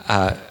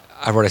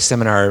I wrote a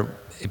seminar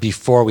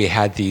before we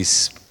had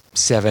these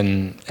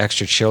 7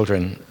 extra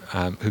children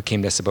who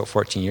came to us about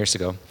 14 years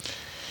ago.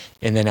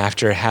 And then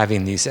after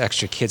having these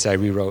extra kids, I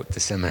rewrote the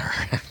seminar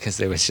because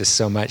there was just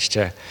so much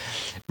to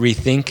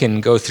rethink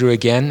and go through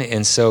again.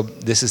 And so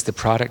this is the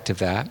product of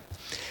that.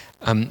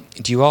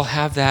 Do you all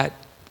have that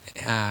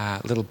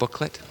little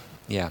booklet?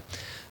 Yeah.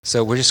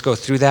 So we'll just go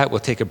through that. We'll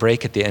take a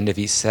break at the end of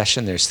each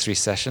session. There's 3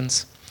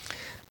 sessions.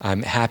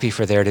 I'm happy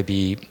for there to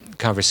be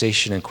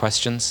conversation and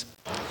questions.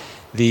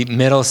 The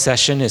middle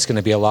session is going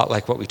to be a lot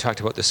like what we talked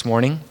about this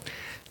morning,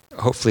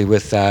 hopefully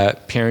with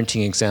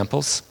parenting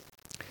examples.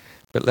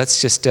 But let's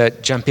just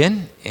jump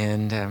in,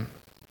 and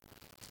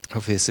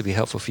hopefully this will be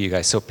helpful for you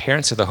guys. So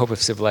parents are the hope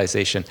of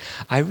civilization.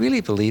 I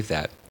really believe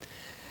that.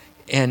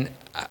 And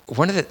I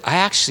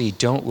actually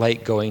don't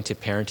like going to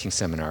parenting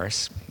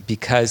seminars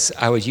because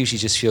I would usually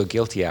just feel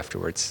guilty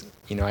afterwards.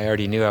 You know, I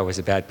already knew I was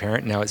a bad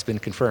parent, now it's been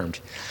confirmed.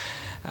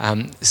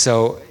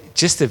 So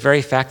just the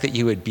very fact that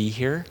you would be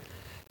here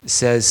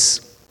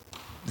says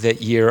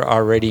that you're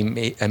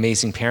already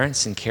amazing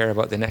parents and care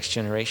about the next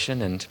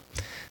generation. And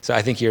so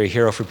I think you're a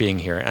hero for being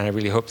here. And I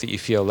really hope that you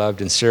feel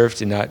loved and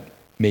served and not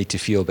made to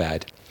feel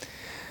bad.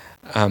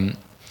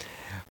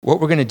 What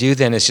we're going to do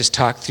then is just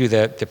talk through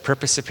the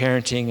purpose of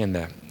parenting and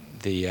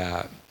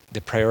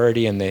the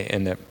priority and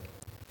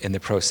the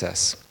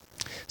process.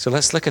 So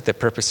let's look at the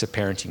purpose of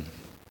parenting.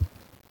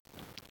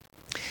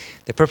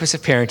 The purpose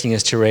of parenting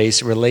is to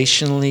raise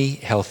relationally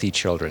healthy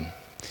children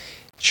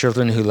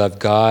who love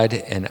God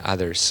and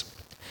others.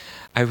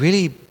 I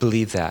really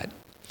believe that.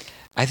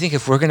 I think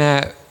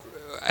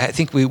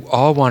we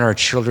all want our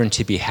children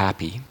to be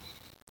happy.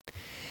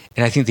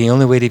 And I think the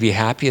only way to be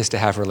happy is to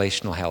have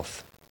relational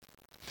health.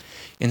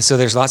 And so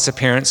there's lots of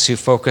parents who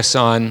focus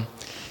on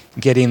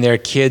getting their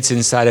kids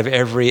inside of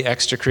every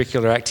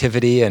extracurricular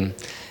activity and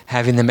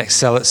having them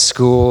excel at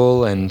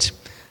school and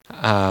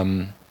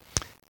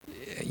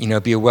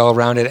be a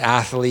well-rounded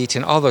athlete,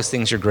 and all those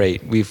things are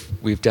great.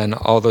 We've done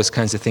all those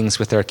kinds of things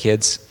with our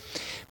kids.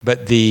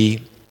 But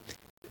the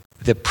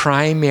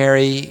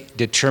primary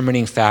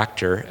determining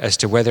factor as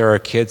to whether our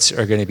kids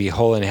are going to be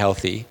whole and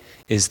healthy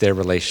is their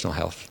relational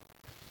health.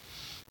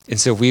 And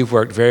so we've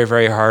worked very,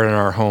 very hard in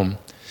our home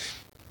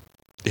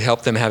to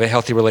help them have a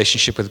healthy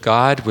relationship with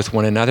God, with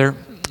one another,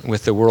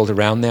 with the world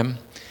around them.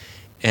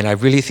 And I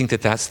really think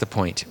that that's the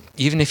point.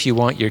 Even if you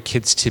want your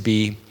kids to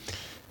be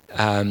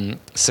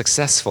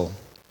successful,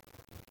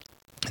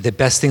 the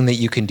best thing that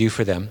you can do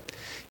for them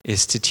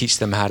is to teach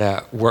them how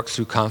to work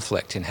through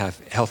conflict and have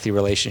healthy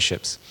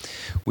relationships.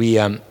 We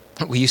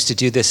used to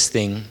do this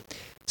thing.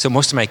 So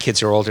most of my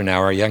kids are older now.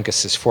 Our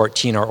youngest is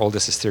 14. Our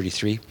oldest is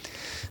 33.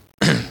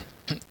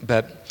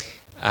 But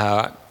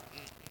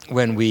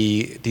when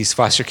these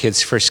foster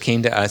kids first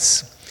came to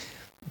us,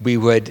 we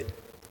would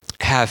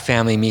have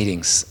family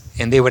meetings.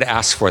 And they would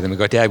ask for them and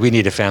go, "Dad, we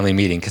need a family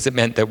meeting," because it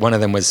meant that one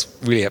of them was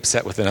really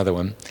upset with another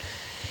one.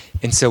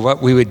 And so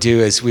what we would do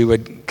is we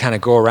would kind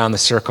of go around the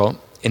circle,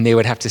 and they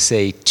would have to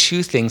say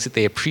 2 things that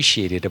they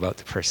appreciated about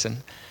the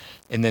person,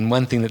 and then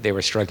 1 thing that they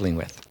were struggling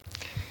with.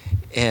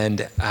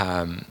 And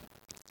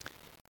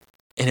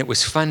it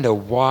was fun to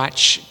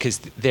watch, because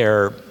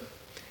they're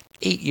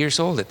 8 years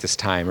old at this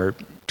time, or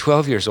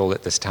 12 years old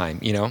at this time,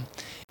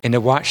 and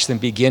to watch them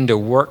begin to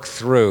work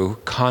through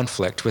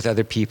conflict with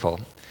other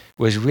people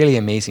was really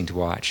amazing to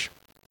watch.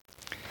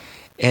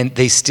 And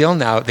they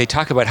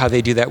talk about how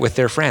they do that with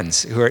their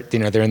friends who are,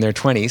 they're in their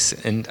 20s.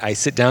 And I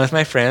sit down with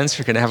my friends,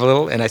 we're going to have a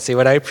little, and I say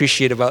what I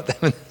appreciate about them,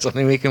 and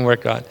something we can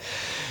work on.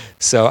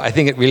 So I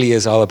think it really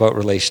is all about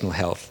relational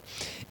health.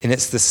 And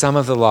it's the sum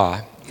of the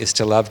law is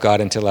to love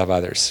God and to love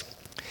others.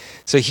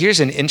 So here's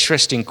an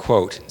interesting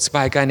quote. It's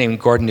by a guy named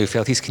Gordon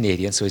Neufeld. He's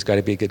Canadian, so he's got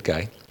to be a good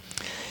guy.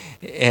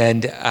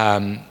 And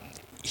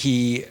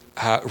he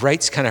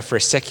writes kind of for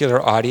a secular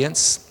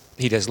audience.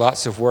 He does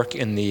lots of work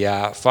in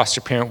the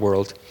foster parent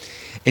world.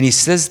 And he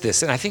says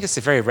this, and I think it's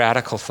a very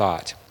radical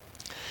thought.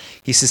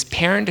 He says,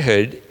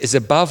 "Parenthood is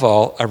above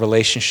all a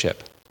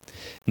relationship,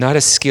 not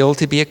a skill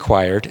to be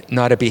acquired,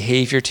 not a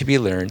behavior to be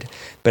learned,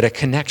 but a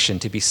connection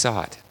to be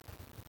sought.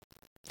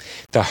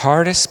 The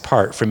hardest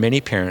part for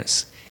many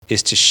parents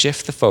is to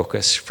shift the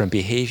focus from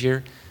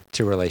behavior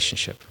to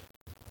relationship."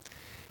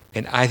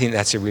 And I think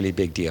that's a really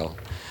big deal.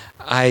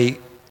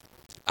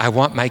 I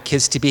want my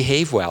kids to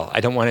behave well. I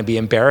don't want to be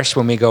embarrassed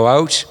when we go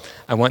out.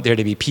 I want there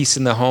to be peace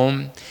in the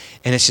home.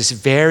 And it's just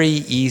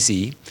very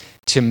easy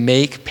to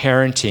make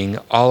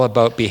parenting all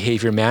about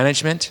behavior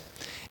management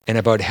and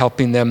about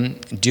helping them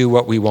do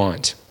what we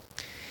want.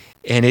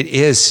 And it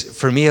is,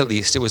 for me at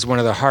least, it was one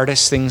of the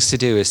hardest things to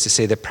do, is to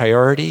say the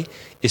priority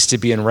is to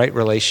be in right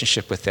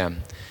relationship with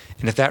them.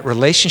 And if that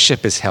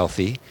relationship is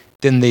healthy,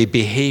 then the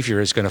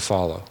behavior is going to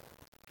follow.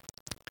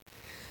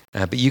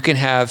 But you can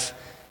have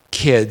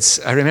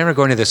kids. I remember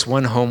going to this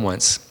one home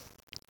once,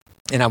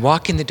 and I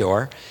walk in the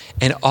door,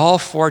 and all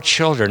 4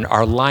 children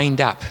are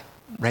lined up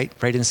right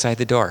inside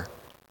the door.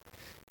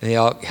 And they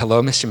all,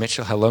 "Hello, Mr.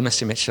 Mitchell. Hello,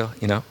 Mr. Mitchell,"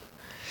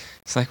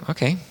 It's like,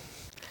 okay.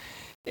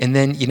 And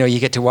then, you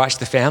get to watch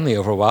the family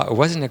over a while. It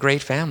wasn't a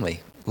great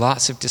family.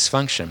 lots of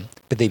dysfunction,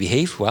 but they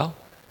behaved well.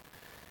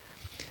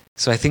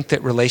 So I think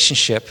that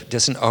relationship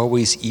doesn't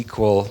always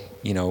equal,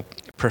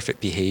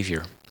 perfect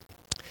behavior.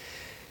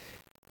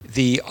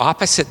 The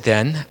opposite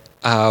then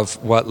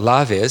of what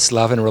love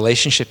and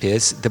relationship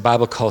is, the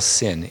Bible calls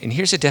sin. And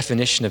here's a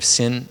definition of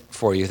sin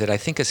for you that I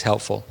think is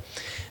helpful.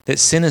 That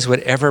sin is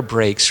whatever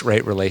breaks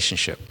right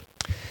relationship.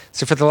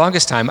 So for the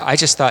longest time, I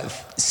just thought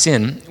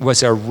sin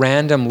was a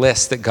random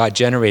list that God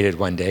generated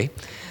one day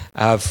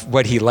of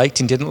what he liked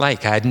and didn't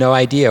like. I had no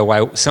idea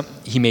why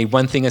he made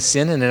one thing a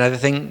sin and another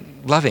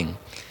thing loving.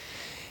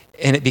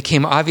 And it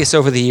became obvious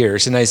over the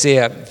years. In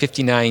Isaiah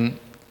 59,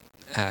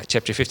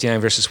 chapter 59,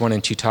 verses 1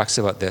 and 2 talks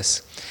about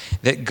this,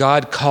 that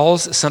God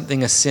calls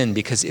something a sin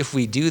because if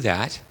we do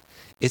that,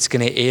 it's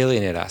going to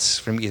alienate us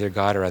from either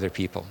God or other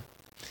people.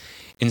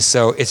 And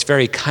so it's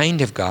very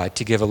kind of God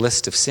to give a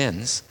list of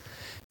sins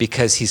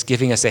because he's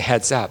giving us a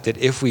heads up that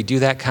if we do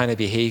that kind of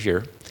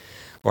behavior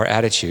or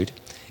attitude,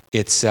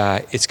 it's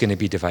going to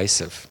be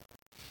divisive.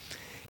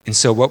 And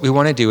so what we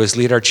want to do is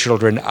lead our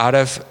children out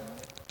of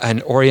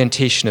an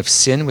orientation of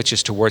sin, which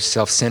is towards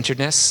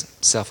self-centeredness,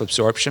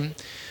 self-absorption,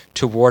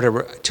 toward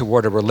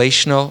a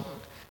relational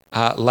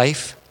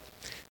life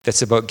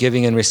that's about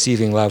giving and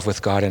receiving love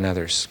with God and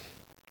others.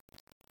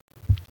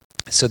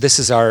 So this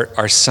is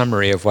our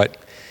summary of what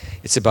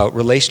it's about.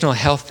 Relational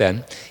health,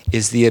 then,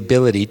 is the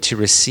ability to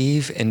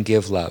receive and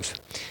give love,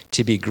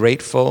 to be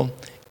grateful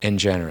and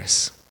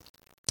generous.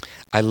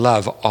 I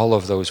love all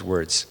of those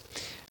words.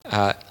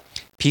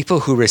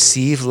 People who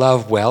receive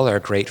love well are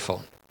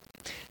grateful.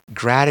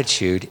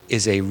 Gratitude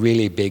is a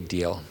really big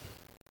deal.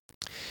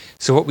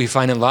 So what we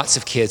find in lots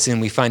of kids,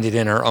 and we find it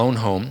in our own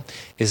home,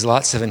 is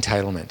lots of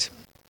entitlement.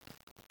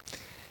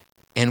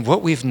 And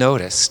what we've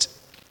noticed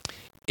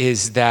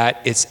is that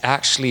it's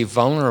actually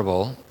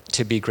vulnerable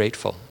to be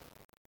grateful.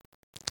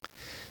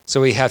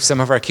 So we have some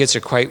of our kids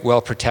are quite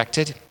well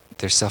protected.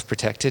 They're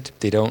self-protected.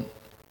 They don't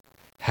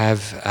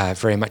have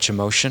very much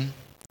emotion.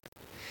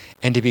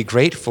 And to be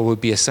grateful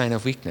would be a sign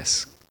of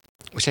weakness,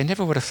 which I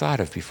never would have thought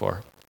of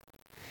before.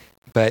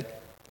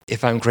 But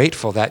if I'm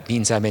grateful, that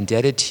means I'm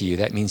indebted to you.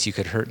 That means you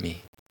could hurt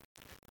me.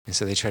 And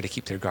so they try to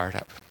keep their guard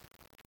up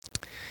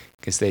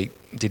because they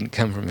didn't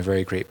come from a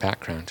very great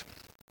background.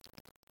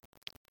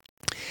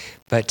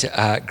 But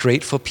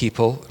grateful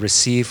people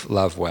receive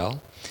love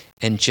well,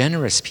 and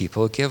generous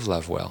people give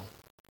love well.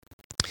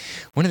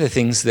 One of the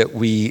things that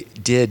we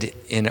did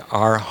in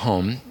our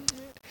home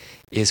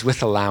is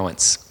with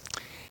allowance.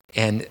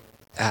 And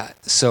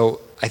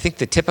so I think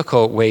the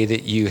typical way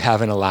that you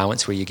have an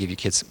allowance where you give your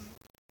kids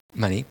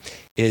money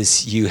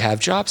is you have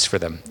jobs for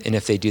them. And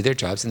if they do their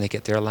jobs, then they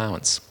get their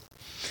allowance.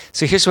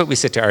 So here's what we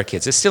said to our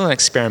kids. It's still an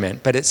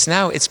experiment, but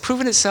it's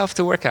proven itself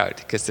to work out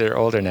because they're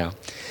older now.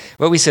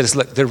 What we said is,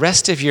 look, the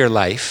rest of your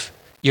life,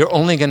 you're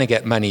only going to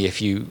get money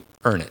if you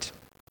earn it.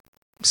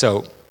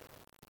 So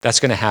that's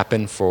going to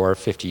happen for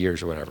 50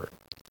 years or whatever.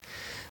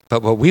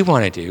 But what we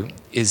want to do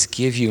is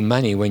give you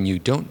money when you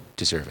don't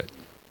deserve it.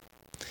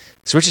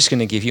 So we're just going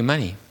to give you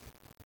money.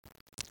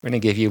 We're going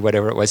to give you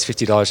whatever it was,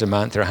 $50 a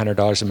month or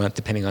 $100 a month,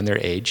 depending on their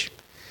age.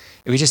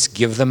 And we just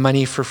give them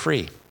money for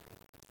free.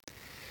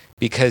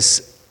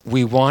 Because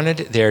we wanted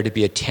there to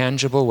be a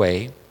tangible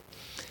way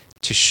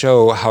to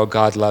show how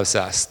God loves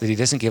us, that he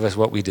doesn't give us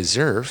what we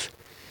deserve,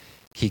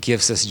 he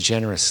gives us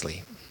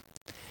generously.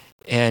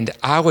 And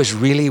I was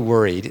really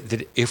worried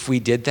that if we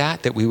did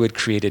that we would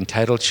create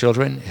entitled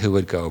children who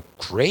would go,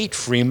 great,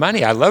 free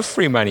money, I love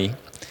free money.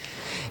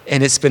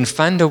 And it's been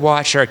fun to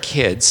watch our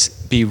kids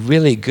be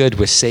really good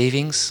with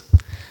savings,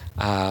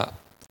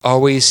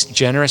 always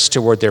generous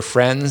toward their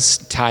friends,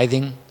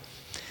 tithing.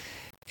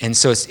 And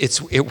so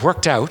it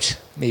worked out.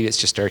 Maybe it's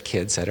just our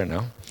kids, I don't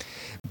know.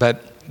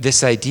 But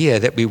this idea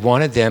that we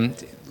wanted them,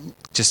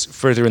 just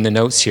further in the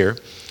notes here,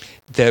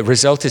 the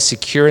result is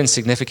secure and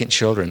significant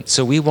children.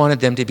 So we wanted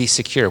them to be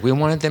secure. We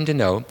wanted them to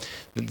know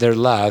that they're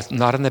loved,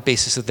 not on the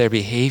basis of their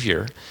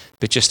behavior,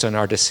 but just on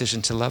our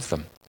decision to love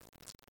them.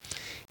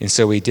 And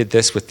so we did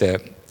this with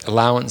the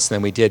allowance. And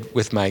then we did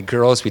with my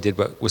girls, we did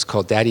what was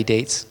called daddy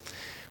dates,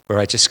 where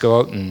I just go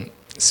out and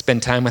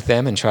spend time with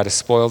them and try to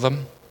spoil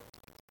them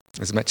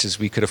as much as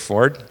we could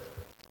afford.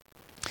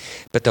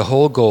 But the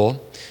whole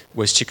goal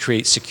was to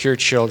create secure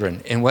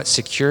children. And what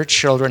secure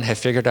children have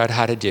figured out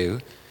how to do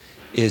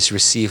is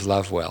receive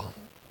love well.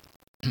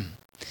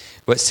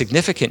 What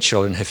significant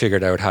children have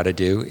figured out how to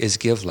do is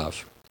give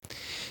love.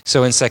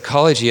 So in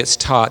psychology, it's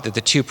taught that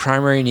the two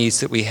primary needs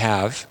that we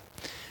have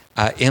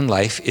in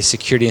life is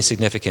security and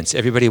significance.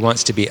 Everybody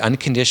wants to be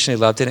unconditionally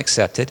loved and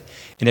accepted,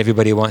 and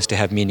everybody wants to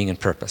have meaning and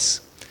purpose.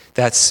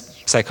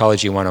 That's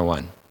Psychology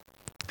 101.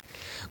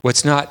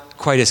 What's not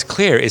quite as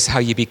clear is how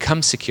you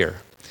become secure.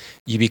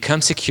 You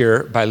become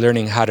secure by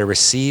learning how to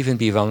receive and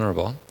be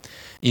vulnerable.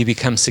 You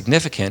become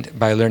significant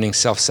by learning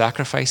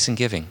self-sacrifice and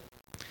giving.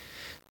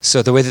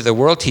 So the way that the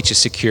world teaches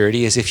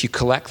security is if you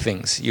collect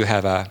things. You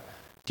have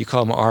do you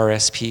call them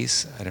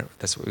RSPs?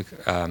 That's what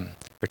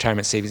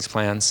retirement savings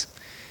plans.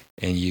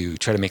 And you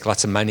try to make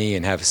lots of money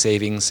and have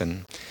savings,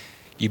 and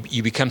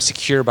you become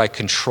secure by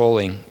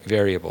controlling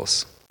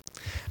variables.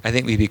 I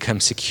think we become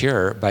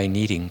secure by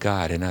needing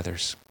God and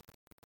others.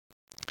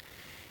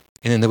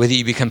 And then the way that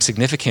you become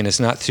significant is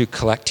not through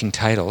collecting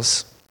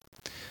titles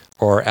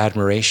or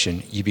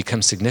admiration. You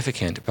become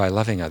significant by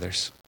loving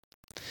others.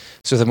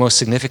 So the most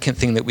significant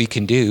thing that we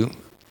can do,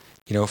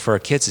 for our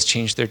kids is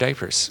change their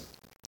diapers.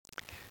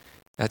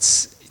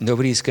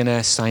 Nobody's going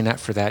to sign up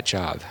for that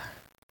job.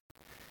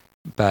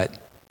 But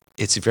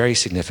it's very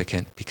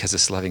significant because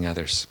it's loving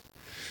others,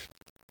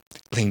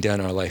 laying down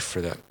our life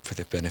for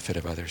the benefit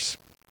of others.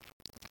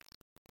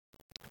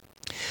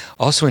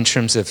 Also, in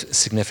terms of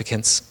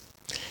significance,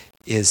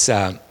 is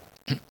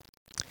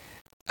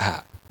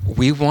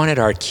we wanted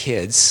our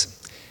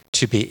kids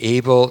to be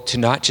able to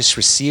not just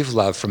receive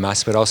love from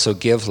us, but also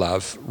give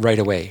love right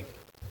away,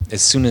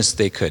 as soon as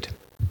they could.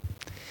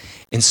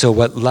 And so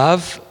what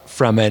love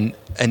from an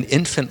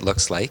infant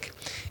looks like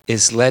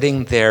is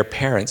letting their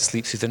parents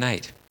sleep through the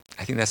night.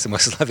 I think that's the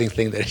most loving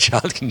thing that a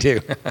child can do,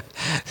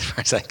 as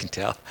far as I can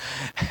tell.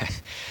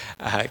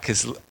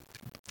 Because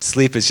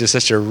sleep is just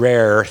such a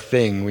rare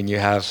thing when you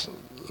have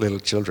little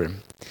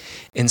children.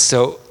 And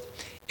so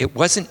it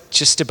wasn't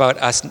just about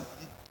us,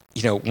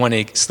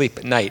 wanting to sleep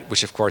at night,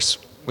 which of course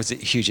was a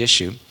huge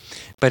issue.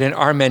 But in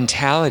our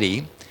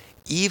mentality,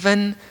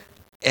 even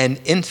an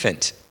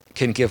infant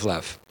can give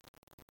love.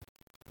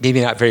 Maybe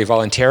not very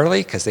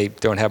voluntarily, because they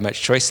don't have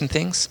much choice in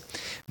things.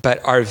 But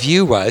our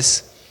view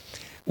was,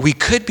 we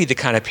could be the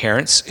kind of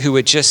parents who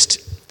would just,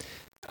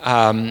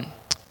 like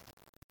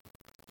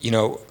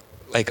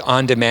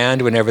on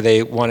demand, whenever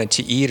they wanted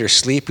to eat or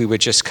sleep, we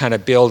would just kind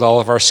of build all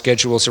of our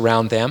schedules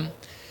around them.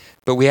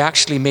 But we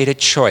actually made a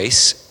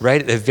choice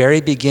right at the very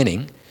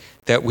beginning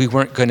that we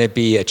weren't going to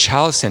be a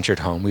child-centered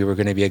home, we were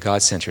going to be a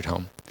God-centered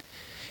home.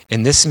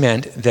 And this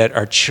meant that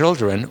our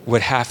children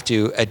would have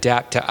to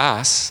adapt to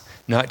us,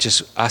 not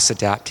just us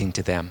adapting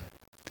to them.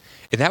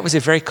 And that was a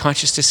very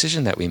conscious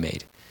decision that we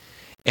made.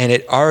 And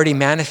it already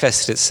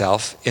manifested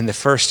itself in the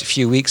first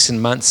few weeks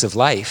and months of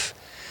life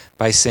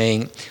by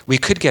saying, we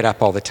could get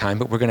up all the time,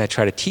 but we're going to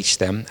try to teach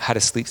them how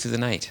to sleep through the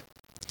night,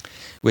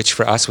 which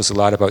for us was a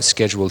lot about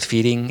scheduled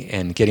feeding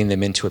and getting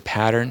them into a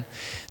pattern.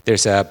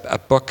 There's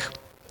a book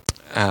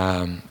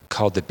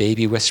called The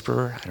Baby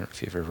Whisperer. I don't know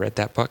if you've ever read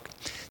that book.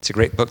 It's a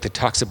great book that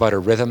talks about a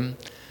rhythm.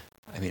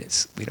 I mean,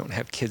 we don't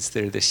have kids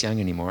that are this young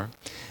anymore,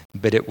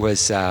 but it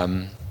was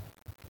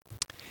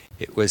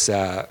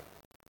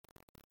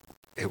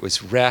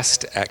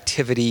rest,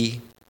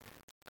 activity,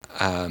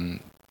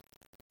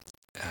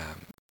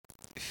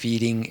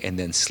 feeding, and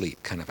then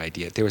sleep kind of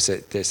idea.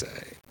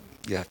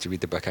 You have to read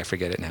the book, I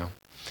forget it now.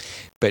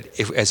 But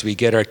as we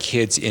get our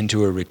kids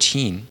into a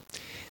routine,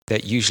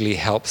 that usually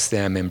helps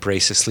them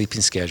embrace a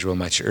sleeping schedule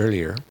much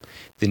earlier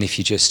than if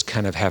you just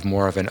kind of have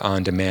more of an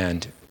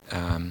on-demand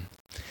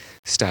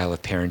style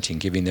of parenting,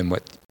 giving them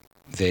what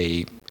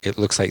it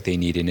looks like they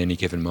need in any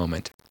given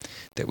moment,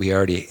 that we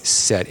already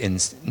set in,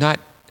 not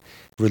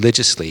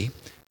religiously,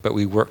 but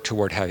we work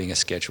toward having a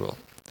schedule.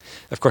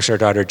 Of course, our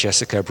daughter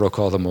Jessica broke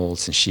all the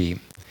molds, and she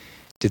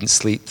didn't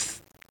sleep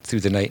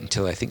through the night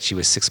until I think she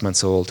was 6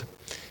 months old.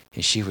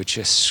 And she would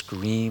just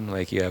scream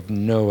like you have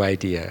no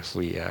idea if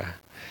we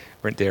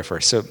weren't there for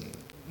her. So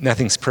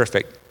nothing's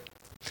perfect,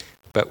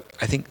 but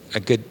I think a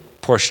good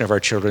portion of our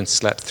children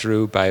slept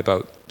through by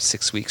about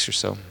 6 weeks or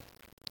so.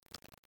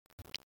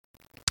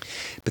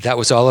 But that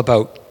was all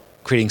about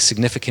creating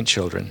significant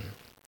children.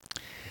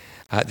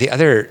 The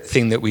other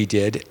thing that we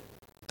did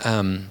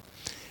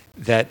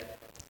that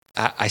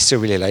I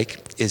still really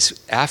like is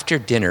after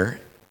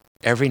dinner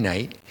every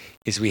night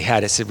it's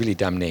a really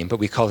dumb name, but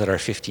we called it our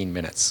 15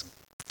 minutes.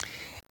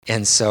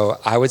 And so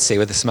I would say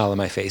with a smile on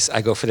my face,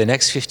 I go, for the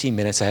next 15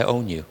 minutes, I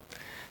own you.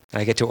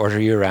 And I get to order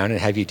you around and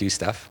have you do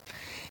stuff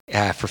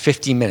for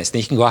 15 minutes.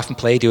 Then you can go off and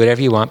play, do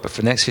whatever you want, but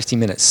for the next 15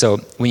 minutes. So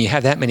when you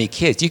have that many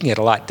kids, you can get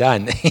a lot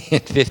done in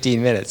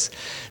 15 minutes.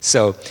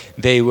 So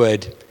they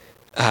would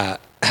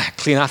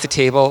clean off the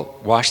table,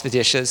 wash the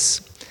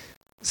dishes.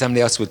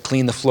 Somebody else would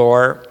clean the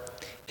floor.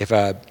 If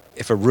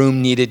a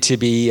room needed to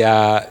be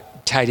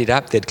tidied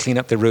up, they'd clean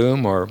up the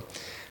room or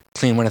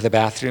clean one of the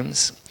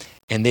bathrooms.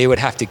 And they would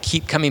have to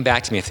keep coming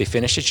back to me. If they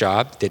finished a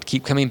job, they'd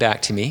keep coming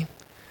back to me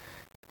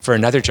for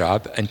another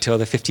job until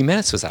the 15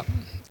 minutes was up.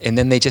 And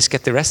then they just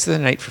get the rest of the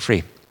night for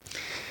free.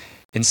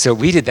 And so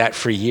we did that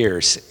for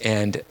years.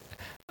 And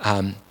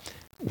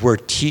we're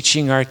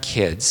teaching our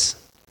kids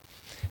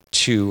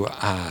to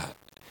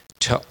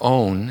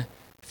own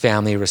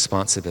family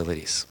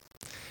responsibilities.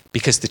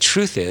 Because the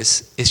truth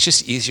is, it's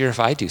just easier if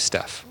I do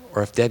stuff.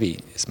 Or if Debbie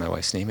is my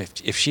wife's name,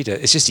 if she does,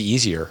 it's just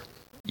easier.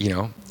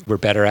 We're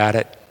better at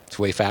it. It's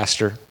way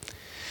faster.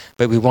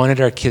 But we wanted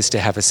our kids to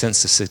have a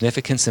sense of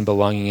significance and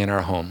belonging in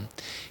our home.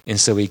 And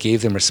so we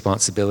gave them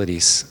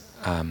responsibilities,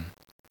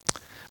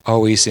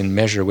 always in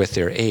measure with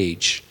their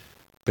age.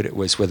 But it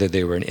was whether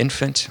they were an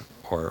infant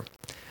or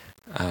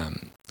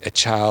a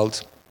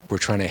child, we're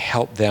trying to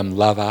help them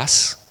love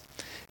us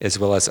as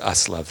well as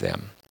us love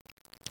them.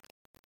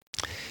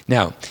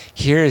 Now,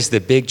 here is the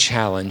big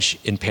challenge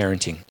in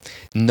parenting.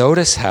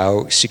 Notice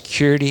how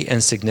security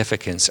and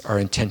significance are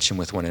in tension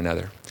with one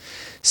another.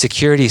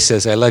 Security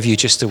says, I love you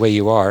just the way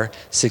you are.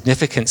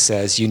 Significance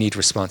says, you need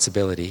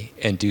responsibility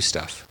and do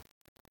stuff.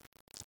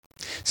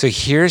 So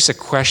here's a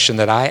question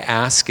that I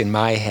ask in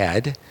my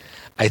head,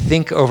 I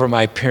think over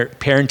my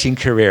parenting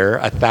career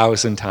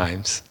 1,000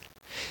 times.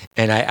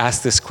 And I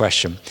ask this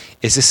question,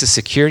 is this a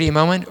security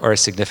moment or a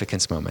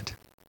significance moment?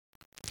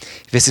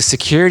 If it's a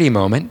security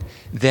moment,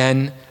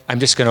 then I'm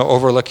just going to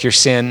overlook your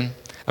sin.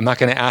 I'm not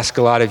going to ask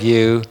a lot of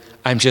you.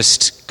 I'm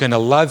just going to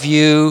love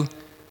you,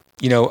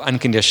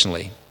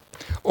 unconditionally.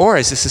 Or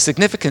is this a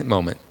significant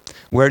moment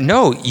where,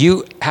 no,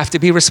 you have to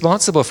be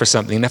responsible for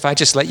something. And if I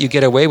just let you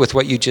get away with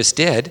what you just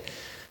did,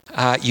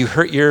 you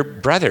hurt your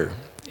brother,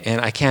 and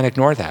I can't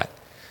ignore that.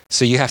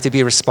 So you have to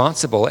be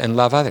responsible and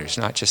love others,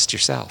 not just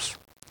yourself.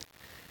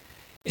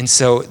 And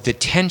so the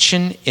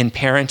tension in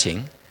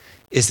parenting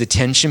is the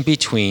tension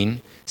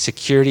between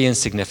security and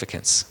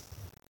significance.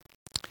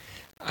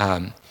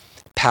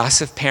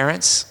 Passive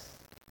parents,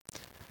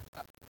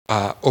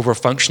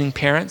 over-functioning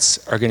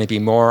parents are going to be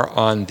more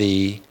on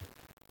the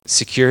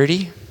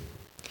security,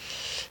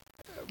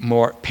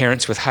 more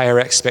parents with higher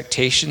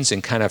expectations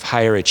and kind of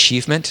higher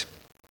achievement.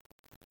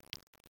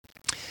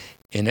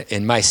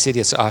 In my city,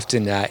 it's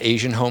often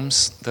Asian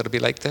homes that'll be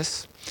like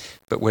this,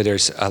 but where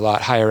there's a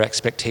lot higher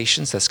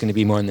expectations, that's going to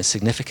be more on the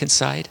significant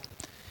side.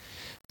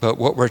 But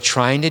what we're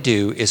trying to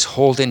do is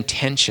hold in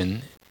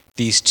tension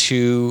these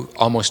two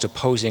almost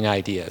opposing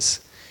ideas.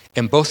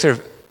 And both are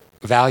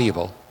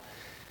valuable.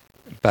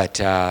 But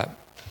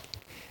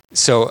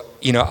so,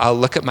 I'll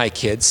look at my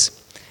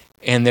kids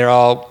and they're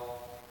all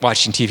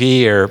watching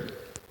TV or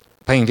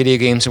playing video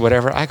games or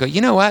whatever. I go,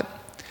 you know what?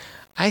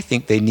 I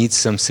think they need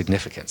some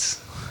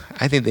significance.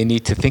 I think they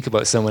need to think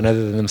about someone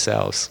other than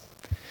themselves.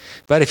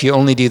 But if you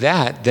only do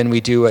that, then we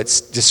do what's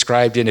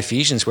described in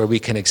Ephesians, where we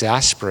can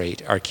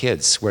exasperate our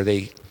kids, where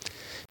they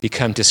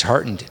become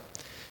disheartened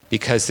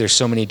because there's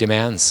so many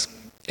demands.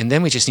 And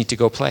then we just need to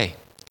go play.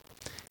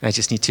 And I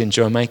just need to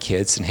enjoy my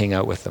kids and hang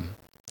out with them.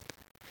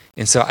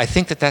 And so I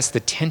think that that's the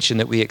tension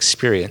that we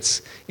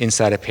experience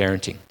inside of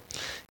parenting,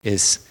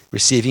 is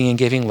receiving and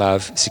giving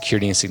love,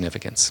 security and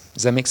significance.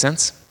 Does that make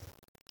sense?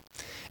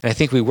 And I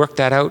think we work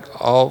that out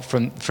all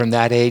from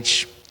that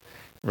age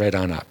right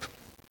on up.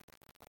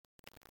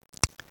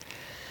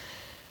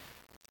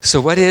 So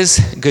what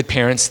is good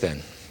parents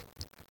then?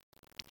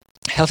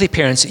 Healthy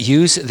parents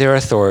use their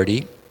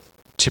authority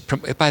to,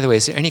 by the way,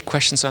 is there any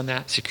questions on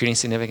that? Security and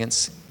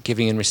significance,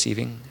 giving and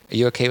receiving? Are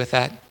you okay with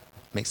that?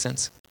 Makes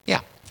sense?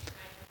 Yeah.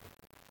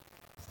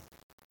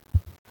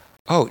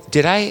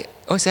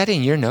 Is that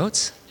in your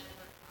notes?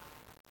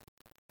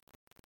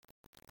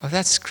 Oh,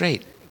 that's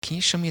great. Can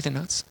you show me the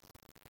notes?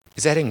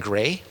 Is that in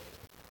gray?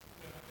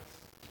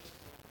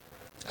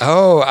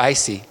 Oh, I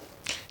see.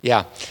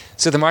 Yeah.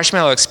 So the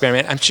marshmallow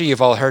experiment, I'm sure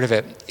you've all heard of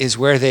it, is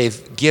where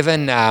they've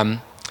given the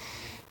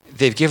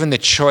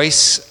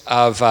choice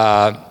of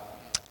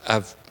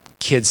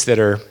kids that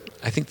are,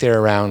 I think they're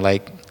around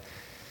like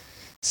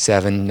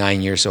 7,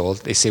 9 years old.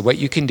 They say what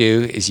you can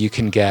do is you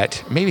can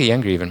get, maybe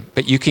younger even,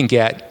 but you can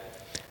get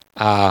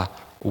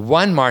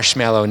one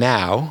marshmallow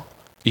now.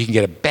 You can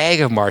get a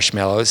bag of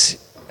marshmallows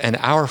an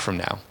hour from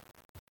now.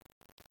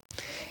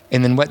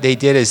 And then what they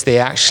did is they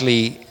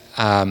actually,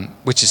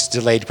 which is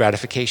delayed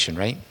gratification,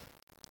 right?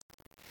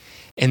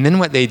 And then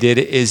what they did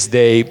is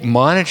they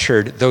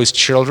monitored those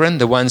children,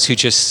 the ones who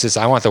just says,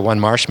 I want the one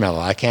marshmallow.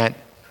 I can't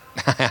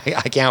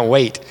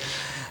wait.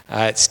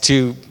 It's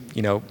too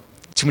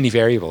many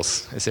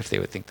variables, as if they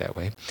would think that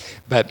way.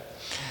 But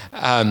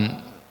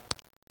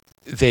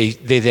they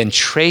then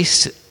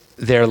traced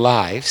their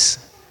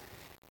lives,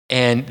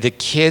 and the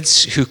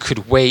kids who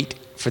could wait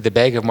for the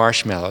bag of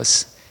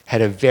marshmallows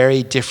had a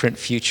very different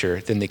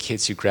future than the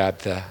kids who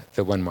grabbed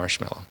the one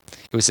marshmallow.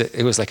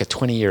 It was like a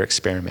 20-year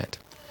experiment.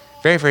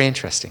 Very, very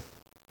interesting.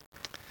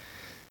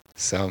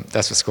 So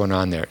that's what's going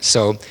on there.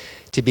 So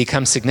to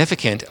become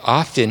significant,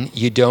 often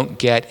you don't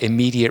get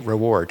immediate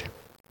reward.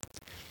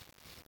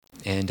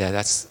 And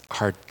that's a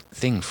hard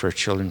thing for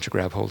children to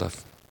grab hold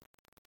of.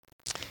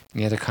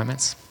 Any other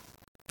comments?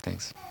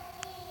 Thanks.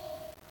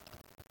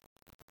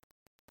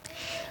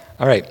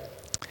 All right.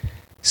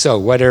 So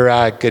what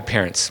are good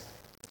parents?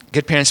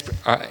 Good parents,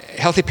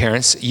 healthy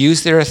parents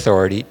use their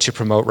authority to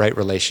promote right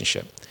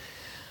relationship.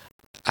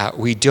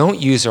 We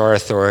don't use our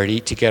authority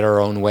to get our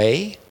own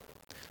way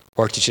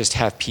or to just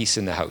have peace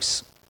in the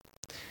house.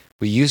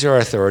 We use our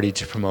authority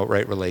to promote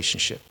right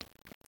relationship,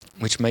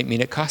 which might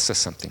mean it costs us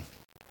something.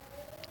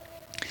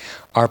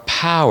 Our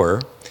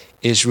power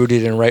is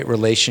rooted in right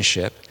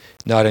relationship,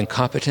 not in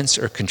competence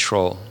or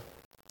control.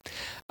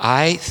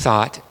 I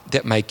thought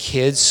that my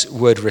kids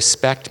would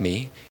respect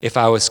me if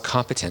I was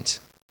competent,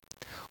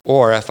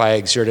 or if I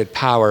exerted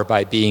power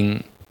by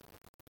being,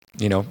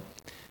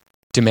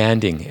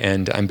 demanding,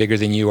 and I'm bigger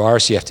than you are,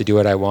 so you have to do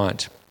what I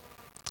want.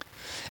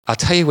 I'll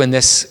tell you when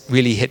this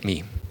really hit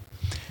me.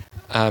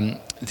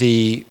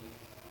 The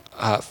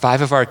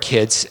 5 of our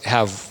kids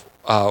have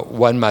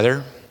one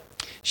mother.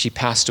 She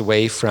passed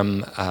away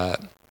from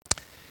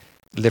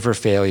liver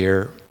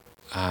failure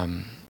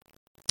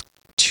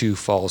 2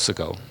 falls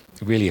ago.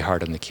 Really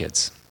hard on the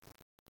kids.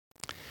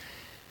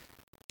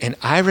 And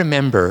I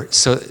remember,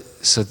 so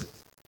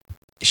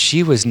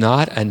she was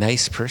not a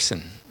nice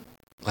person.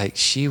 Like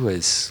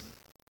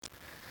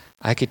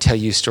I could tell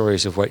you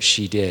stories of what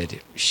she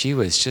did. She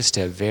was just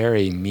a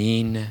very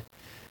mean,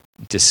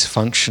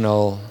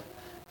 dysfunctional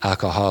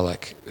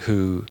alcoholic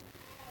who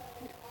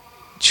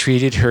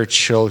treated her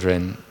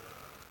children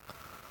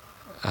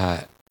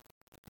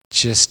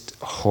just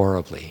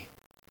horribly,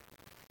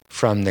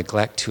 from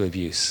neglect to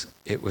abuse.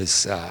 It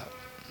was,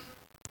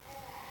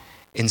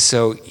 and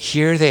so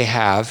here they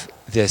have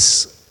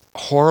this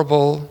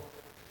horrible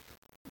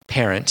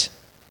parent,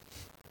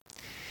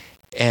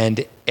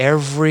 and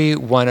every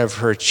one of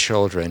her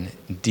children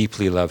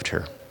deeply loved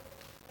her.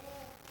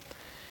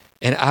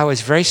 And I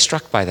was very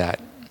struck by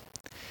that,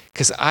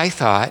 because I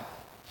thought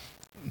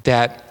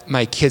that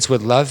my kids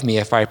would love me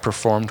if I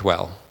performed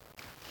well.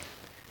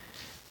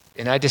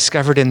 And I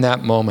discovered in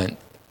that moment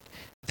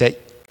that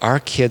our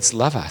kids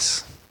love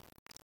us.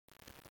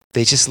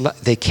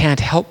 They can't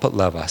help but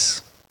love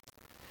us.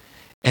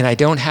 And I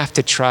don't have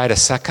to try to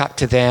suck up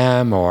to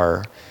them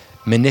or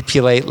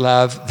manipulate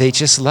love. They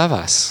just love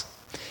us.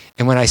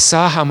 And when I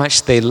saw how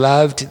much they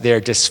loved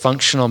their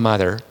dysfunctional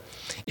mother,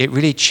 it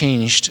really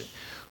changed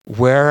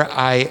where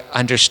I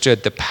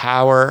understood the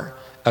power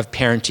of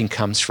parenting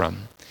comes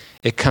from.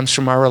 It comes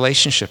from our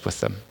relationship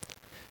with them,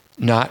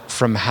 not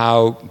from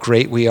how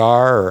great we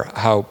are or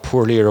how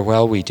poorly or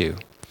well we do.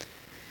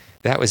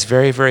 That was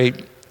very, very,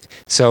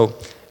 so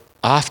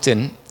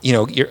often,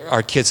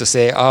 our kids will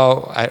say,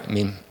 I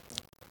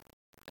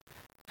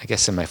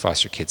guess some of my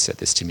foster kids said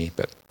this to me,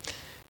 but,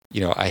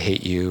 I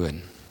hate you,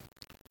 and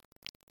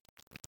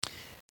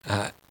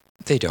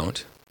they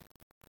don't.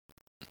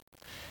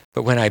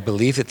 But when I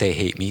believe that they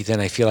hate me, then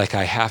I feel like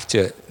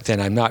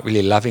then I'm not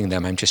really loving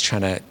them. I'm just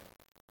trying to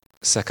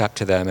suck up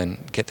to them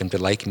and get them to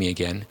like me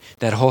again.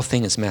 That whole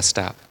thing is messed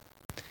up.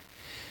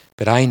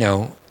 But I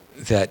know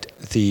that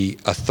the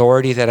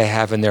authority that I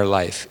have in their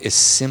life is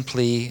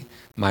simply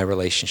my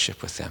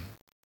relationship with them,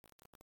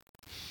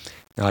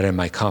 not in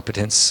my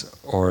competence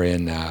or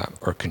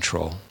or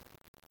control.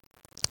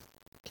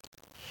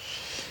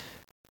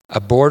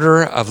 A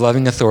border of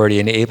loving authority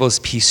enables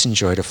peace and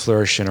joy to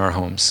flourish in our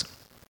homes.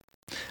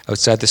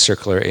 Outside the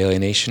circle are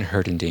alienation,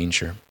 hurt, and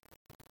danger.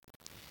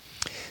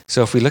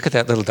 So if we look at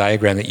that little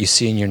diagram that you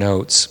see in your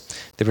notes,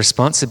 the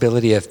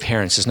responsibility of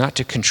parents is not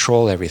to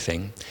control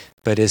everything,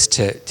 but is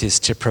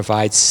to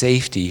provide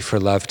safety for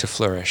love to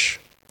flourish.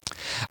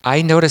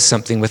 I noticed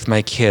something with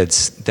my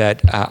kids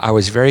that I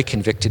was very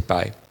convicted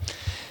by.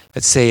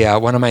 Let's say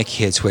one of my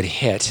kids would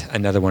hit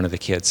another one of the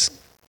kids.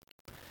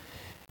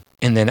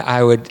 And then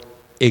I would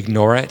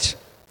ignore it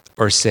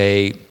or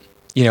say,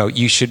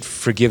 you should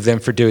forgive them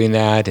for doing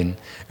that,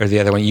 or the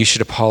other one, you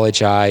should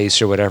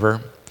apologize or whatever.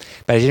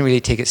 But I didn't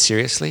really take it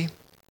seriously.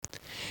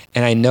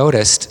 And I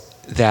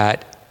noticed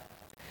that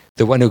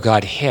the one who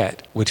got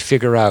hit would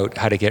figure out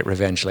how to get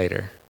revenge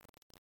later.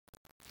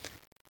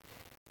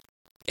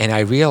 And I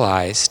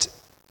realized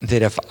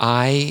that if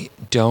I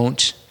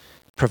don't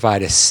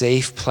provide a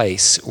safe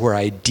place where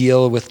I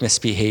deal with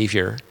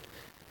misbehavior,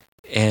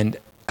 and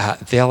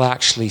they'll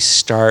actually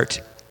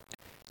start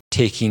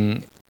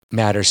taking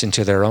matters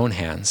into their own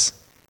hands,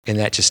 and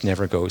that just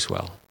never goes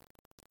well.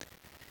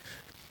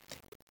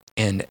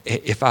 And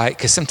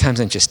because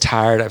sometimes I'm just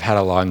tired, I've had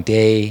a long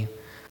day,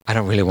 I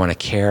don't really want to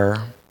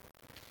care.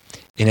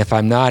 And if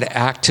I'm not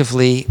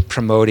actively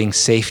promoting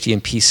safety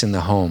and peace in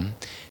the home,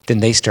 then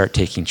they start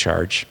taking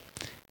charge.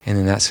 And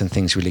then that's when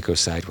things really go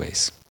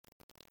sideways.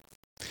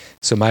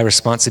 So my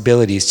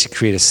responsibility is to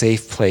create a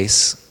safe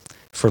place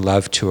for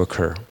love to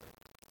occur.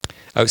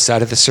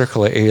 Outside of the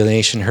circle are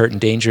alienation, hurt, and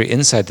danger.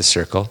 Inside the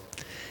circle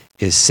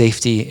is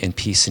safety and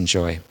peace and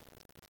joy.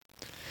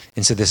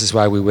 And so this is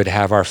why we would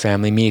have our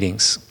family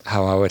meetings,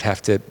 how I would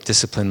have to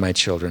discipline my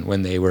children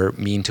when they were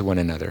mean to one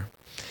another,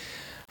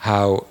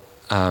 how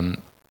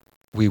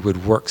we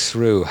would work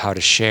through how to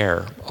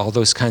share, all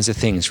those kinds of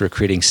things. We're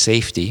creating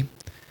safety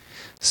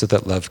so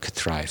that love could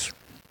thrive.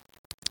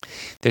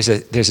 There's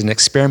an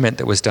experiment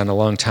that was done a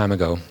long time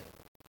ago,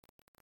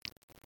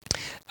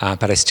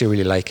 but I still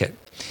really like it.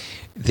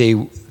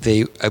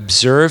 They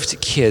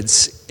observed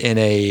kids in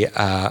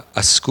a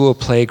school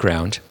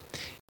playground,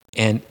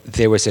 and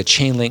there was a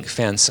chain link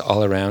fence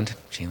all around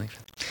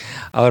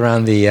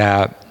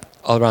the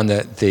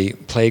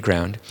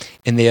playground,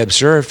 and they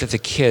observed that the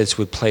kids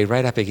would play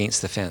right up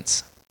against the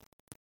fence.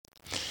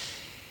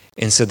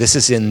 And so this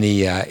is in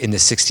the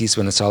 60s,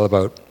 when it's all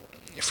about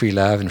free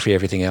love and free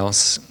everything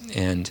else,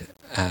 and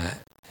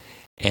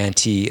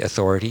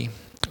anti-authority,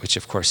 which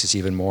of course is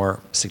even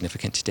more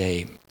significant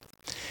today.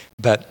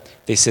 But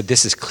they said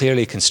this is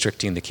clearly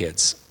constricting the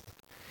kids.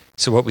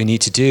 So what we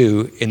need to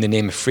do in the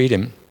name of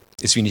freedom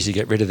is we need to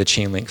get rid of the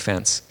chain link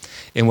fence.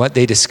 And what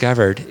they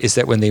discovered is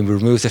that when they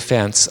removed the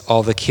fence,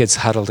 all the kids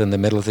huddled in the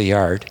middle of the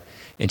yard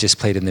and just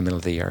played in the middle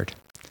of the yard.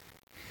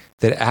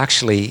 That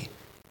actually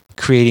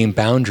creating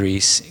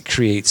boundaries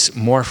creates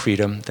more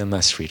freedom than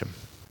less freedom.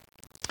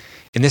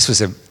 And this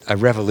was a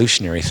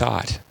revolutionary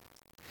thought,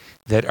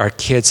 that our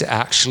kids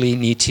actually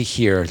need to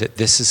hear that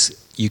this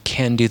is You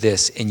can do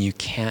this and you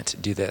can't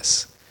do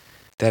this.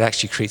 That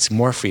actually creates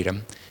more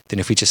freedom than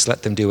if we just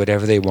let them do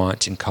whatever they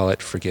want and call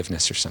it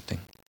forgiveness or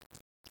something.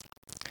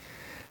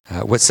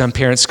 What some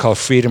parents call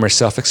freedom or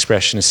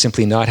self-expression is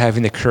simply not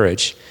having the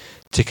courage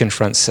to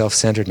confront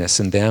self-centeredness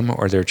in them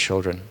or their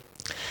children.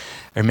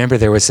 I remember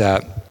there was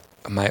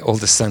my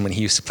oldest son, when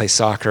he used to play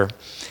soccer,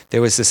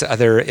 there was this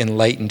other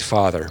enlightened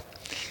father,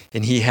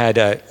 and he had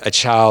a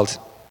child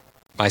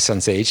my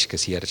son's age,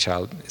 because he had a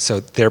child. So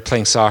they're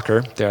playing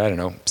soccer. They're, I don't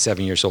know,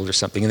 7 years old or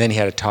something, and then he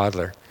had a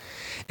toddler.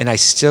 And I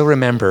still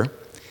remember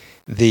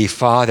the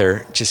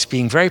father just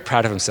being very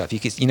proud of himself.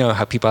 You know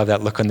how people have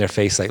that look on their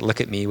face, like,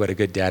 look at me, what a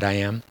good dad I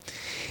am.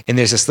 And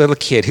there's this little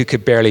kid who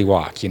could barely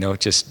walk,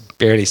 just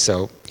barely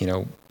so,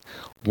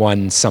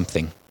 one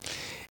something.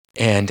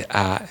 And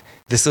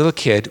this little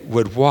kid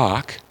would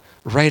walk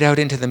right out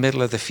into the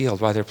middle of the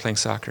field while they're playing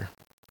soccer.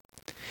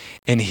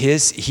 And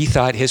he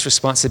thought his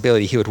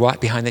responsibility, he would walk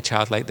behind the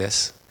child like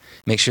this,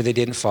 make sure they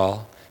didn't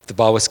fall. If the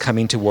ball was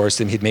coming towards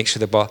them, he'd make sure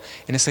the ball,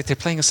 and it's like they're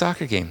playing a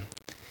soccer game.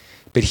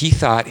 But he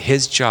thought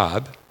his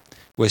job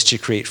was to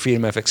create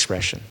freedom of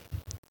expression,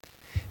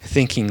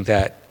 thinking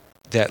that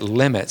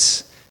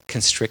limits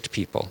constrict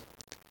people.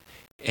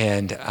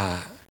 And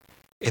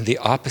the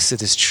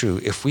opposite is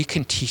true. If we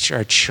can teach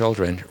our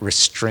children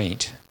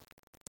restraint,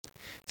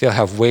 they'll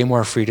have way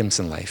more freedoms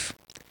in life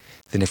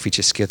than if we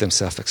just give them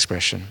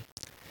self-expression.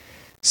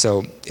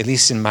 So, at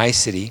least in my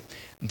city,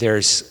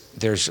 there's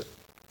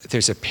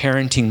a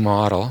parenting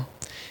model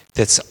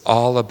that's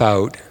all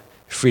about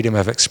freedom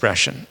of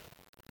expression,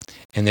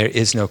 and there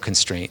is no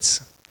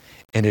constraints.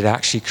 And it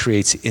actually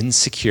creates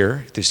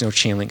there's no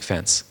chain link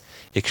fence.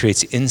 It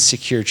creates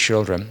insecure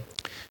children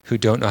who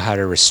don't know how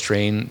to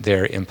restrain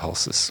their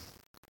impulses.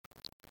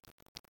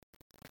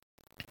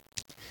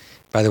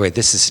 By the way,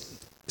 this is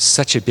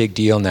such a big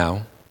deal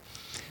now,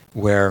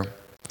 where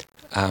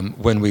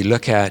when we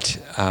look at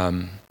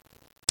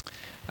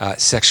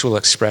sexual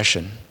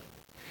expression,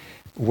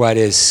 what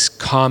is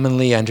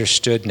commonly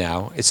understood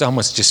now, it's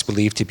almost just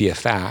believed to be a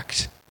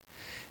fact,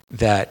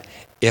 that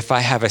if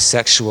I have a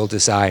sexual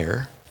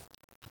desire,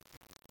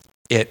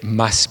 it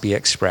must be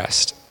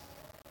expressed.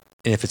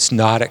 And if it's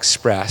not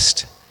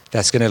expressed,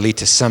 that's going to lead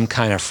to some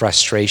kind of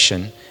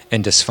frustration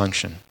and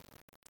dysfunction.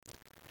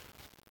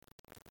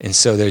 And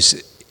so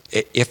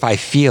if I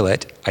feel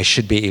it, I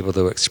should be able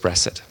to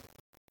express it.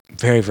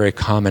 Very, very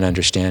common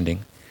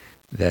understanding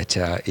that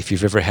if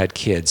you've ever had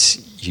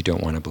kids, you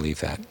don't want to believe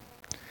that.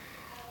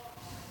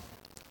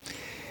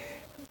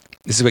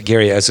 This is what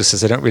Gary Ezra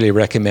says. I don't really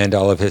recommend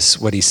all of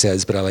what he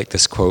says, but I like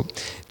this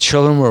quote.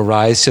 Children will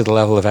rise to the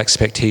level of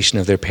expectation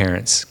of their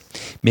parents.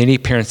 Many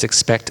parents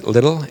expect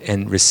little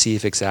and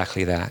receive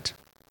exactly that.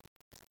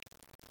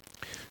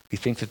 We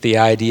think that the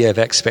idea of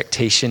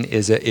expectation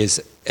is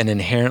an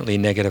inherently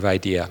negative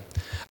idea.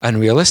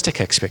 Unrealistic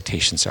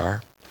expectations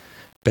are,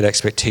 but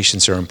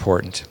expectations are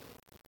important.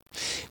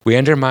 We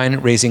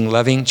undermine raising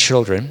loving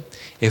children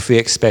if we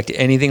expect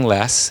anything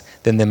less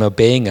than them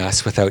obeying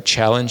us without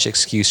challenge,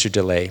 excuse, or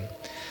delay.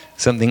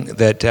 Something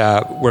that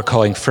we're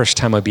calling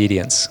first-time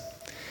obedience.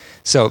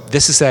 So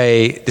this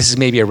is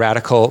maybe a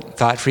radical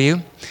thought for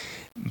you,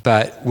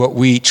 but what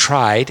we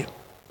tried,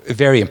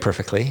 very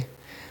imperfectly,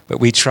 but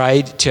we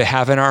tried to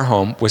have in our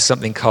home was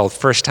something called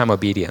first-time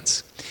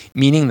obedience,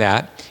 meaning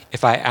that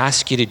if I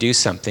ask you to do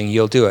something,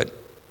 you'll do it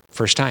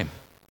first time.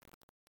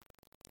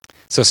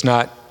 So it's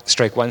not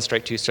strike one,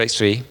 strike two, strike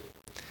three.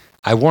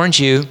 I warned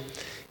you,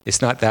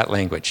 it's not that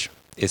language.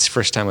 It's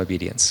first-time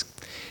obedience.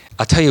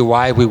 I'll tell you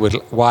why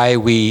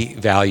we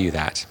value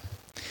that.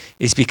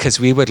 It's because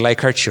we would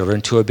like our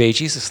children to obey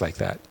Jesus like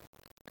that.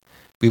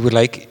 We would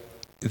like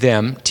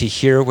them to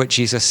hear what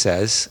Jesus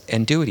says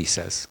and do what he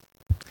says.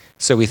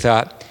 So we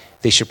thought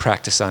they should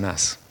practice on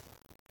us.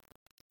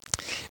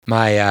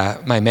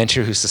 My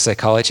mentor, who's a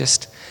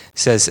psychologist,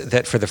 says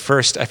that for the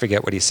first, I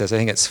forget what he says, I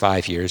think it's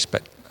 5 years,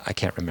 but I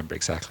can't remember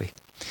exactly.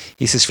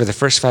 He says, for the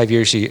first 5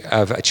 years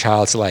of a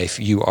child's life,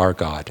 you are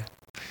God.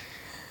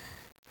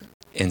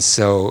 And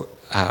so,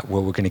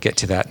 we're going to get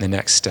to that in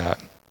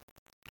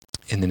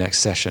the next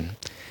session.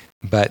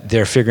 But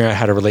they're figuring out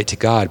how to relate to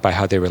God by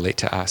how they relate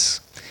to us.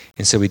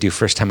 And so we do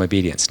first-time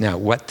obedience. Now,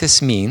 what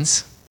this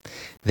means,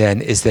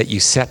 then, is that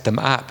you set them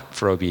up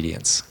for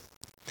obedience.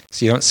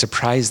 So you don't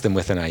surprise them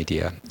with an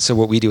idea. So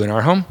what we do in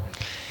our home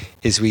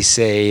is we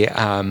say,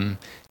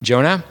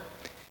 Jonah,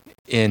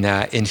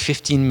 in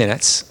 15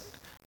 minutes,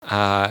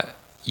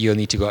 you'll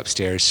need to go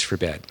upstairs for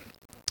bed.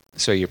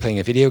 So you're playing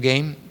a video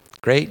game,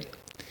 great.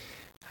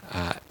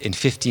 In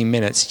 15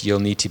 minutes, you'll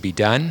need to be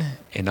done,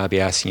 and I'll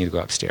be asking you to go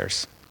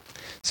upstairs.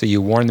 So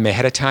you warn them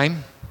ahead of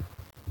time.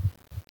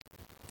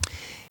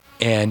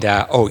 And,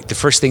 the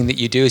first thing that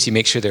you do is you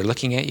make sure they're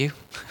looking at you.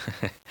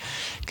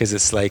 Because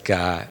it's like,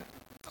 I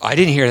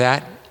didn't hear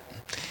that.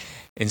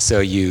 And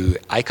so you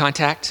eye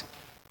contact,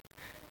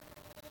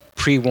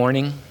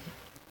 pre-warning,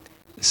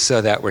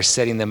 so that we're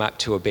setting them up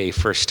to obey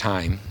first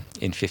time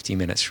in 15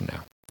 minutes from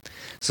now.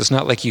 So it's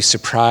not like you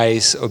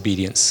surprise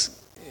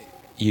obedience.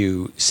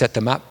 You set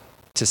them up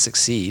to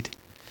succeed,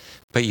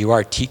 but you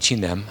are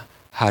teaching them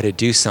how to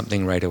do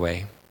something right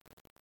away.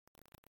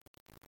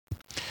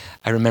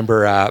 I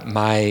remember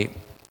my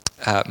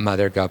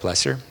mother, God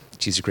bless her.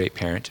 She's a great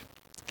parent.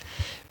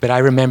 But I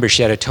remember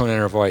she had a tone in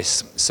her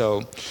voice.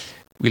 So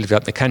we lived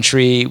up in the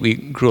country. We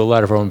grew a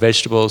lot of our own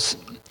vegetables.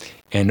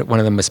 And one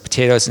of them was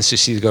potatoes. And so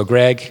she'd go,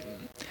 Greg,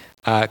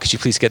 could you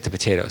please get the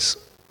potatoes?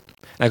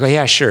 And I go,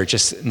 yeah, sure,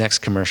 just next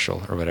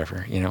commercial or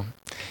whatever, you know.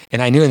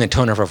 And I knew in the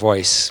tone of her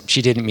voice,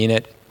 she didn't mean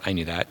it. I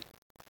knew that.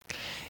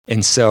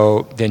 And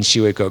so then she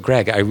would go,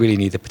 Greg, I really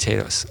need the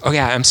potatoes. Oh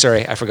yeah, I'm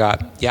sorry, I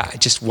forgot. Yeah,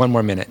 just one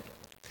more minute.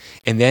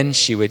 And then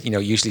she would,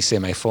 usually say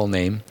my full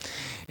name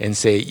and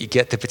say, you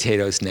get the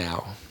potatoes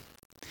now.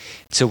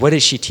 So what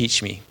did she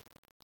teach me?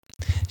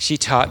 She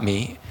taught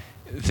me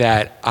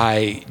that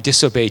I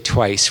disobey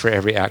twice for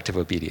every act of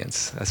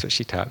obedience. That's what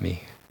she taught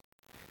me.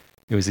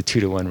 It was a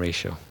 2-to-1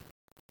 ratio.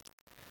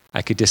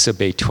 I could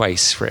disobey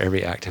twice for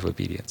every act of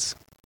obedience.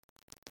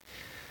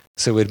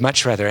 So we'd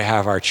much rather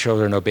have our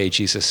children obey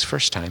Jesus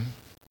first time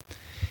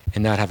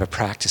and not have a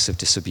practice of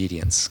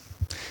disobedience.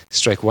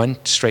 Strike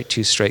 1, strike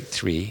 2, strike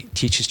 3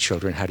 teaches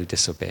children how to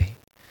disobey,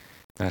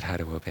 not how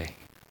to obey.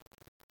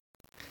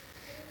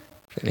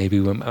 But maybe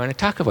we want to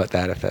talk about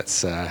that if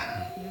that's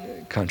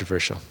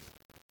controversial.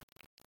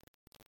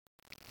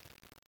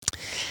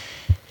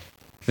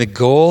 The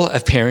goal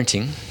of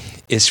parenting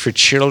is for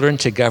children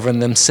to govern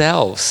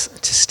themselves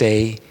to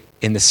stay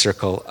in the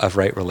circle of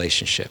right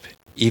relationship,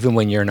 even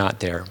when you're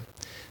not there.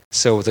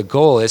 So the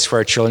goal is for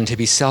our children to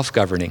be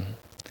self-governing,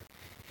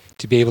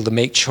 to be able to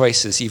make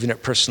choices even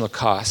at personal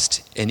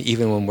cost and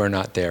even when we're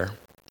not there.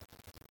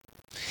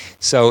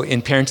 So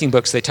in parenting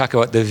books, they talk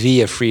about the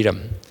V of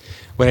freedom.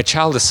 When a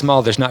child is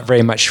small, there's not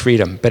very much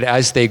freedom, but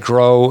as they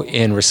grow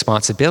in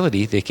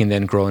responsibility, they can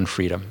then grow in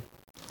freedom.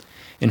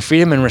 And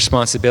freedom and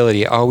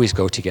responsibility always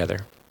go together.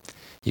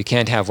 You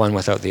can't have one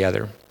without the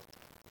other.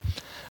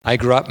 I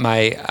grew up,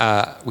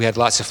 we had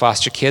lots of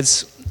foster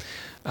kids.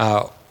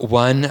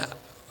 One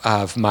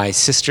of my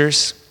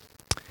sisters,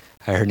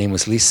 her name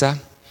was Lisa.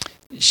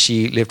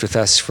 She lived with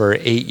us for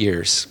 8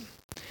 years.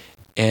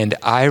 And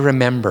I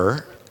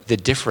remember the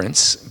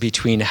difference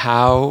between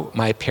how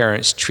my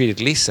parents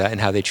treated Lisa and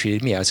how they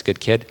treated me. I was a good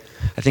kid.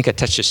 I think I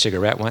touched a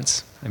cigarette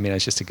once. I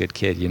was just a good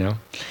kid,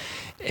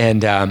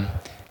 And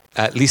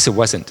Lisa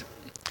wasn't.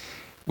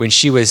 When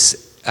she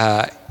was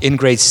in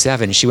grade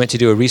 7, she went to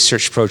do a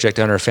research project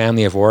on her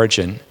family of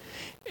origin,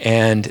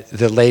 and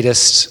the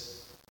latest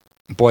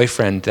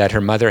boyfriend that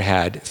her mother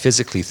had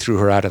physically threw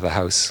her out of the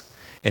house,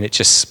 and it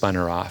just spun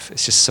her off.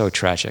 It's just so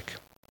tragic.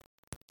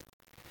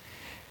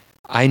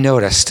 I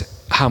noticed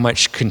how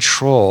much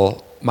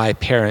control my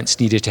parents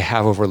needed to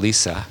have over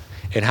Lisa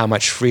and how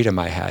much freedom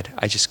I had.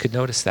 I just could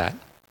notice that.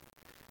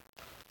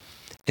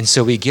 And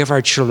so we give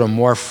our children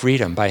more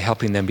freedom by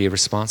helping them be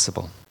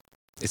responsible.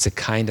 It's a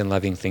kind and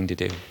loving thing to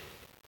do.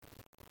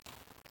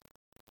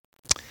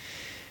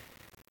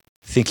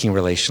 Thinking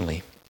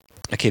relationally.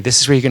 Okay,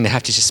 this is where you're going to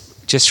have to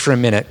just for a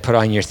minute, put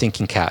on your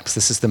thinking caps.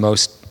 This is the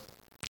most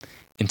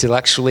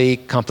intellectually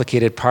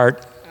complicated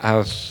part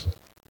of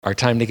our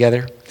time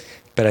together,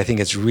 but I think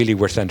it's really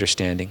worth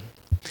understanding.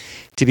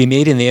 To be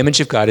made in the image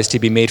of God is to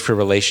be made for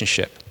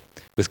relationship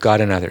with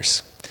God and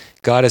others.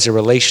 God is a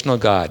relational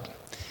God.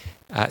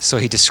 So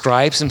he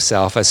describes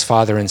himself as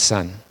Father and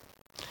Son.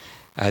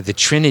 The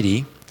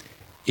Trinity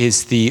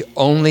is the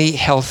only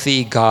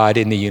healthy God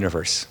in the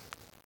universe.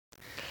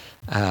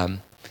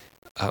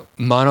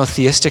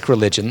 Monotheistic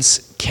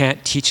religions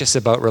can't teach us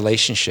about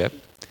relationship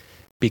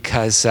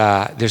because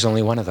there's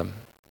only one of them.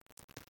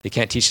 They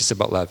can't teach us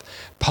about love.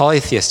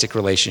 Polytheistic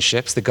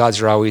relationships, the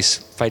gods are always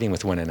fighting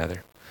with one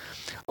another.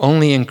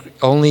 Only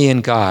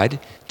in God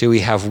do we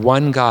have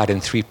one God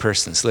in 3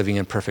 persons living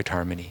in perfect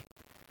harmony.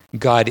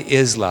 God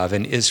is love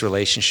and is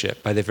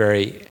relationship by the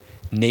very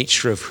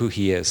nature of who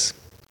he is.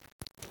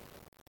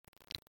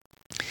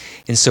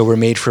 And so we're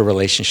made for a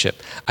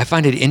relationship. I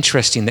find it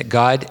interesting that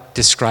God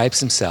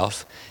describes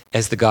himself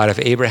as the God of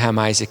Abraham,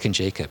 Isaac, and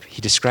Jacob.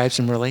 He describes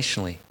them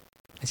relationally.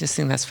 I just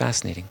think that's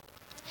fascinating.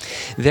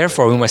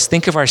 Therefore, we must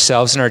think of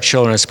ourselves and our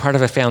children as part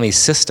of a family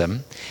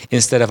system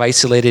instead of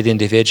isolated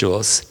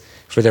individuals,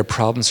 for their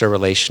problems are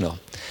relational.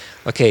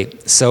 Okay,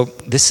 so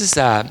this is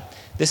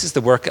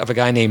the work of a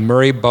guy named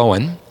Murray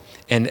Bowen.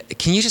 And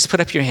can you just put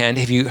up your hand?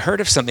 Have you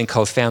heard of something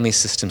called family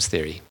systems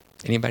theory?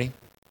 Anybody?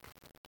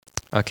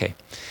 Okay.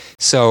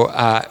 So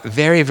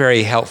very,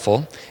 very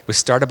helpful. It was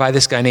started by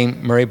this guy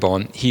named Murray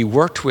Bowen. He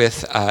worked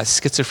with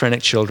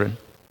schizophrenic children.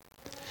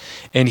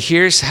 And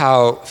here's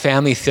how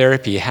family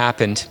therapy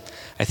happened.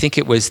 I think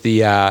it was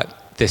the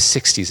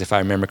 60s, if I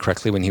remember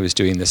correctly, when he was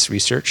doing this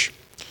research.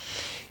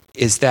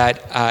 Is that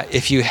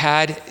if you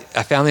had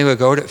a family would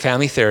go to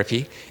family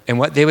therapy, and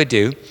what they would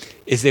do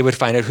is they would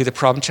find out who the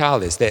problem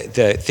child is.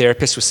 The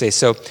therapist would say,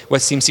 so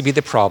what seems to be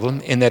the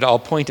problem? And they'd all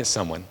point at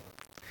someone.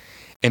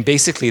 And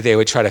basically they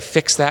would try to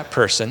fix that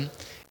person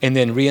and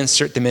then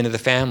reinsert them into the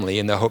family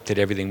in the hope that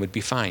everything would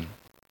be fine.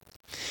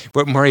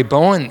 What Murray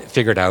Bowen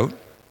figured out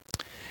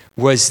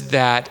was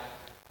that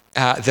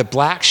the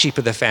black sheep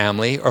of the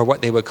family, or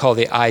what they would call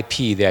the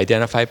IP, the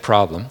identified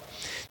problem,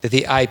 that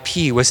the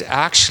IP was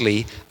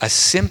actually a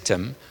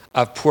symptom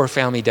of poor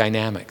family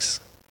dynamics.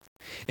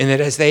 And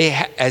that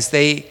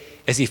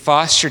as he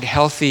fostered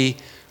healthy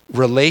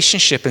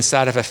relationship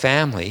inside of a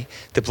family,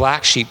 the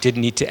black sheep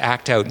didn't need to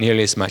act out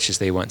nearly as much as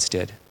they once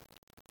did.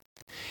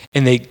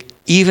 And they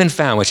even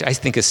found, which I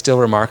think is still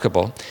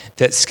remarkable,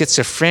 that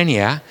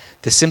schizophrenia,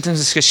 the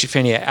symptoms of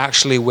schizophrenia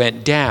actually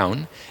went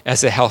down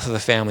as the health of the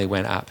family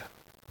went up.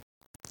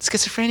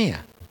 Schizophrenia.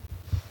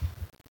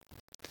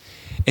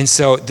 And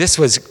so this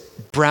was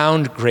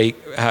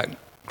groundbreaking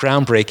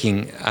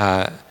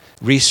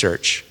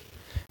research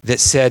that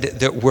said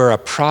that we're a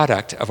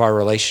product of our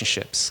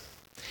relationships.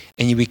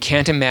 And we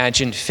can't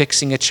imagine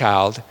fixing a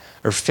child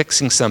or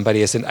fixing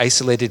somebody as an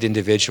isolated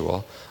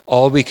individual.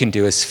 All we can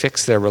do is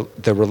fix the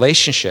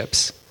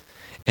relationships,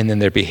 and then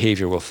their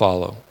behavior will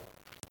follow.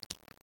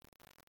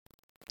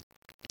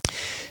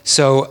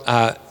 So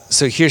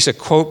here's a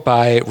quote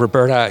by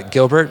Roberta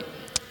Gilbert.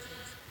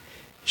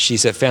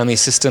 She's a family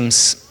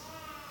systems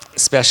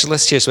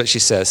specialist. Here's what she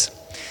says.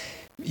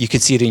 You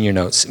can see it in your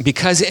notes.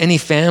 Because any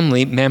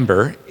family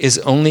member is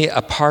only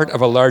a part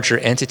of a larger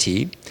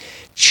entity,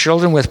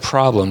 children with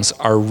problems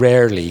are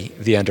rarely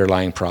the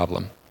underlying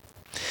problem.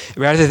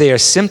 Rather, they are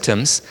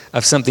symptoms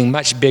of something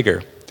much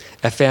bigger,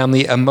 a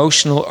family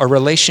emotional or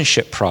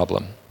relationship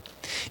problem.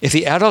 If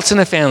the adults in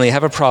a family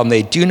have a problem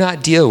they do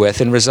not deal with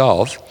and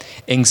resolve,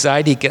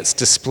 anxiety gets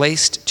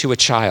displaced to a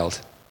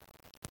child.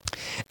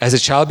 As a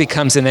child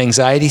becomes an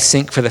anxiety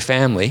sink for the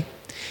family,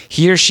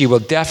 he or she will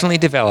definitely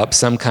develop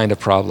some kind of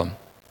problem.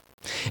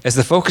 As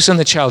the focus on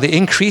the child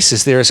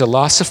increases, there is a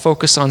loss of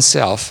focus on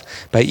self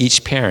by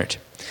each parent.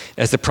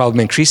 As the problem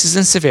increases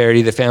in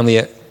severity, the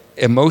family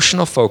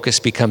emotional focus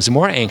becomes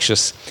more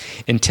anxious,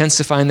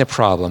 intensifying the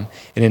problem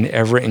in an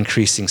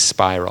ever-increasing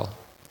spiral.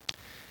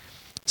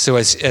 So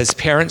as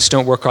parents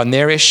don't work on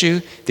their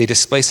issue, they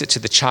displace it to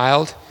the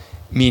child,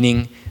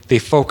 meaning they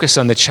focus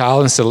on the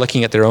child instead of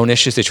looking at their own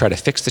issues. They try to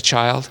fix the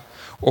child,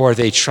 or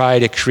they try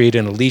to create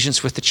an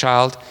allegiance with the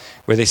child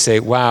where they say,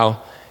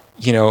 wow,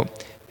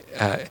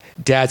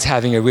 Dad's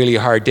having a really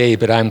hard day,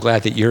 but I'm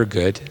glad that you're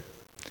good.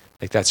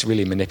 Like, that's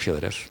really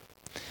manipulative.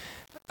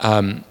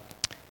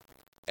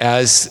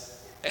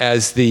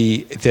 As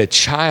the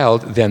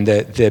child, then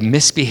the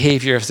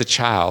misbehavior of the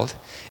child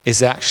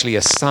is actually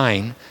a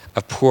sign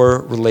of poor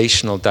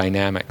relational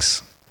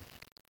dynamics.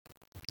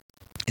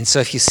 And so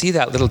if you see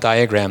that little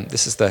diagram,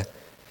 this is the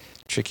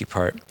tricky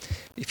part.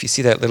 If you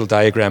see that little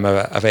diagram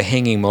of a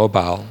hanging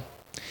mobile,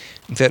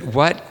 that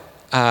what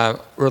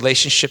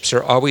relationships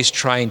are always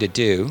trying to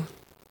do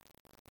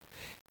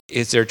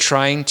is they're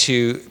trying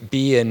to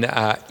be in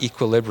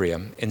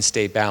equilibrium and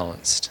stay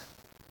balanced.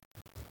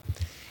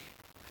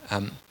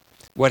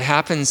 What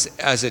happens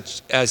as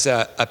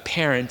a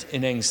parent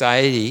in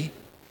anxiety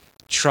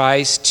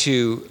tries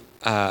to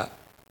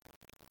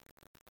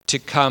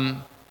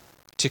come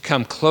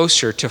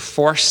closer, to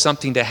force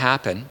something to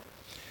happen,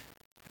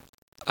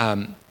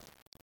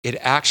 it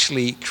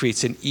actually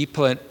creates an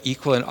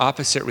equal and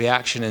opposite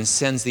reaction and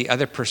sends the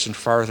other person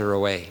farther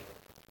away.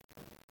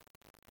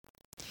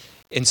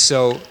 And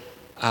so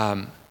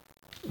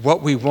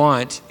what we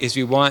want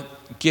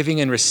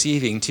giving and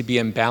receiving to be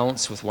in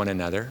balance with one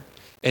another,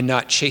 and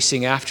not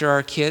chasing after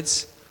our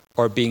kids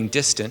or being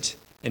distant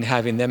and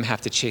having them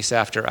have to chase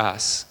after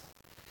us.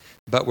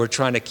 But we're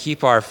trying to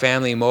keep our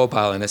family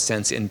mobile, in a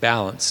sense, in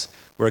balance,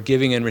 where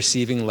giving and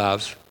receiving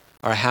love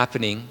are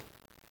happening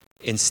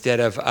instead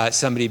of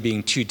somebody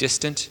being too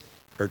distant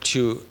or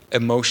too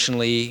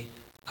emotionally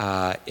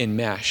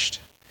enmeshed.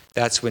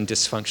 That's when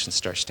dysfunction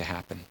starts to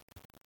happen.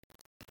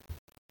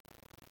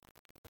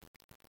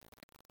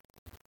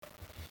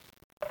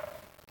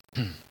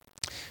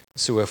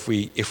 So if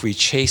we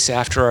chase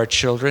after our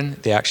children,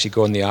 they actually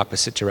go in the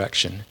opposite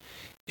direction.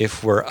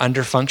 If we're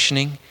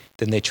under-functioning,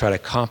 then they try to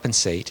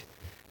compensate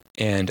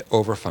and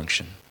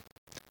over-function.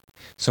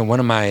 So one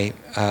of my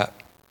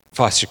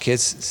foster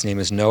kids, his name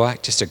is Noah,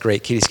 just a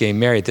great kid. He's getting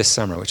married this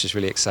summer, which is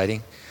really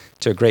exciting,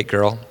 to a great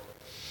girl.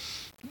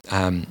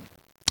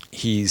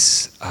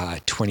 He's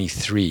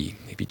 23,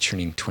 maybe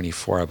turning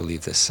 24, I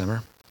believe, this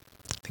summer.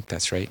 I think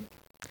that's right.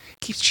 It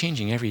keeps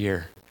changing every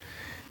year.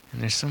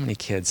 And there's so many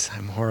kids.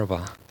 I'm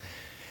horrible.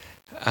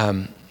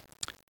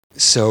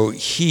 So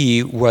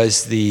he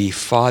was the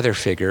father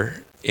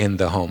figure in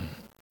the home.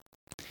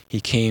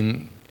 He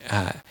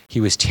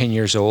was 10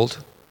 years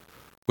old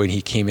when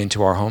he came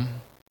into our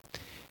home.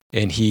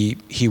 And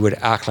he would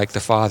act like the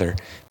father.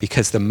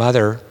 Because the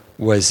mother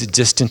was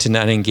distant and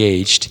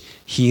unengaged,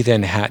 he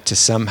then had to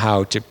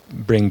somehow, to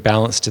bring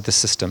balance to the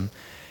system,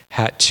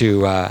 had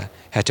to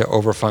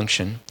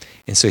overfunction.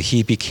 And so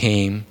he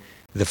became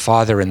the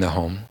father in the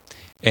home.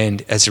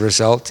 And as a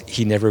result,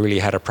 he never really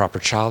had a proper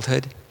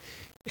childhood,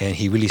 and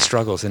he really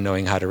struggles in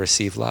knowing how to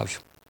receive love.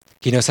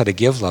 He knows how to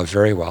give love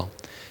very well,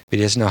 but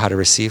he doesn't know how to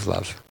receive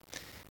love.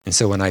 And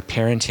so when I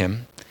parent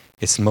him,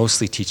 it's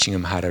mostly teaching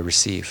him how to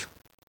receive.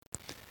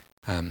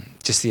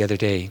 Just the other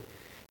day,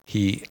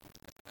 we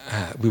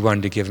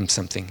wanted to give him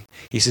something.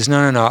 He says,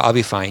 no, I'll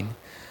be fine.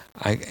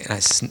 I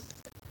said,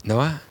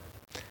 Noah,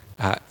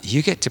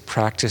 you get to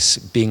practice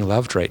being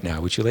loved right now.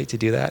 Would you like to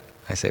do that?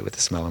 I say with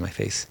a smile on my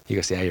face. He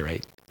goes, yeah, you're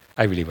right.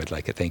 I really would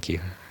like it, thank you.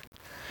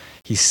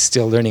 He's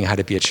still learning how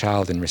to be a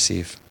child and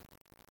receive.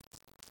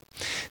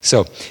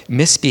 So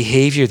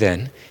misbehavior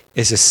then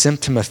is a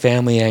symptom of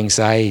family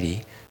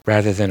anxiety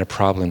rather than a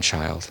problem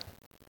child.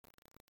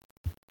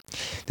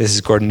 This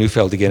is Gordon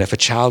Neufeld again. If a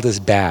child is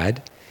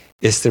bad,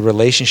 it's the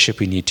relationship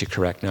we need to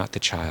correct, not the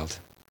child.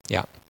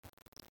 Yeah.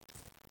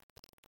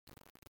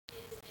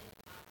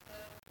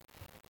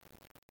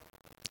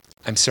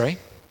 I'm sorry?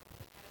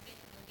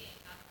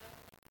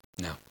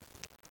 No.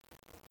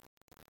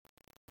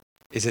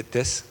 Is it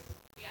this?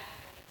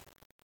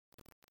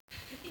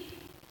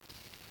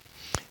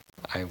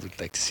 I would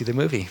like to see the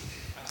movie.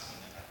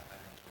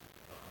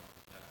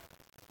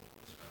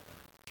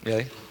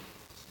 Really?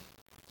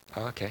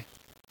 Oh, okay.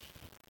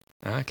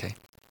 Okay.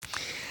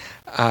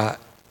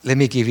 Let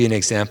me give you an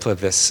example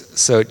of this.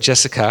 So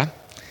Jessica,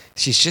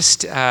 she's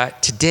just,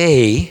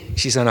 today,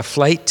 she's on a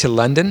flight to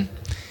London.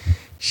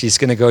 She's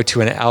going to go to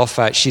an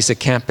Alpha. She's a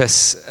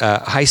campus,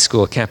 high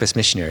school campus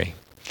missionary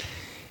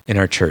in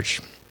our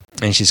church.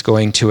 And she's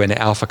going to an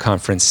Alpha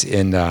conference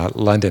in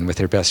London with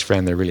her best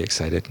friend. They're really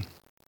excited.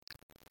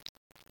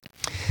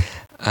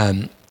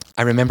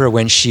 I remember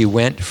when she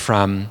went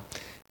from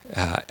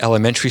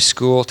elementary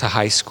school to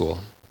high school.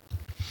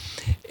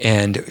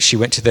 And she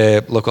went to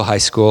the local high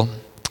school,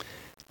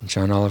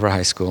 John Oliver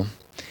High School.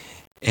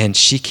 And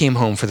she came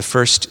home for the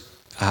first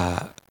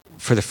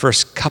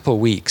couple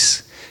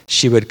weeks.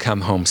 She would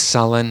come home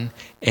sullen,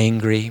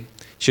 angry.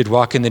 She'd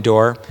walk in the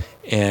door,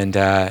 and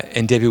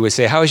Debbie would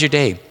say, "How was your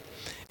day?"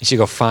 And she'd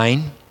go,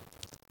 "Fine."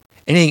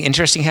 "Anything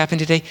interesting happened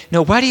today?"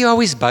 "No, why do you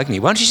always bug me?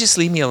 Why don't you just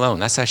leave me alone?"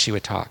 That's how she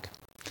would talk.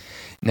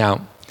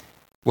 Now,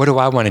 what do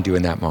I want to do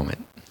in that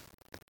moment?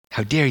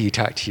 How dare you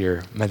talk to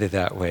your mother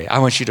that way? I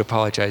want you to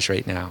apologize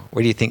right now.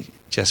 What do you think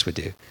Jess would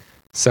do?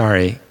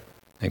 Sorry.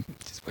 I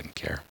just wouldn't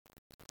care.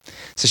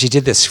 So she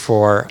did this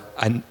for,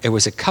 it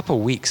was a couple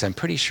weeks. I'm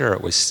pretty sure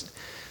it was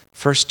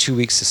first 2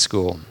 weeks of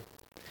school.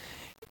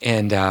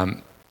 And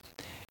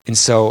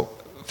so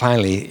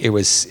finally, it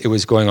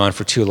was going on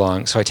for too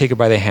long. So I take her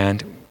by the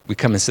hand. We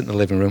come and sit in the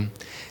living room.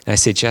 And I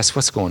say, "Jess,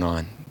 what's going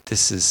on?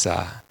 This is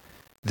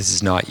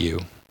not you."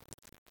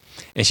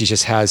 And she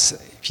just has,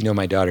 if you know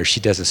my daughter,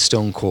 she does a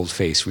stone cold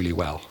face really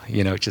well.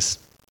 Just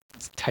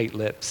tight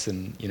lips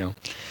and,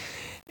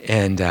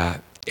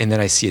 And then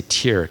I see a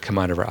tear come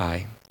out of her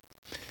eye.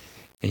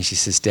 And she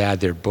says, "Dad,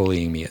 they're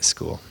bullying me at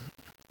school.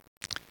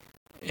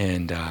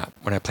 And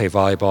when I play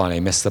volleyball and I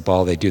miss the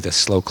ball, they do the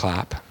slow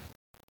clap.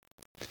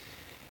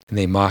 And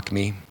they mock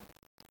me."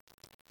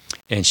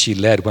 And she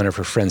led one of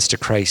her friends to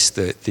Christ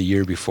the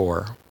year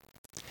before.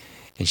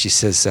 And she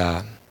says,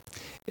 and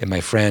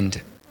my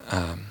friend,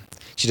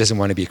 she doesn't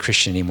want to be a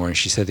Christian anymore. And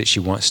she said that she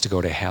wants to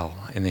go to hell.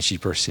 And then she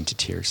burst into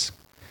tears.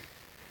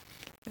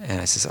 And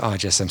I says, "Oh,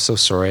 Jess, I'm so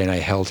sorry." And I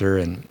held her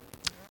and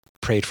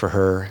prayed for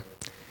her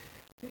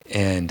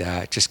and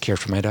just cared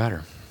for my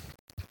daughter.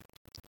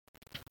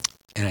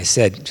 And I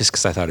said, just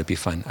because I thought it'd be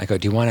fun, I go,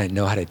 "Do you want to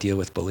know how to deal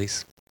with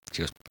bullies?"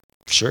 She goes,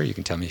 "Sure, you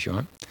can tell me if you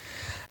want."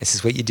 I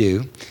says, "What you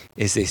do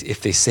is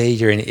if they say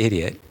you're an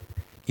idiot,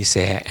 you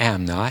say, 'I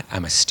am not,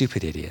 I'm a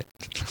stupid idiot.'"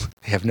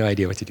 They have no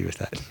idea what to do with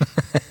that.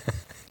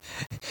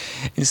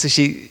 And so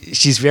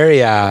she's very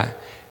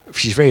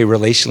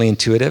relationally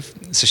intuitive.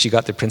 So she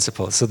got the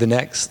principle. So the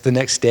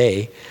next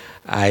day,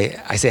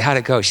 I say, "How'd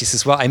it go?" She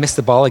says, "Well, I missed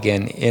the ball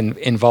again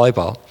in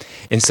volleyball.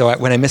 And so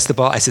when I missed the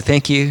ball, I said,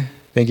 thank you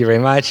very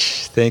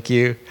much, thank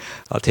you.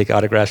 I'll take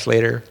autographs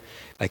later."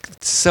 Like,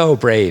 so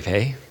brave,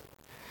 hey?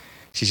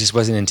 She just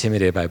wasn't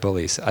intimidated by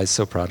bullies. I was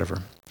so proud of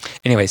her.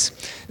 Anyways,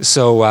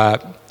 so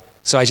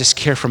I just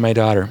care for my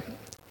daughter.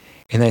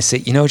 And I say,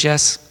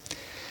 "Jess,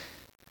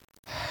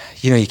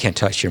 you can't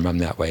talk to your mom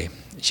that way."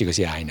 She goes,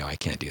 "Yeah, I know, I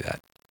can't do that.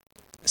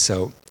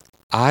 So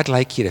I'd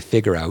like you to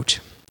figure out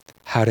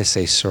how to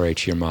say sorry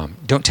to your mom.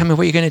 Don't tell me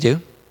what you're going to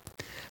do,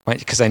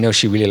 because I know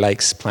she really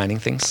likes planning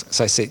things."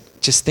 So I say,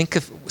 just think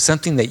of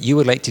something that you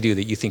would like to do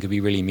that you think would be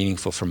really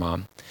meaningful for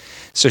mom.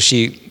 So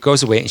she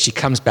goes away and she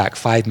comes back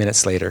 5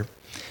 minutes later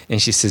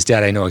and she says,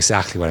 "Dad, I know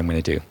exactly what I'm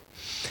going to do."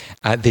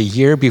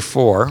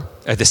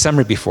 The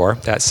summer before,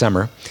 that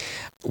summer,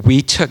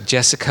 we took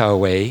Jessica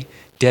away.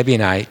 Debbie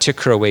and I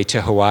took her away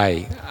to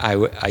Hawaii.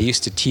 I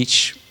used to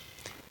teach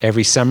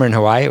every summer in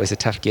Hawaii. It was a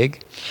tough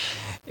gig.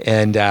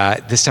 And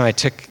this time I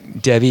took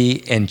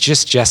Debbie and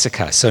just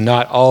Jessica, so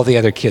not all the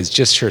other kids,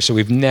 just her. So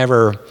we've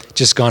never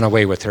just gone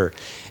away with her.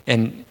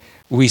 And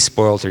we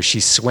spoiled her. She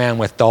swam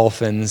with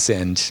dolphins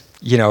and,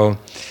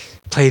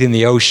 played in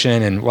the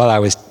ocean. And while I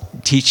was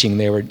teaching,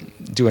 they were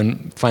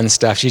doing fun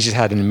stuff. She just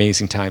had an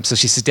amazing time. So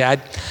she said,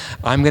 "Dad,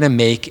 I'm going to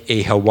make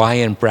a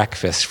Hawaiian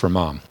breakfast for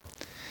Mom."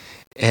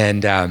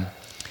 And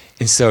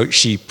so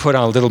she put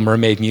on Little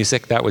Mermaid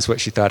music. That was what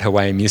she thought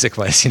Hawaiian music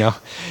was,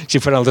 She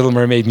put on Little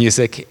Mermaid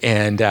music,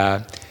 and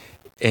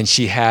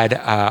she had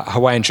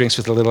Hawaiian drinks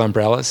with the little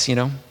umbrellas,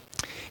 And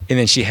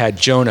then she had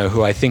Jonah,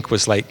 who I think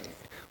was like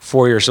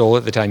 4 years old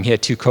at the time. He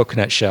had 2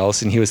 coconut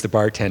shells, and he was the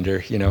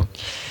bartender,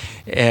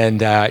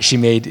 And she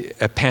made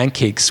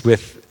pancakes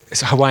with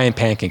Hawaiian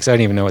pancakes. I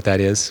don't even know what that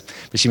is,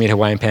 but she made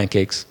Hawaiian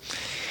pancakes.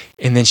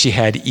 And then she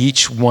had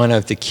each one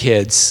of the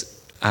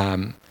kids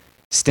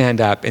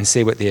stand up and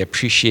say what they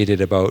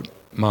appreciated about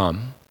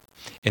Mom.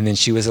 And then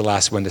she was the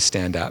last one to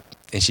stand up.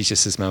 And she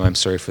just says, Mom, I'm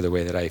sorry for the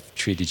way that I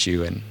treated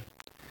you, and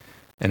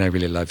I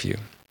really love you.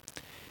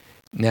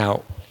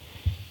 Now,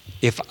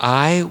 if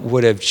I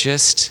would have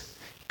just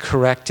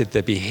corrected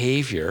the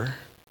behavior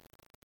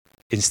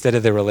instead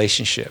of the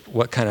relationship,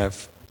 what kind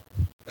of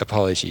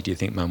apology do you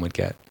think Mom would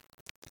get?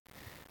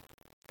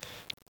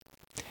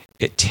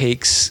 It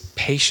takes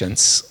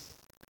patience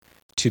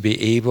to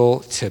be able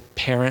to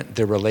parent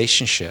the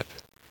relationship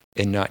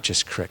and not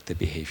just correct the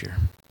behavior.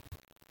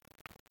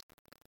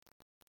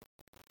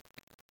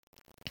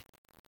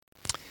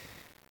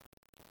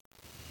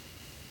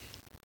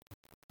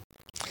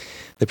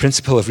 The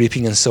principle of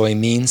reaping and sowing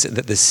means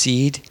that the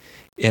seed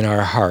in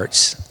our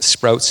hearts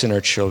sprouts in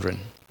our children.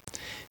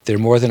 They're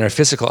more than our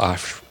physical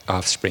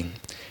offspring.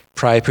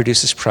 Pride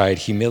produces pride.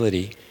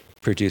 Humility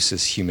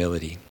produces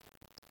humility.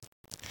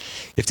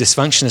 If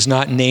dysfunction is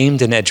not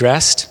named and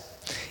addressed,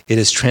 it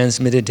is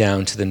transmitted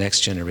down to the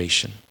next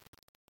generation.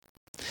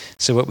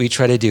 So what we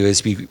try to do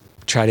is we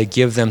try to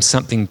give them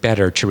something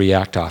better to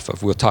react off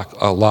of. We'll talk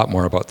a lot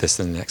more about this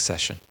in the next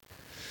session.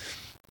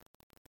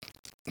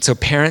 So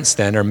parents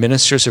then are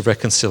ministers of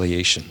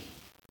reconciliation.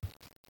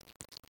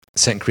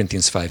 2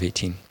 Corinthians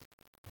 5:18.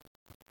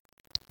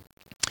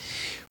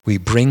 We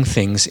bring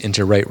things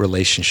into right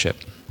relationship.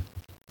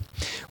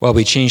 While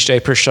we change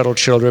diapers, shuttle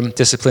children,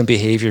 discipline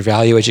behavior,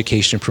 value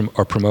education,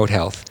 or promote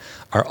health,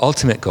 our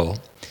ultimate goal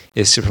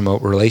is to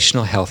promote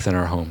relational health in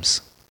our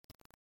homes.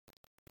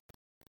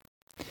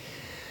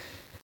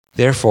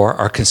 Therefore,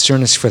 our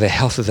concern is for the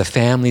health of the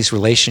family's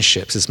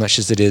relationships as much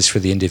as it is for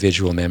the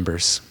individual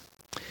members,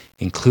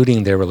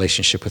 including their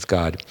relationship with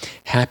God.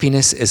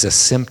 Happiness is a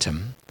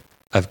symptom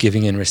of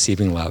giving and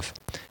receiving love,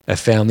 of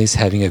families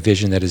having a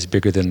vision that is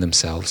bigger than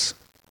themselves.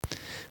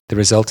 The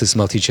result is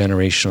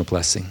multi-generational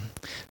blessing,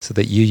 so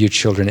that you, your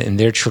children, and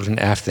their children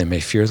after them may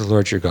fear the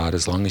Lord your God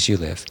as long as you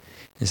live,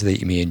 and so that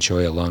you may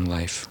enjoy a long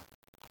life.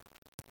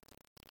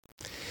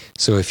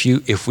 So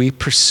if we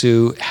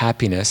pursue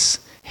happiness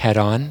head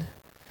on,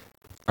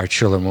 our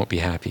children won't be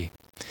happy.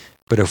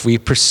 But if we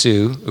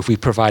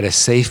provide a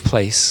safe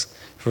place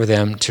for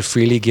them to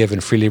freely give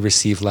and freely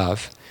receive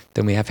love,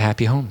 then we have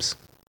happy homes.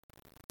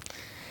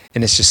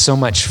 And it's just so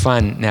much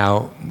fun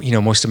now.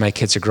 Most of my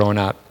kids are growing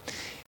up,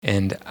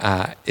 and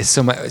it's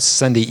so much.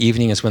 Sunday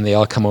evening is when they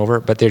all come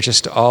over, but they're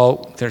just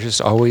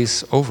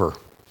always over.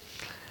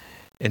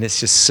 And it's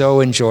just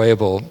so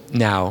enjoyable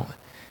now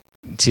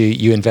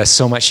you invest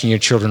so much in your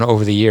children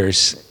over the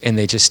years, and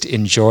they just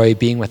enjoy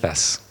being with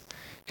us.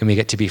 And we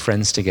get to be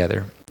friends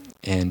together,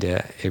 and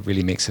it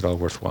really makes it all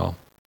worthwhile.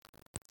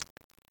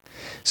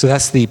 So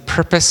that's the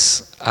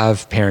purpose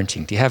of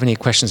parenting. Do you have any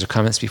questions or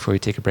comments before we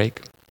take a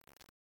break?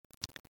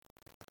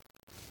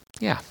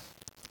 Yeah.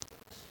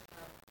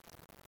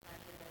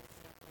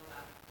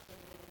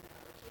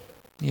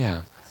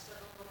 Yeah.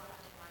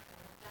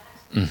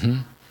 Mm-hmm.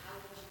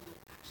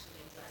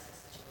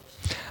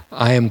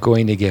 I am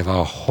going to give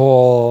a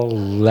whole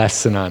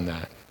lesson on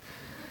that.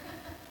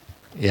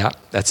 Yeah,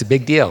 that's a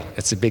big deal.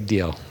 It's a big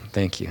deal.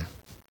 Thank you.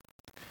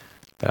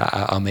 But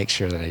I'll make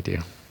sure that I do.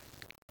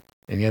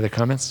 Any other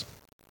comments?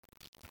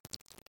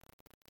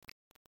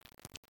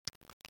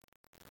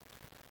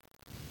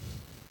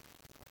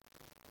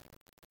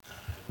 Good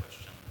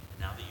question.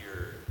 Now that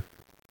your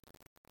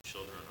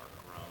children are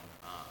grown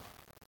up,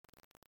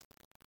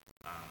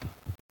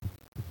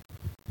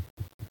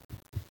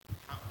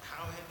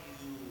 how have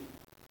you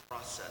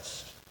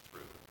processed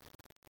through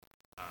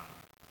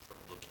from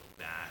looking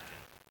back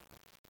and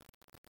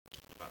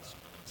thinking about some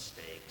of the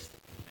mistakes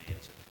that you made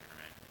as a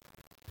parent?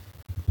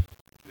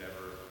 Do you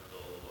ever feel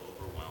a little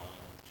overwhelmed?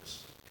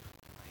 Just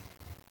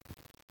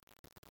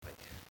like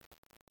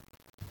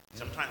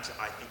sometimes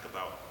I think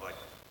about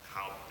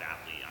how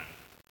badly I'm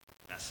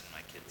messing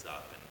my kids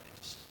up, and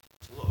it's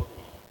a little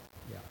overwhelming.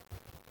 Yeah.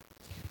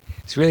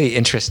 It's really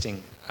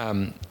interesting.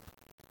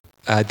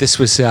 This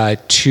was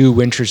 2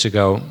 winters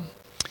ago.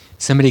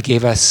 Somebody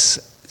gave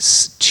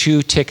us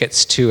 2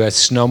 tickets to a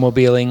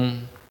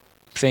snowmobiling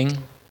thing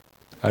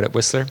out at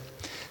Whistler.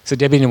 So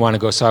Debbie didn't want to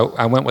go, so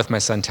I went with my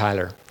son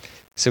Tyler.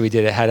 So we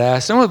had a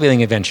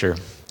snowmobiling adventure.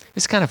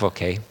 It's kind of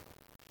okay.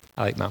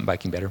 I like mountain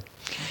biking better.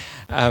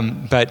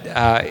 But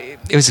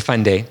it was a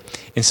fun day.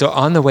 And so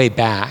on the way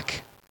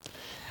back,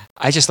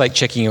 I just like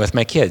checking in with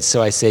my kids.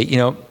 So I say,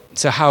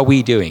 so how are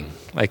we doing?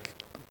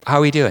 How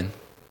are we doing?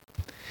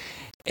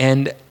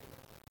 And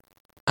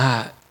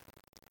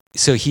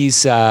so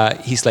he's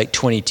like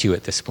 22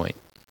 at this point.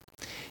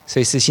 So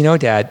he says,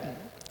 Dad,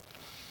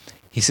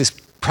 he says,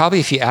 probably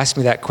if you asked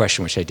me that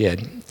question, which I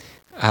did,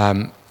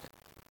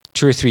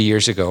 2 or 3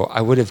 years ago,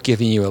 I would have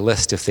given you a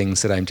list of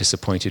things that I'm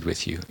disappointed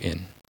with you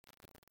in.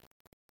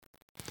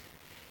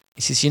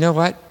 He says, you know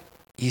what?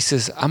 He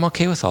says, I'm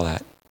okay with all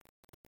that.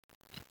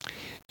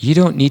 You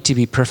don't need to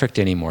be perfect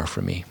anymore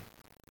for me.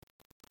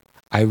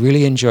 I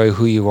really enjoy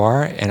who you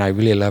are, and I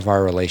really love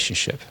our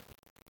relationship.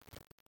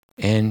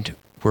 And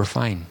we're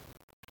fine.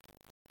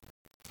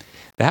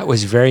 That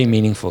was very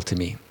meaningful to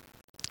me.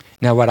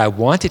 Now, what I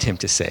wanted him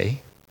to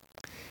say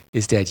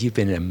is, Dad, you've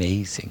been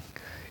amazing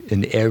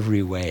in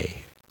every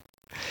way.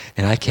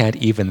 And I can't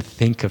even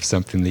think of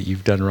something that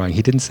you've done wrong.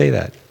 He didn't say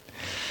that.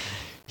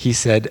 He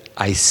said,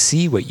 I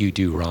see what you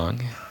do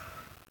wrong,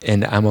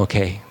 and I'm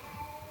okay.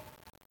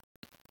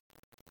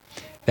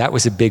 That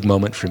was a big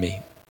moment for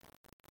me.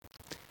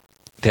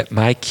 That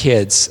my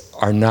kids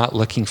are not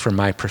looking for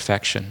my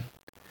perfection.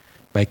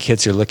 My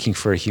kids are looking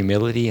for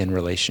humility and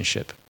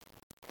relationship.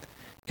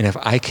 And if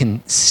I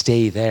can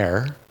stay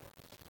there,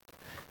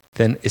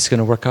 then it's going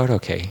to work out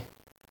okay.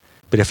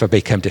 But if I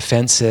become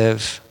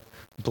defensive,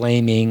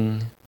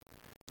 blaming,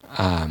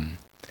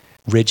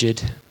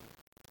 rigid,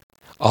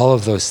 all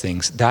of those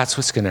things, that's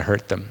what's going to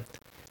hurt them,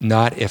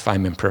 not if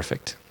I'm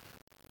imperfect.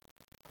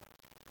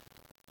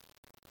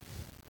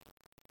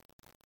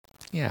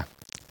 Yeah.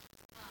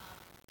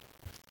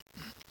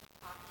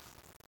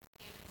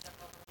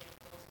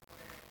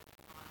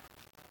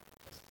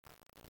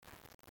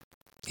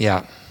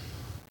 Yeah.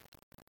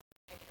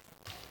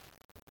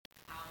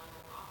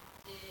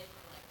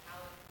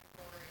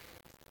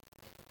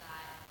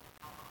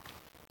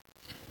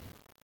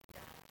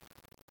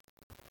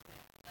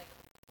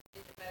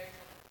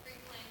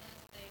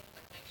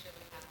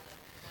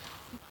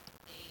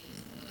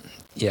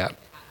 Yeah.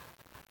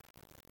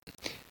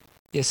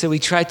 Yeah, so we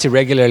tried to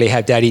regularly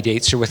have daddy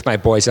dates, or with my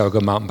boys I would go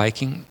mountain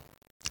biking.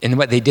 And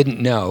what they didn't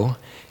know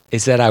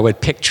is that I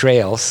would pick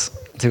trails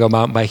to go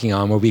mountain biking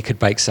on where we could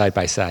bike side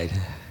by side.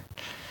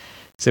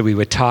 So we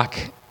would talk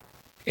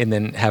and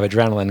then have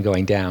adrenaline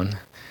going down.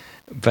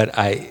 But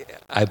I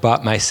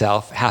bought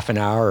myself half an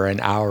hour or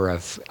an hour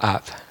of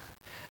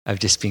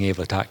just being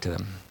able to talk to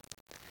them.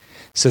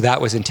 So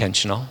that was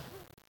intentional,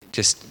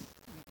 just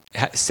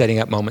setting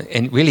up moments,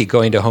 and really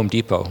going to Home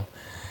Depot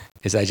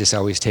is I just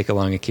always take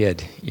along a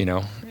kid,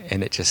 and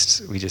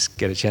we just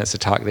get a chance to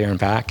talk there and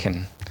back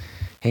and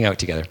hang out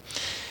together.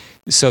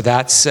 So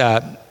that's,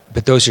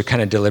 but those are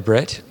kind of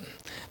deliberate,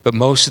 but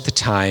most of the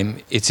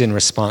time it's in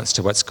response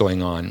to what's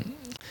going on.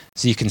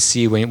 So you can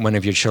see when one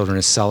of your children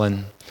is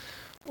sullen,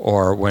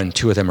 or when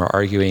two of them are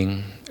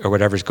arguing, or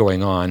whatever's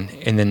going on,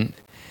 and then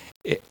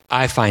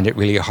I find it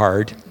really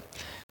hard,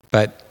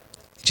 but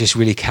just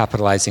really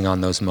capitalizing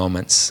on those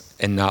moments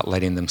and not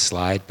letting them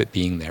slide, but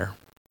being there.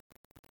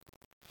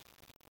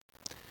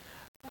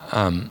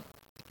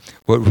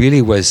 What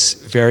really was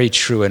very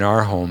true in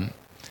our home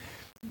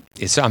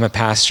is I'm a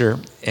pastor,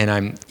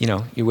 and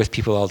you're with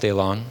people all day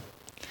long,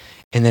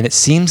 and then it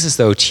seems as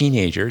though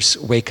teenagers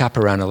wake up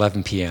around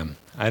 11 p.m.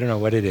 I don't know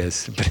what it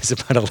is, but it's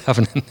about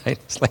 11 at night.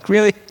 It's like,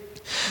 really?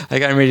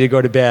 Like, I'm ready to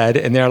go to bed,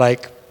 and they're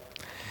like,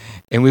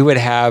 and we would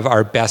have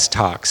our best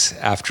talks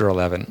after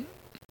 11.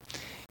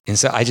 And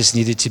so I just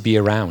needed to be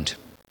around.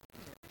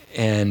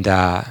 And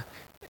I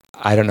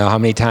don't know how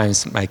many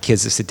times my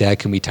kids have said, Dad,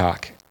 can we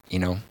talk?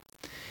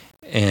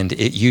 And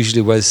it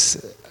usually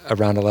was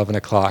around 11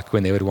 o'clock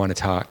when they would want to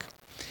talk.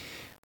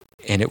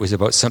 And it was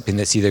about something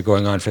that's either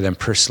going on for them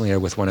personally or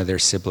with one of their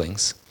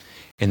siblings.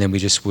 And then we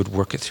just would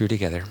work it through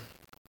together.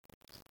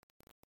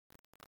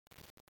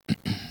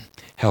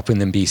 Helping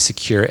them be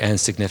secure and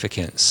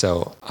significant.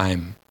 So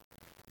I'm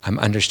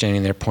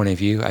understanding their point of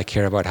view. I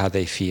care about how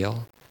they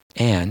feel.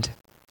 And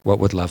what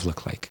would love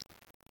look like?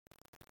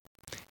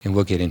 And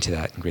we'll get into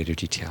that in greater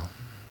detail.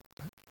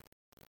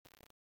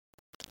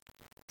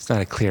 It's not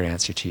a clear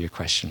answer to your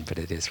question, but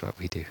it is what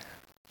we do.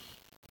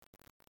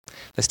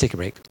 Let's take a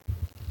break.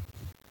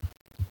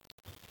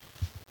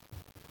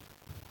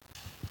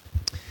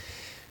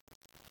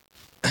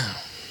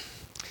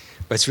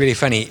 What's really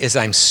funny is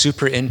I'm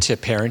super into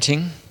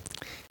parenting,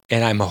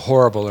 and I'm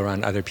horrible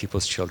around other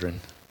people's children.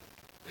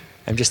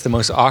 I'm just the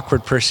most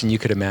awkward person you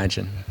could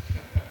imagine.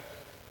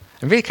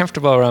 I'm very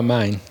comfortable around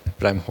mine,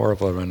 but I'm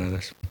horrible around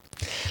others.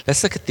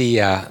 Let's look at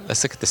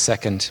the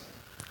second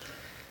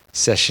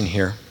session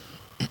here.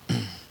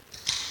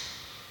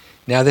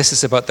 Now, this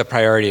is about the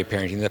priority of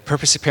parenting. The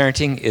purpose of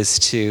parenting is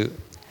to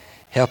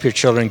help your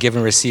children give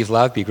and receive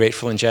love, be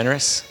grateful and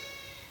generous.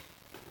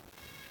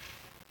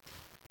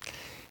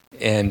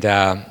 And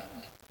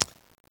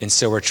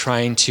so we're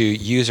trying to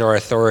use our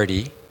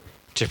authority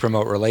to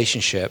promote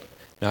relationship,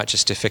 not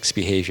just to fix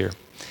behavior.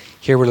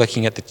 Here we're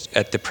looking at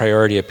the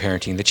priority of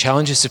parenting. The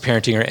challenges of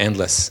parenting are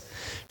endless,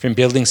 from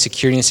building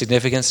security and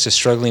significance to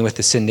struggling with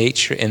the sin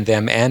nature in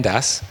them and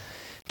us,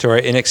 to our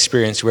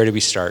inexperience. Where do we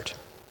start?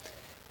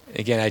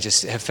 Again, I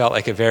just have felt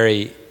like a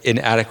very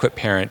inadequate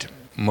parent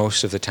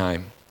most of the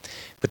time.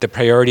 But the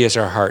priority is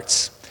our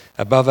hearts.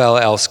 Above all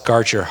else,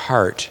 guard your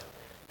heart,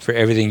 for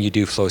everything you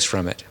do flows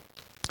from it.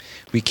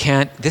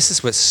 This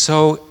is what's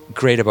so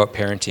great about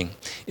parenting,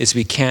 is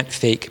we can't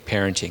fake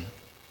parenting.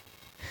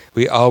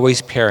 We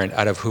always parent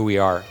out of who we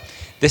are.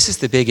 This is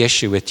the big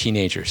issue with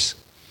teenagers.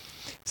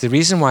 The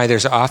reason why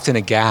there's often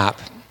a gap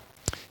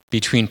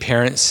between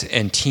parents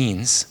and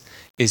teens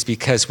is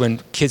because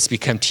when kids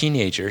become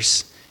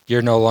teenagers,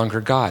 you're no longer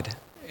God,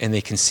 and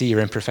they can see your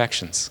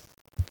imperfections.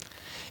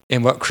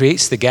 And what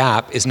creates the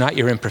gap is not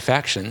your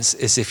imperfections,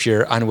 is if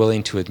you're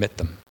unwilling to admit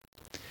them,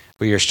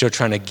 or you're still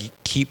trying to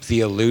keep the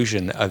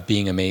illusion of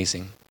being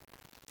amazing.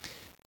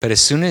 But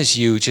as soon as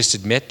you just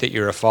admit that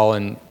you're a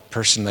fallen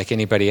person like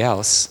anybody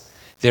else,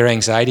 their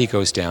anxiety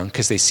goes down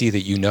because they see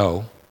that you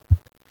know,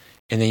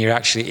 and then you're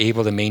actually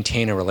able to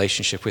maintain a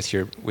relationship with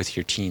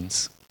your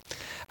teens.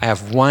 I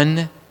have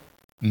one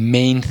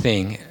main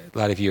thing, a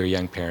lot of you are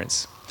young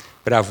parents,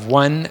 but I have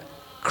one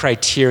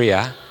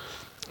criteria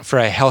for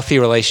a healthy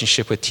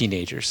relationship with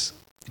teenagers.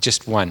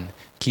 Just one,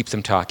 keep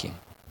them talking.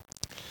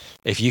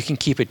 If you can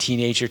keep a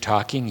teenager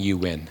talking, you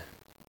win.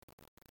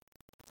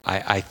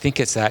 I think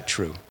it's that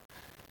true.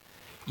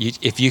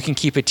 If you can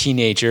keep a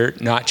teenager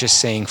not just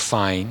saying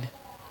fine,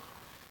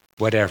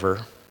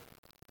 whatever,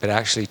 but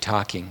actually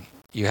talking,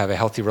 you have a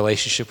healthy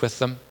relationship with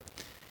them.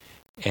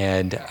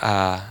 And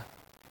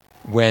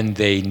when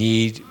they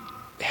need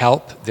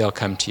help, they'll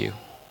come to you.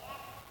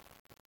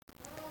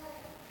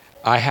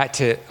 I had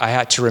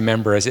to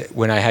remember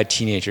when I had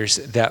teenagers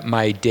that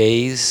my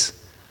days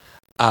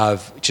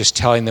of just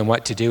telling them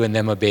what to do and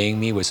them obeying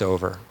me was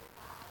over.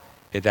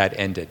 That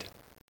ended.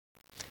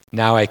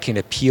 Now I can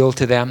appeal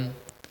to them.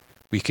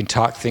 We can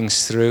talk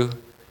things through.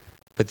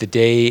 But the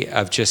day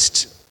of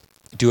just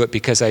do it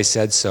because I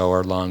said so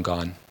are long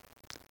gone.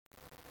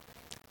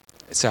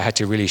 So I had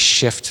to really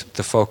shift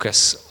the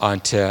focus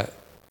onto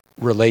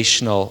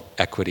relational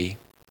equity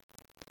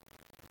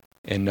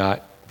and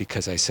not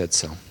because I said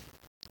so.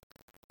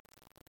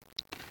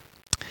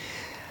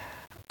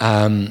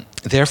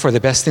 Therefore, the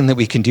best thing that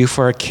we can do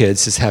for our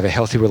kids is have a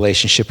healthy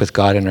relationship with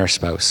God and our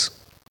spouse.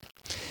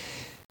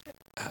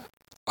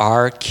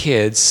 Our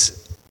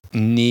kids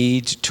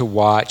need to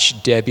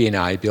watch Debbie and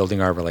I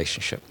building our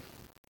relationship.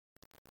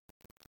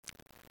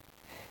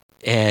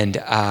 And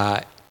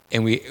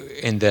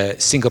the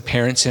single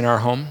parents in our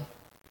home,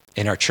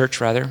 in our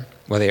church rather,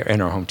 well, they are in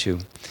our home too.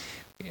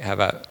 We have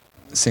a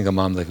single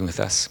mom living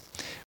with us.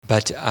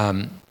 But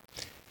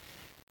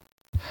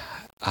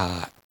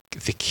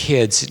the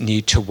kids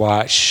need to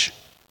watch,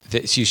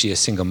 it's usually a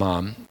single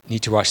mom, need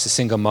to watch the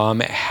single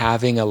mom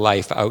having a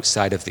life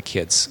outside of the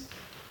kids.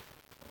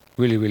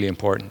 Really, really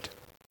important.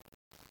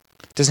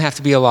 It doesn't have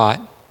to be a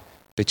lot,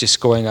 but just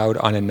going out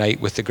on a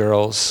night with the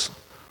girls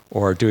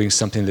or doing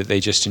something that they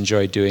just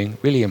enjoy doing,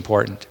 really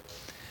important.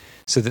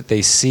 So that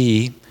they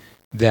see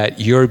that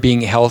you're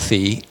being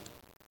healthy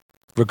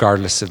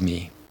regardless of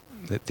me.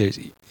 That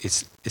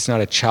it's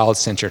not a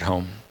child-centered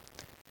home.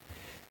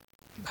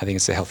 I think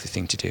it's a healthy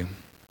thing to do.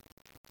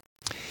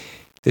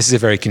 This is a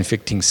very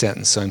convicting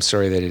sentence, so I'm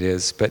sorry that it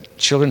is, but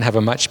children have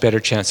a much better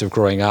chance of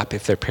growing up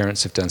if their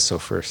parents have done so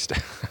first.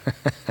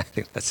 I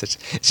think it's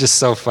just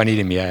so funny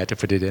to me, I had to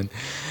put it in.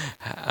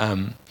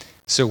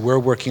 So we're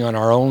working on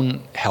our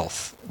own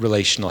health,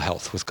 relational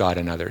health with God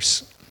and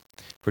others.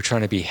 We're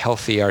trying to be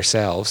healthy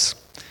ourselves,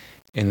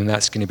 and then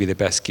that's going to be the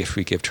best gift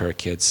we give to our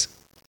kids.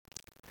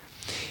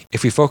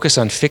 If we focus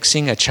on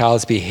fixing a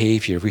child's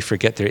behavior, we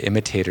forget they're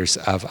imitators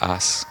of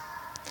us.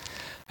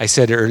 I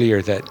said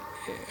earlier that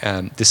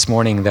this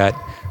morning that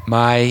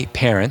my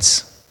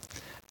parents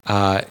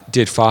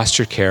did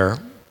foster care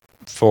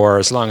for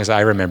as long as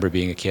I remember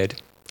being a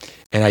kid,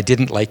 and I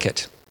didn't like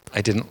it.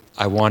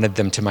 I wanted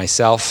them to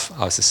myself.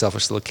 I was a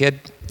selfish little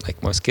kid,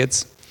 like most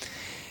kids.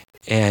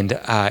 And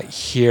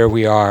here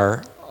we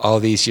are, all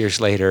these years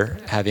later,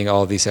 having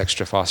all these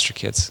extra foster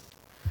kids.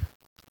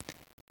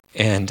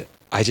 And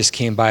I just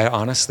came by it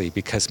honestly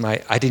because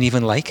I didn't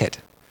even like it,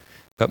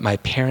 but my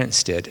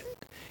parents did.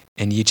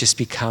 And you just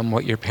become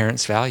what your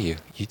parents value.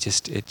 It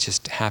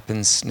just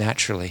happens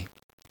naturally.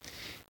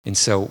 And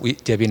so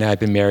Debbie and I have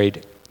been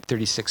married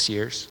 36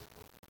 years.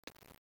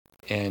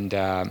 And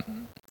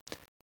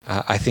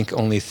I think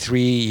only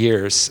 3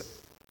 years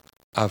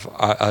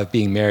of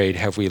being married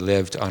have we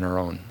lived on our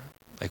own,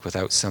 like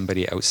without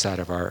somebody outside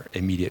of our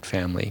immediate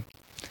family.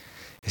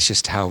 It's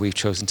just how we've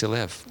chosen to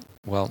live.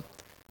 Well,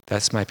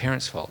 that's my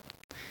parents' fault.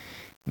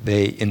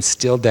 They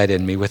instilled that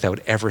in me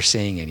without ever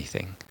saying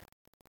anything.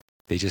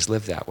 They just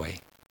lived that way.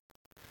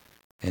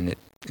 And it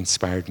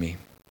inspired me.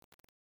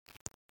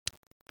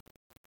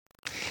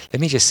 Let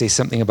me just say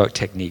something about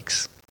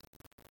techniques.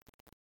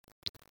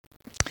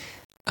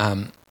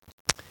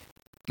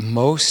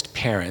 Most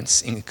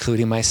parents,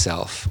 including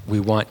myself, we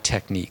want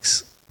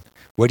techniques.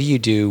 What do you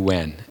do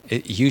when?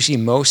 Usually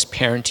most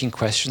parenting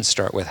questions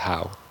start with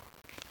how.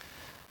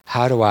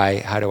 How do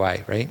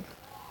I, right?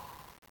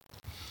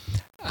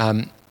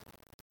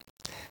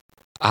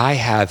 I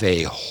have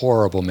a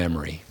horrible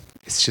memory.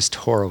 It's just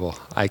horrible.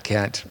 I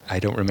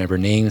don't remember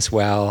names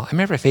well. I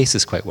remember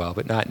faces quite well,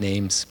 but not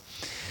names.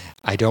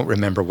 I don't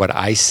remember what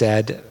I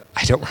said.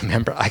 I don't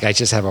remember, I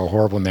just have a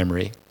horrible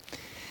memory.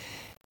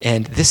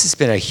 And this has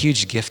been a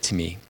huge gift to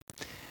me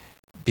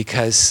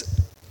because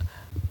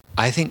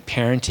I think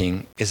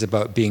parenting is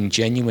about being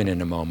genuine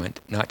in a moment,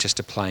 not just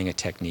applying a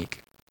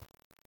technique.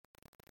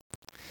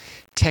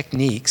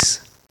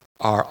 Techniques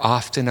are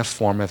often a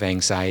form of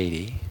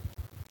anxiety,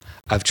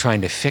 of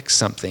trying to fix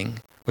something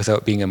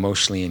without being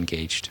emotionally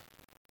engaged.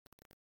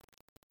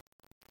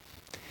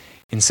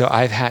 And so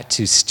I've had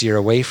to steer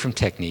away from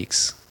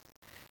techniques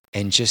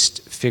and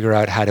just figure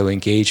out how to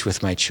engage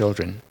with my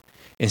children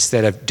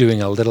instead of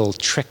doing a little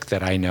trick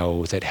that I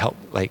know that help.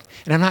 And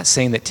I'm not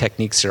saying that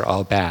techniques are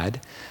all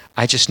bad.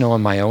 I just know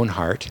in my own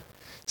heart,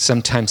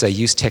 sometimes I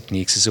use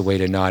techniques as a way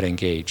to not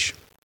engage.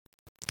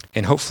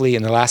 And hopefully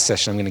in the last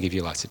session, I'm going to give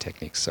you lots of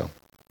techniques.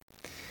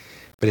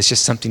 But it's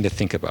just something to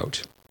think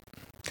about.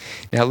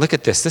 Now look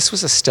at this. This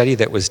was a study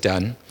that was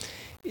done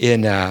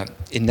in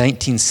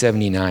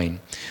 1979.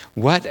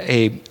 What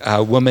a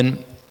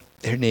woman,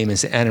 her name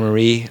is Anna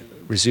Marie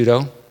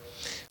Rizzuto,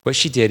 what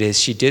she did is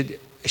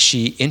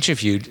she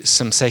interviewed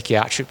some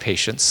psychiatric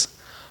patients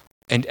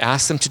and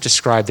asked them to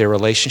describe their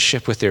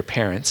relationship with their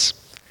parents.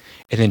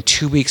 And then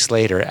 2 weeks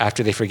later,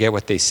 after they forget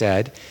what they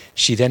said,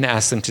 she then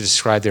asked them to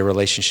describe their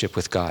relationship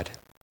with God,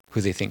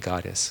 who they think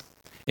God is.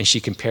 And she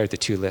compared the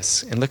two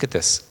lists. And look at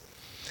this.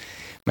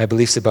 My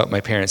beliefs about my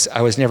parents.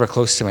 I was never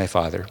close to my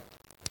father.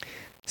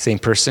 Same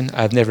person.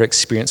 I've never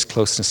experienced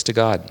closeness to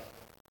God.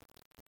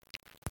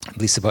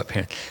 Beliefs about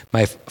parents.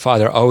 My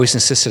father always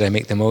insisted I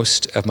make the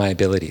most of my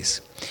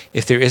abilities.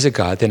 If there is a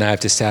God, then I have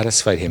to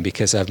satisfy him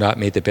because I've not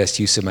made the best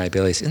use of my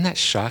abilities. Isn't that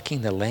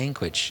shocking? The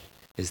language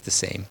is the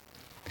same.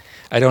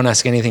 I don't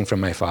ask anything from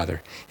my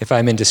father. If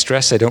I'm in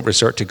distress, I don't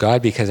resort to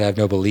God because I have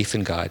no belief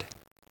in God.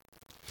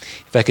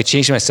 If I could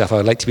change myself, I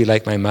would like to be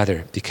like my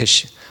mother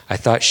because I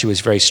thought she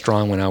was very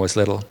strong when I was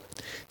little.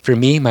 For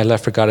me, my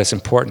love for God is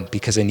important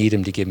because I need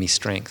him to give me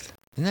strength.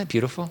 Isn't that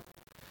beautiful?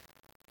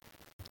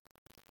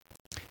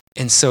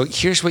 And so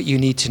here's what you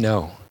need to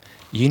know.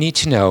 You need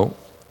to know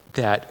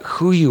that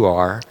who you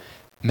are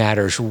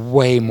matters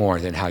way more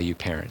than how you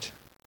parent.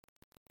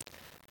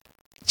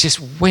 Just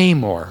way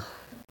more.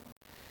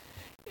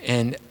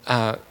 And,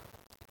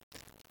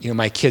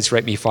 my kids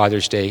write me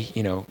Father's Day,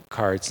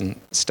 cards and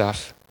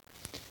stuff.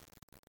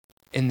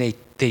 And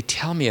they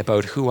tell me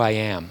about who I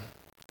am.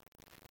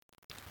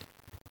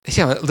 They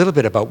tell me a little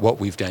bit about what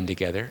we've done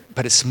together,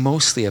 but it's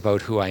mostly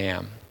about who I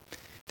am.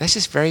 That's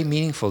just very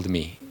meaningful to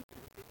me.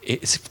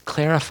 It's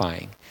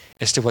clarifying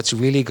as to what's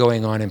really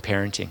going on in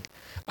parenting.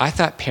 I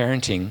thought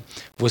parenting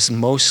was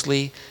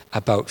mostly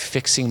about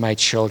fixing my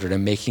children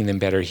and making them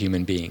better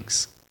human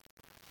beings.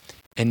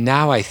 And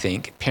now I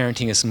think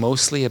parenting is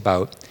mostly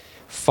about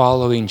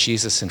following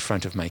Jesus in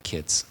front of my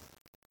kids.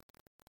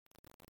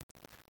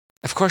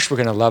 Of course, we're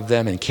going to love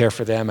them and care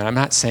for them, and I'm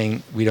not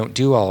saying we don't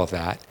do all of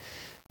that,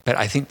 but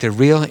I think the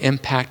real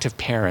impact of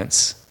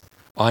parents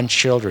on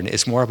children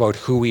is more about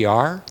who we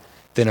are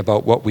than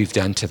about what we've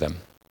done to them.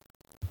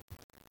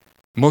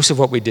 Most of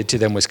what we did to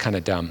them was kind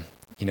of dumb.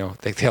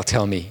 They'll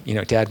tell me,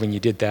 Dad, when you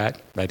did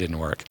that didn't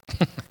work.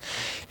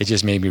 It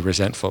just made me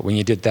resentful. When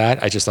you did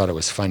that, I just thought it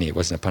was funny. It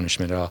wasn't a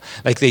punishment at all.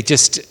 They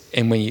just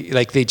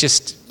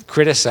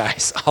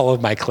criticize all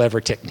of my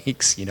clever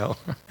techniques,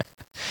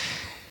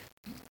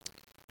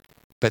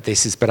 But they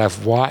says, but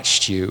I've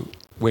watched you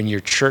when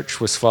your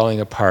church was falling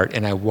apart,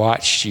 and I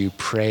watched you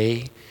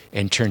pray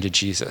and turn to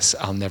Jesus.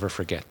 I'll never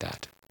forget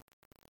that.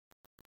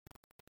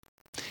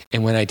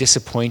 And when I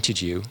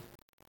disappointed you,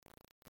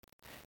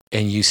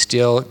 and you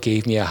still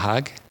gave me a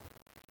hug,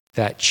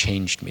 that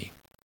changed me.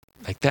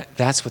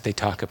 That's what they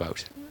talk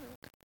about.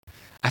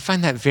 I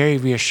find that very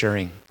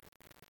reassuring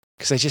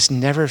because I just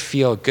never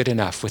feel good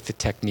enough with the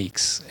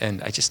techniques,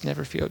 and I just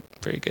never feel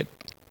very good.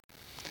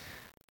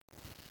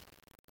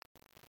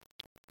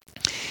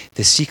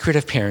 The secret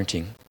of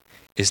parenting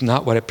is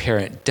not what a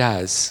parent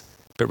does,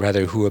 but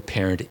rather who a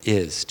parent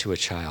is to a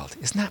child.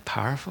 Isn't that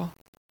powerful?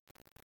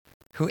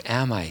 Who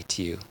am I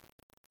to you?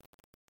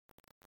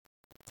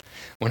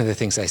 One of the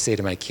things I say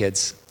to my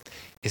kids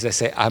is I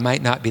say, I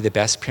might not be the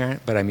best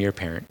parent, but I'm your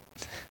parent.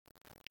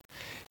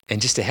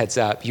 And just a heads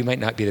up, you might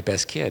not be the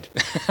best kid,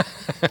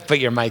 but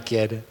you're my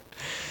kid.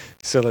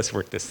 So let's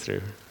work this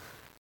through.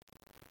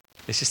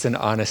 It's just an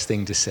honest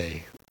thing to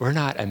say. We're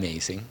not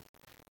amazing,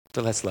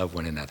 but let's love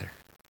one another.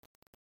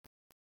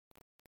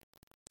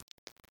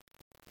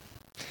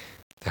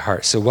 The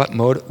heart. So what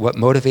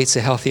motivates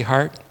a healthy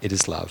heart? It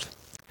is love.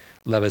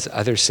 Love is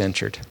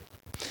other-centered.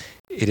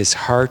 It is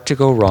hard to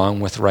go wrong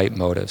with right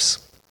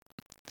motives.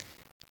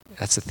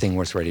 That's the thing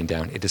worth writing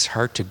down. It is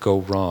hard to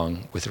go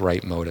wrong with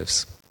right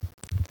motives.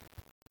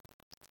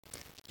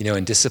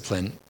 In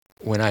discipline,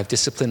 when I've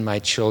disciplined my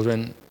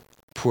children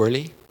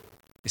poorly,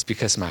 it's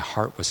because my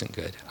heart wasn't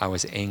good. I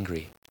was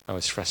angry. I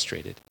was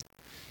frustrated.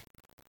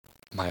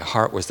 My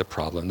heart was the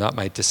problem, not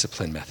my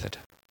discipline method.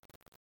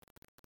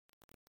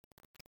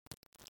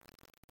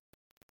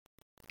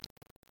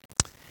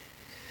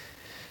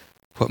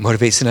 What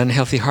motivates an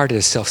unhealthy heart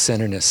is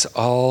self-centeredness,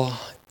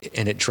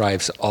 and it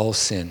drives all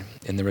sin,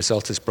 and the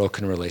result is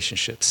broken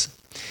relationships.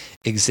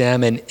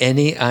 Examine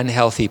any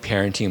unhealthy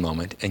parenting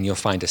moment, and you'll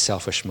find a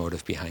selfish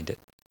motive behind it.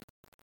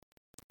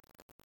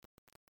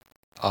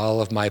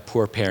 All of my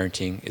poor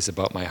parenting is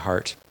about my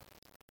heart,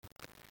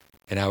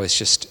 and I was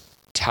just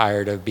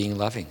tired of being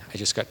loving. I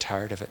just got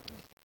tired of it.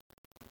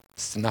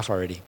 It's enough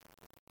already.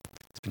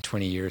 It's been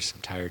 20 years.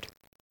 I'm tired.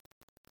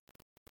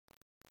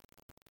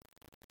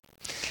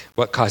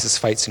 What causes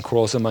fights and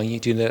quarrels among you?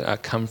 Do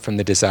not come from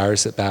the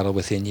desires that battle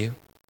within you?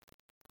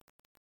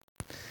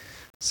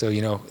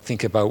 So,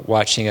 think about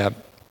watching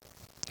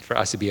for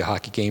us it'd be a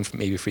hockey game,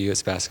 maybe for you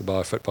it's basketball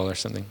or football or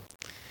something.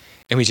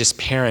 And we just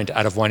parent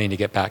out of wanting to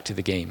get back to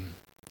the game.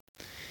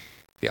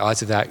 The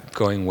odds of that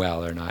going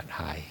well are not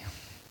high.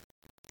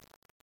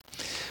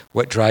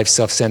 What drives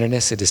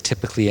self-centeredness? It is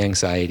typically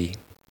anxiety.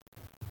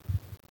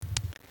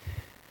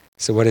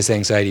 So what is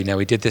anxiety? Now,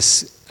 we did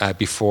this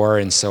before,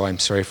 and so I'm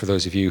sorry for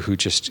those of you who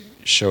just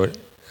showed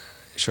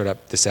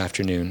up this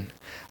afternoon.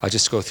 I'll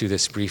just go through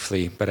this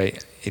briefly, but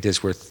it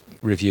is worth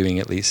reviewing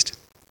at least.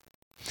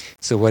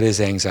 So what is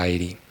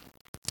anxiety?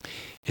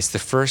 It's the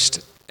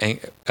first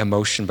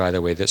emotion, by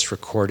the way, that's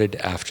recorded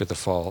after the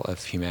fall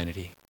of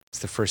humanity. It's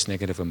the first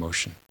negative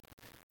emotion.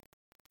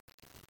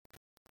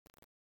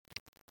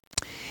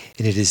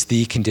 And it is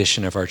the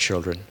condition of our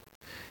children.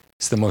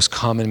 It's the most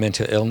common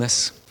mental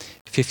illness.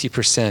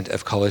 50%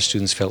 of college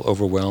students felt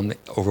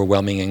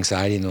overwhelming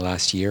anxiety in the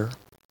last year.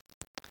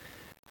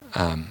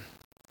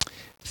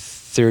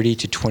 30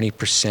 to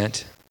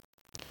 20%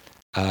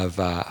 of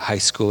high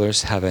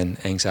schoolers have an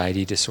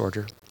anxiety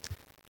disorder.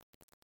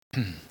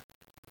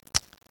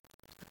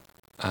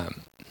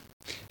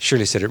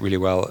 Shirley said it really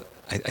well.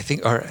 I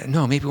think, or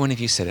no, maybe one of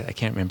you said it. I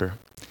can't remember.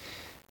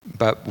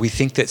 But we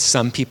think that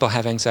some people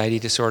have anxiety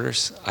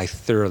disorders. I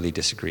thoroughly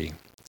disagree. I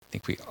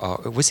think we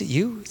all, was it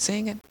you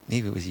saying it?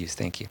 Maybe it was you,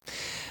 thank you.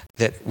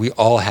 That we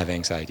all have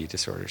anxiety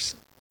disorders.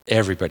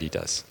 Everybody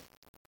does.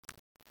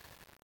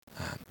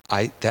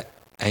 That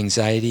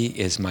anxiety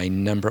is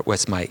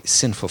what's my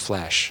sinful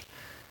flesh.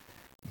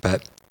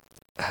 But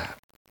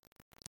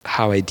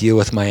how I deal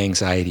with my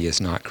anxiety is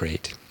not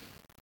great.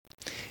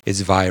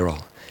 It's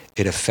viral.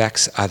 It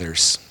affects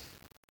others.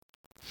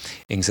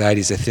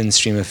 Anxiety is a thin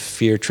stream of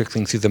fear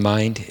trickling through the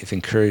mind. If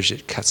encouraged,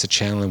 it cuts a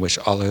channel in which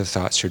all other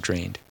thoughts are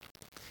drained.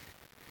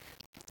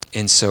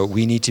 And so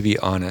we need to be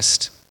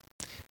honest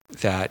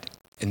that,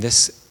 and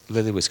this,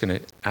 Lily was going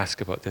to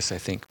ask about this, I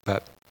think,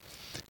 but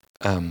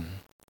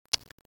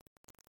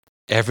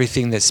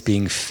everything that's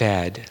being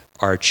fed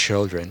our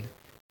children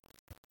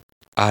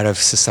out of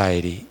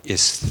society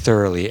is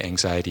thoroughly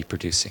anxiety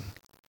producing.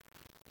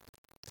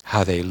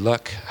 How they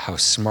look, how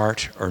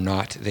smart or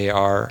not they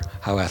are,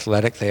 how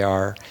athletic they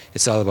are.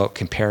 It's all about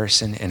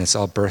comparison, and it's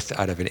all birthed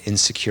out of an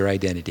insecure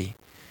identity.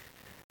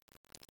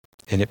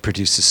 And it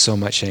produces so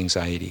much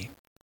anxiety.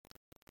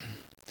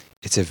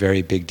 It's a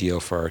very big deal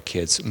for our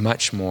kids,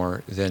 much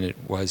more than it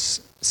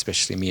was,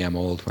 especially me, I'm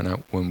old,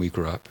 when we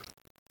grew up.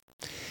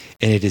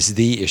 And it is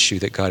the issue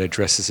that God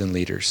addresses in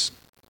leaders.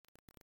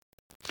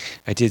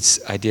 I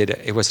did,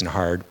 it wasn't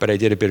hard, but I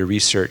did a bit of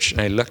research, and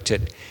I looked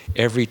at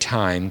every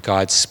time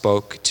God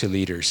spoke to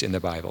leaders in the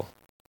Bible.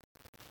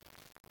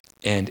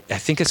 And I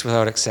think it's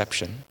without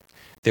exception,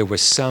 there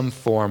was some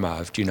form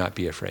of do not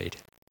be afraid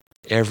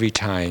every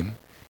time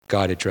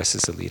God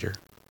addresses a leader.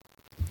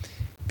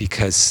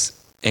 Because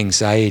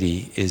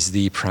anxiety is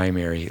the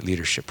primary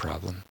leadership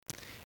problem.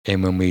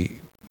 And when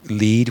we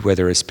lead,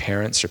 whether as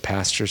parents or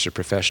pastors or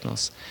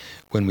professionals,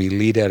 when we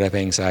lead out of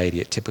anxiety,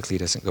 it typically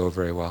doesn't go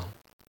very well.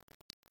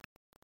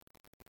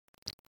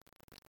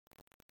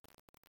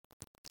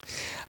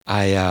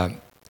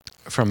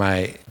 For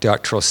my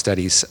doctoral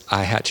studies,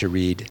 I had to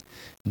read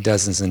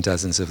dozens and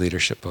dozens of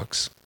leadership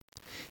books.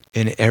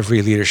 And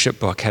every leadership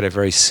book had a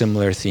very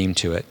similar theme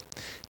to it.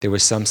 There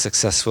was some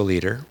successful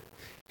leader,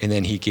 and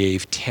then he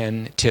gave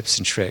 10 tips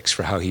and tricks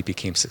for how he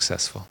became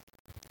successful.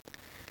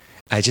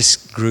 I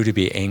just grew to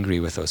be angry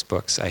with those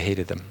books. I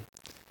hated them.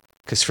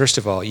 Because first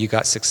of all, you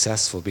got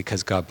successful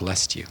because God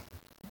blessed you.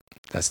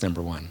 That's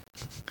number one.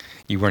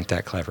 You weren't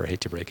that clever, I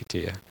hate to break it to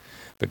you.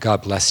 But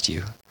God blessed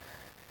you.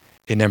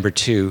 And number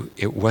two,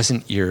 it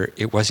wasn't your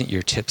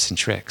tips and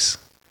tricks.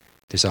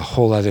 There's a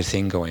whole other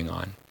thing going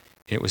on.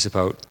 It was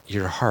about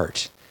your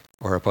heart,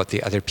 or about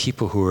the other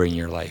people who were in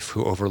your life,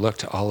 who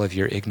overlooked all of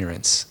your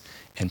ignorance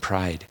and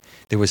pride.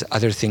 There was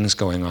other things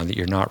going on that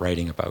you're not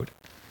writing about.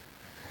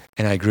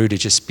 And I grew to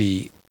just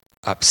be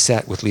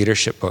upset with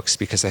leadership books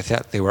because I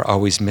thought they were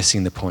always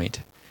missing the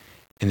point,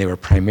 and they were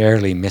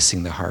primarily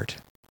missing the heart.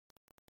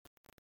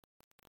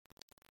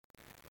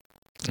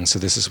 And so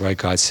this is why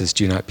God says,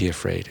 do not be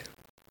afraid.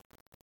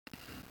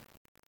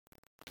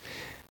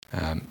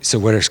 So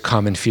what are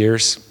common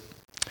fears?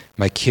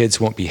 My kids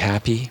won't be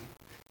happy,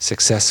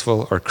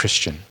 successful, or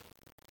Christian.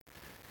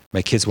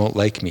 My kids won't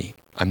like me.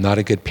 I'm not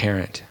a good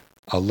parent.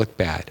 I'll look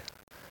bad.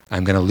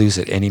 I'm going to lose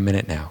it any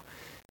minute now.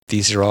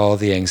 These are all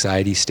the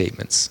anxiety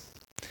statements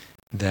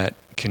that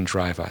can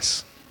drive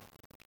us.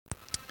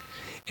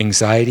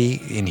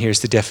 Anxiety, and here's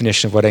the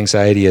definition of what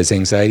anxiety is.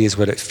 Anxiety is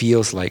what it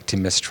feels like to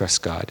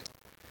mistrust God.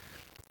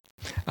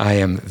 I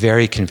am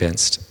very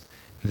convinced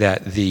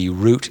that the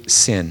root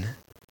sin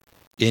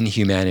in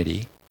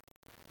humanity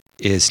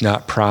is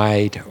not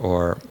pride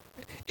or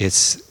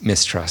it's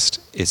mistrust.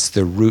 It's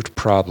the root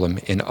problem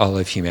in all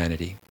of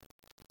humanity.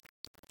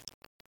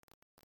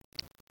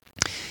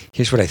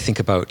 Here's what I think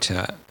about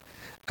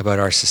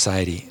our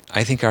society.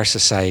 I think our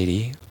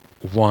society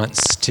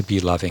wants to be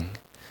loving.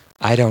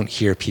 I don't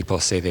hear people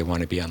say they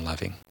want to be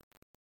unloving.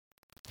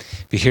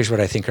 But here's what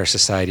I think our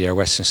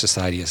Western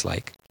society is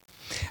like.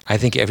 I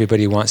think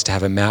everybody wants to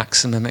have a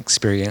maximum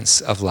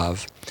experience of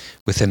love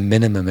with a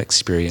minimum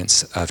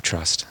experience of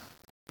trust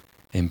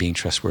and being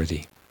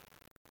trustworthy.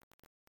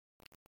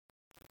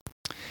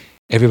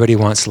 Everybody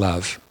wants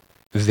love.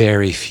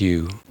 Very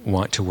few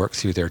want to work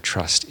through their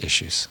trust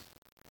issues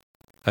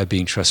of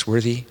being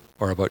trustworthy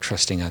or about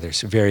trusting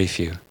others. Very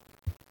few.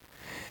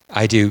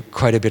 I do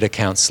quite a bit of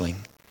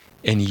counseling,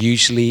 and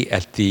usually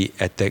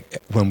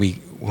when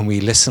we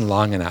listen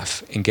long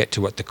enough and get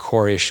to what the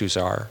core issues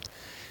are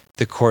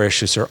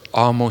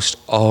almost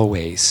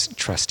always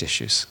trust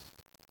issues.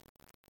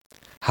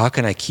 How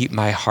can I keep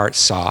my heart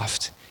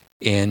soft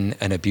in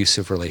an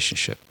abusive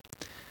relationship?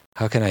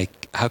 How can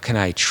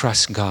I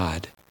trust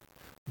God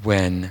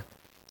when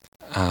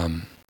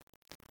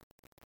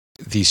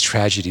these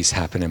tragedies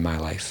happen in my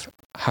life?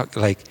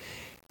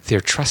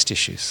 They're trust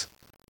issues.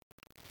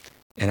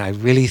 And I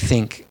really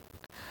think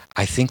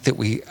that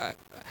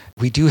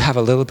we do have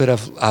a little bit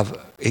of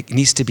it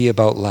needs to be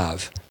about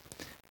love.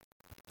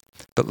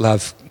 But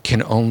love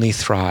can only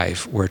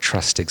thrive where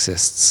trust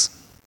exists.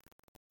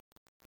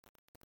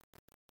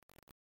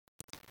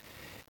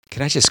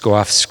 Can I just go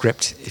off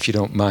script, if you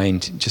don't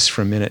mind, just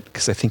for a minute,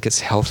 because I think it's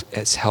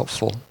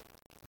helpful.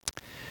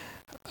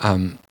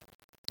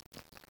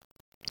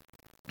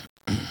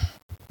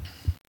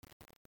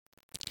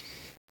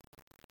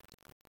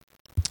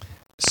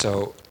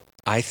 So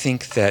I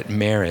think that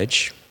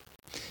marriage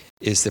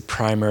is the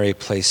primary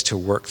place to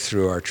work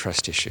through our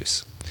trust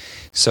issues.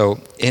 So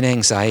in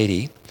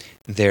anxiety,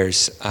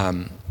 there's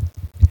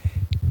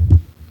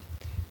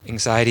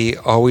anxiety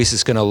always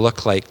is going to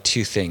look like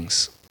two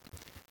things.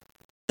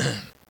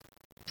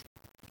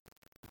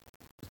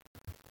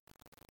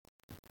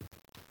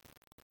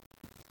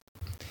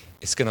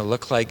 It's going to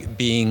look like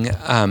being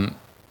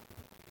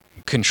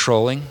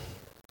controlling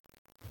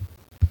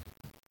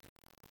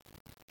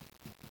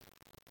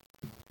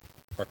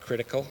or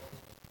critical.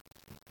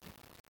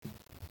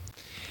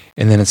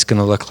 And then it's going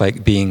to look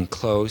like being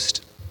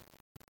closed.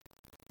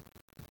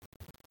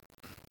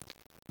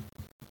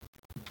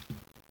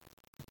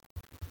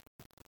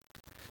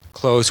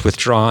 Closed,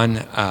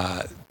 withdrawn.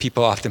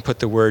 People often put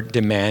the word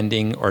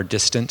demanding or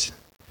distant.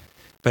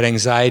 But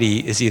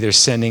anxiety is either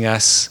sending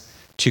us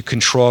to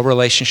control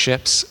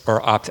relationships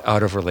or opt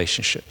out of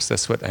relationships.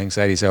 That's what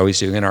anxiety is always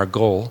doing. And our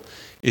goal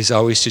is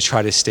always to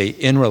try to stay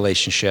in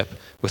relationship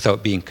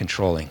without being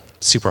controlling.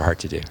 Super hard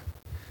to do.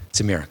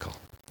 It's a miracle.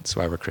 That's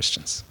why we're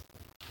Christians.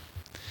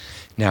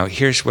 Now,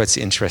 here's what's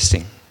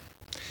interesting.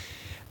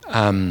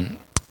 Some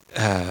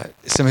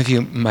of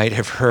you might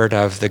have heard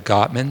of the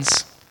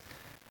Gottmans.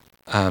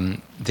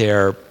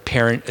 They're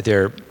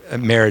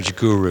marriage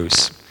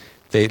gurus.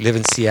 They live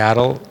in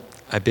Seattle.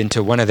 I've been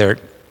to one of their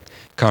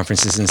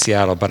conferences in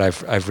Seattle, but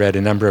I've read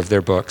a number of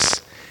their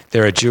books.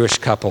 They're a Jewish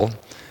couple,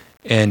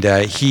 and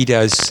he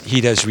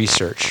does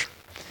research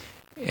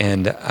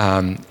and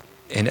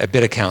a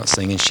bit of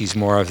counseling, and she's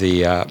more of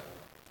the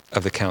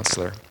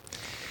counselor.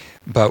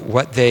 But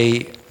what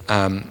they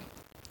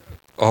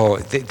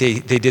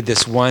did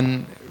this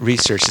one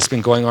research that's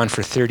been going on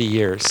for 30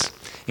 years,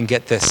 and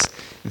get this,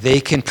 they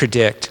can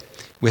predict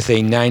with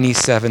a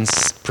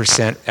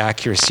 97%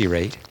 accuracy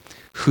rate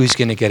who's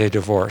going to get a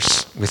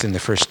divorce within the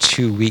first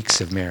 2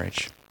 weeks of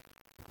marriage.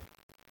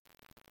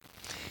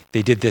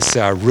 They did this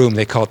room,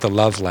 they call it the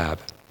Love Lab.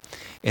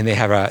 And they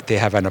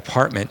have an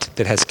apartment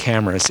that has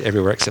cameras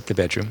everywhere except the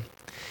bedroom.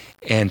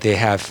 And they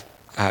have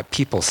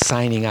people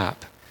signing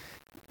up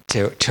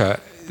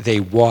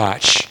they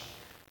watch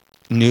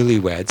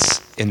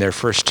newlyweds in their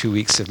first 2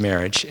 weeks of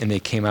marriage, and they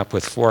came up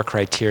with 4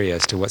 criteria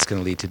as to what's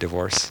going to lead to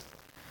divorce.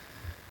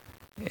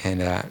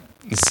 And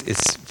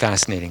it's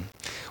fascinating.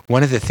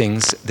 One of the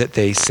things that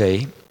they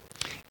say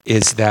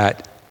is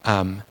that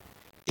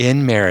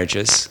in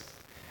marriages,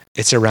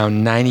 it's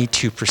around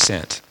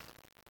 92%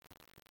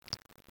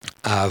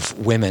 of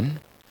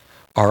women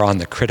are on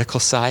the critical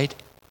side,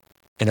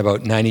 and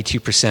about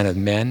 92% of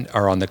men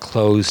are on the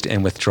closed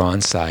and withdrawn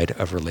side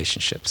of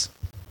relationships.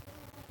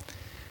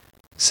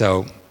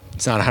 So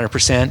it's not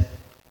 100%,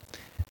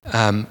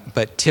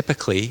 but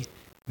typically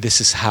this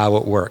is how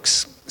it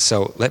works.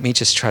 So let me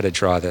just try to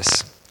draw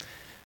this.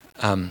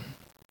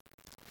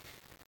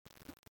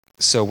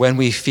 So when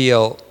we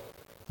feel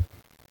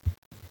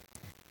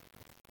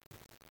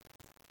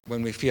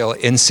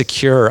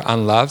insecure,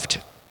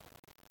 unloved,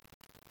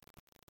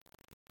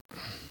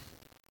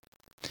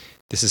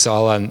 this is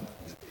all on.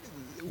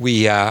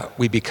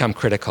 We become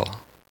critical.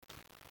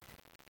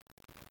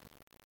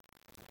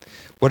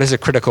 What is a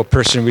critical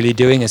person really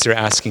doing? Is they're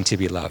asking to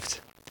be loved.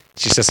 It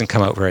just doesn't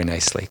come out very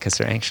nicely because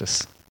they're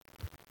anxious.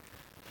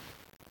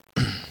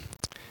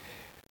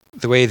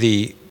 The way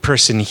the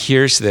person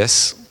hears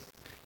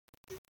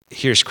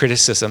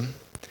criticism,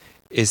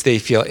 is they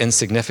feel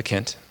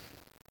insignificant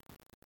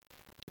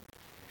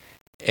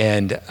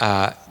and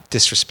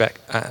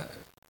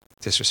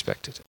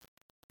disrespected.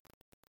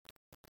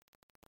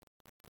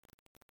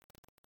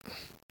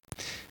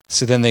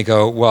 So then they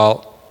go,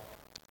 well,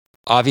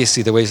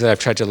 obviously the ways that I've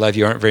tried to love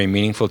you aren't very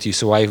meaningful to you,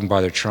 so why even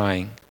bother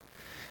trying?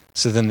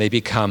 So then they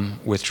become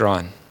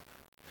withdrawn.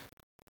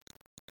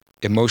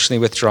 emotionally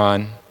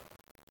withdrawn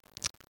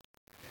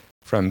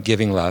from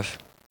giving love,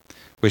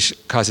 which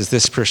causes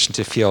this person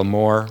to feel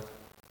more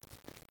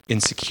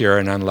insecure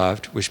and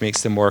unloved, which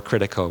makes them more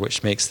critical,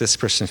 which makes this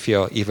person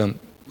feel even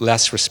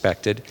less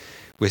respected,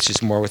 which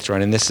is more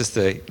withdrawn. And this is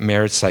the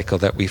marriage cycle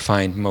that we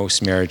find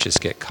most marriages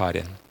get caught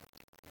in.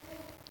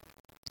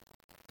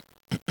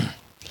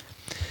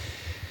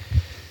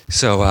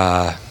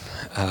 So,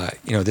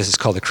 this is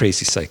called the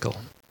crazy cycle.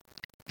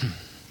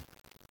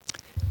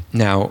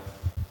 Now,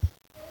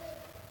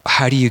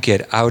 how do you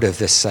get out of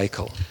this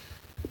cycle?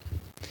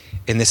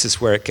 And this is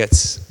where it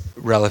gets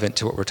relevant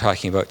to what we're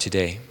talking about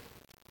today.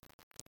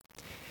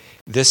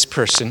 This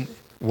person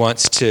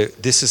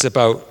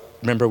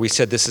remember we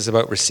said this is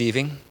about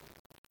receiving,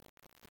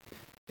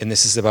 and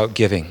this is about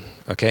giving,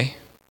 okay?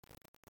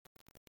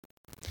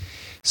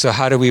 So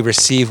how do we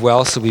receive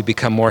well so we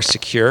become more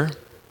secure?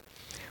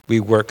 We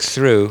work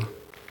through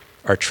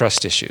our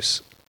trust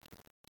issues.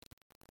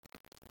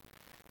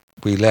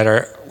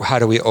 How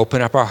do we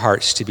open up our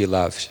hearts to be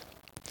loved?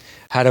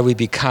 How do we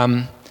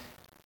become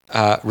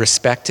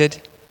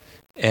respected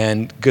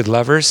and good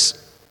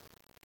lovers?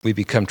 We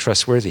become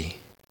trustworthy.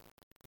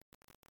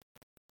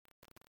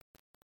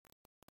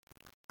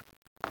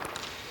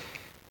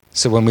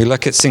 So when we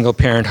look at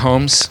single-parent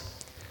homes,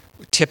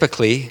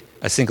 typically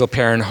a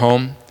single-parent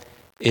home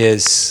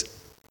is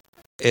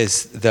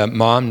the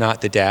mom,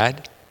 not the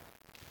dad.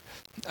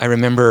 I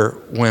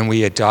remember when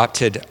we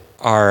adopted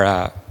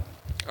our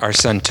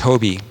son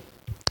Toby,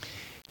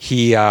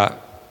 he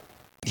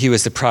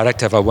was the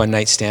product of a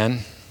one-night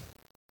stand.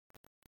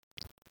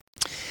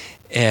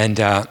 And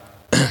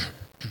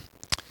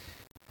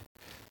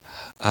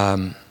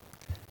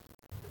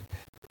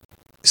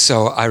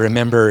so I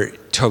remember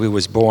Toby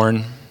was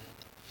born,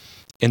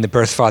 and the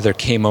birth father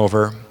came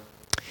over,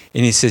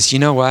 and he says, "You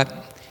know what?"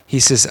 He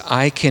says,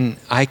 I can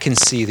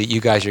see that you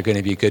guys are going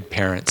to be good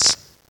parents.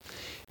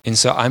 And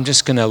so I'm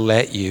just going to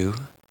let you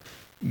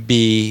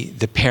be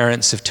the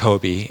parents of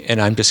Toby,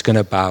 and I'm just going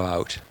to bow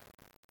out.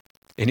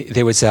 And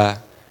there was a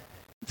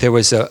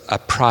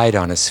pride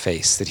on his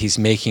face that he's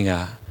making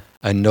a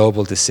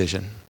noble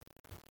decision.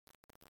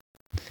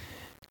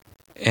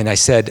 And I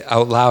said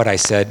out loud,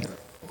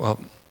 well,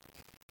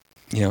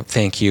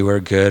 thank you or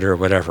good or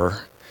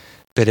whatever.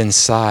 But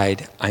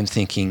inside, I'm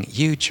thinking,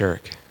 you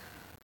jerk.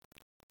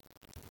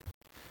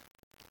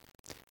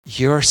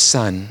 Your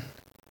son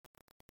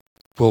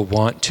will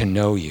want to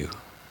know you,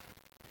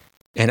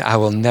 and I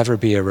will never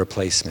be a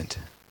replacement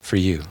for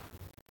you.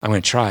 I'm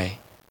going to try,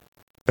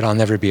 but I'll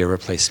never be a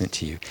replacement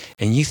to you.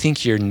 And you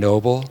think you're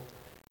noble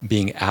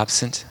being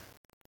absent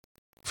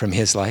from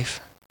his life?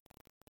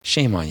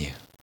 Shame on you.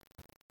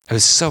 It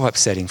was so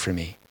upsetting for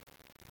me.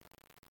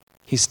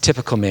 He's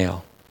typical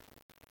male.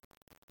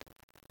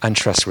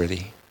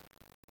 Untrustworthy.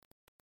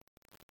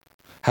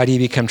 How do you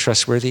become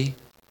trustworthy?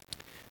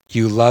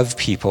 You love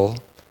people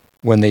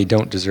when they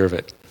don't deserve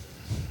it.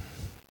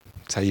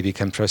 That's how you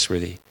become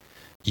trustworthy.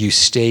 You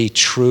stay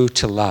true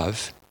to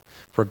love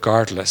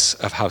regardless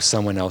of how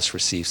someone else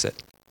receives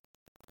it.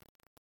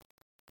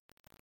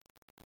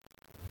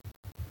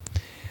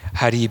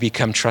 How do you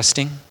become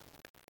trusting?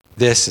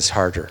 This is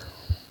harder.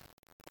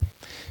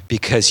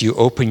 Because you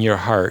open your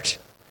heart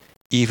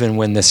even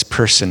when this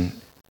person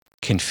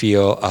can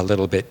feel a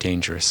little bit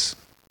dangerous.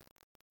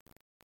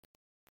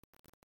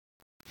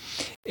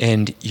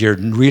 And you're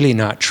really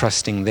not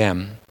trusting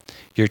them.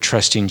 You're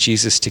trusting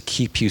Jesus to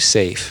keep you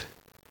safe,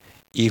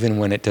 even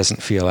when it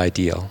doesn't feel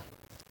ideal.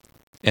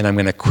 And I'm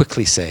going to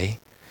quickly say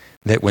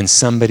that when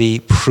somebody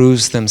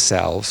proves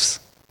themselves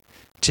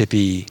to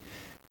be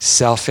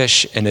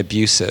selfish and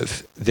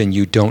abusive, then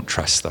you don't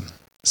trust them.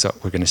 So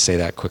we're going to say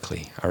that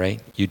quickly, all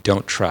right? You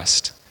don't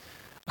trust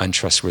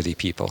untrustworthy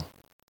people.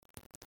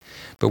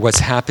 But what's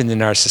happened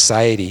in our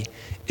society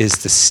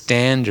is the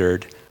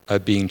standard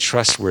of being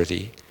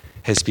trustworthy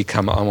has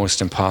become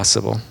almost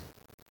impossible.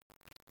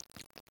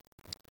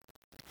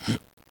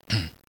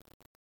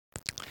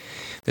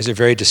 There's a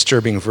very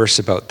disturbing verse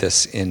about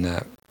this in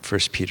 1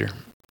 Peter.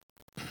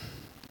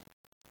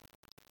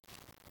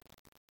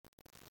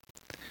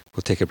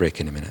 We'll take a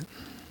break in a minute.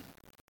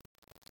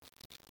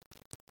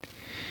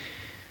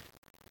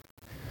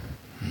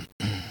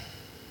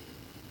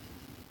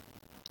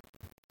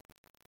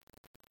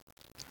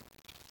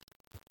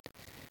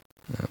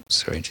 Oh,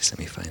 sorry, just let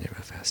me find it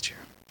real fast here.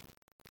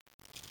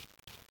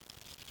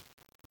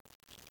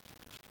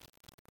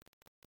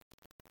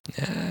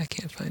 I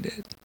can't find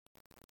it.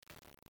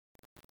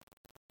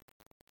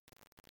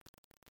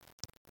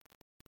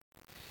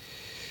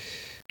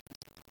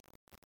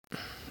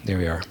 There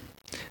we are.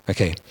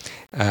 Okay,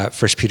 1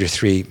 Peter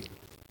 3.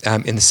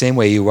 In the same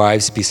way, you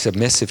wives, be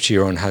submissive to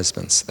your own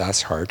husbands.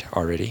 That's hard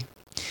already.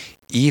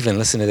 Even,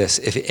 listen to this,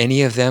 if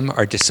any of them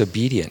are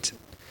disobedient.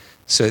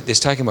 So it's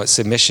talking about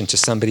submission to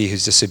somebody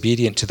who's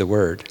disobedient to the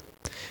word,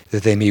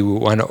 that they may be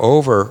won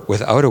over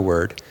without a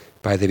word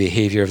by the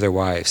behavior of their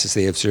wives, as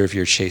they observe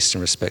your chaste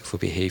and respectful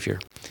behavior.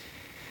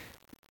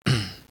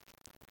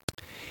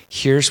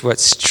 Here's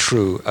what's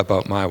true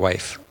about my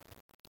wife,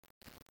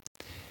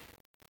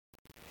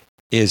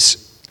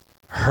 is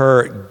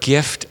her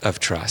gift of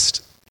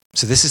trust.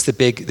 So this is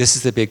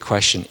the big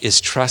question.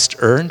 Is trust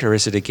earned or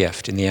is it a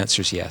gift? And the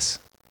answer is yes.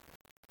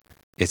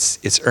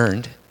 It's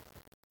earned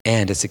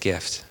and it's a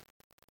gift.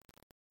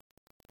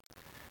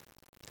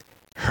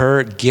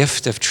 Her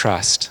gift of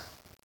trust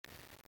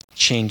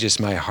changes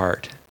my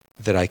heart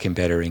that I can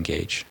better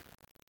engage.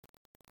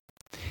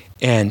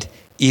 And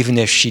even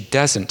if she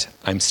doesn't,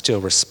 I'm still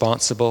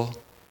responsible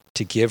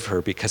to give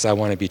her because I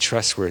want to be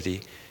trustworthy,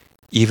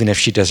 even if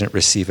she doesn't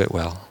receive it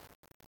well.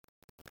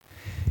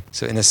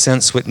 So in a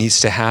sense, what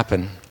needs to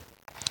happen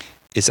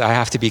is I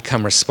have to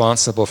become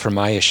responsible for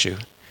my issue,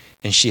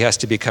 and she has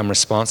to become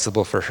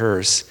responsible for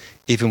hers,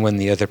 even when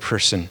the other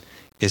person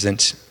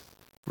isn't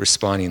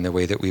responding the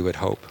way that we would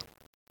hope.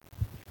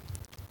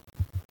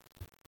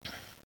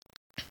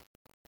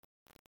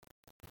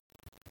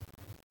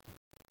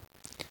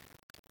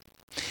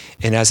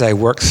 And as I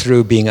work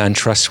through being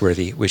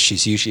untrustworthy, which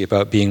is usually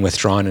about being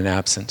withdrawn and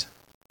absent,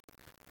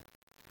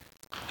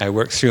 I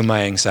work through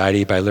my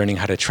anxiety by learning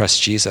how to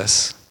trust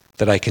Jesus,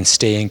 that I can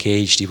stay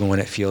engaged even when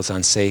it feels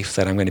unsafe,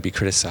 that I'm going to be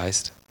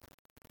criticized.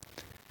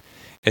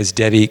 As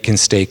Debbie can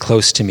stay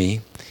close to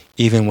me,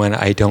 even when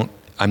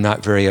I'm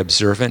not very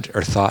observant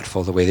or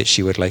thoughtful the way that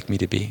she would like me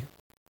to be.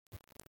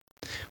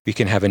 We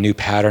can have a new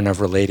pattern of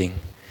relating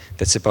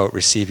that's about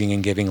receiving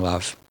and giving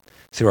love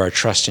through our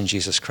trust in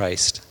Jesus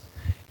Christ.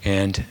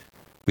 And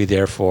we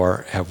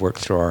therefore have worked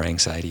through our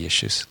anxiety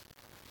issues.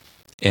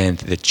 And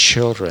the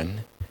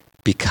children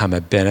become a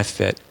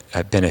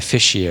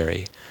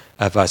beneficiary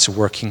of us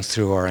working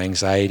through our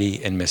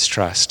anxiety and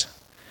mistrust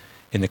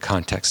in the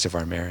context of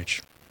our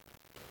marriage.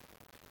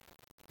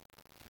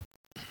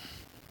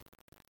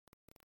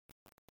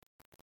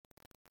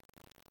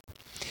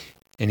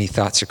 Any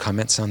thoughts or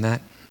comments on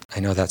that? I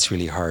know that's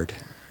really hard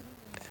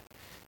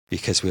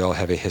because we all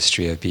have a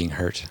history of being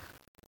hurt.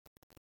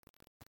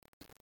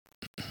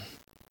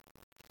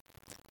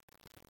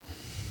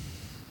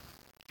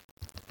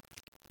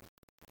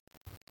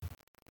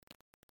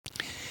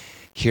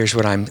 Here's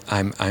what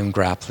I'm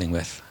grappling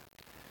with.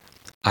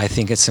 I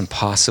think it's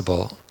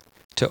impossible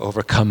to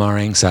overcome our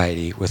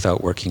anxiety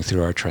without working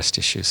through our trust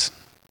issues.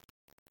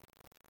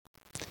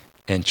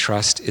 And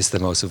trust is the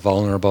most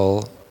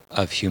vulnerable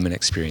of human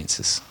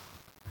experiences.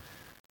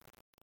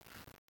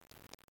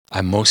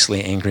 I'm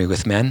mostly angry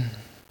with men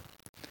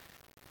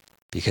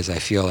because I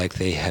feel like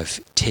they have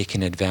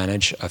taken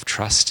advantage of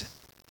trust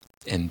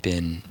and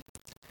been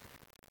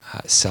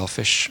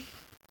selfish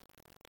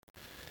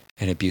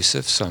and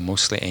abusive, so I'm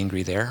mostly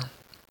angry there.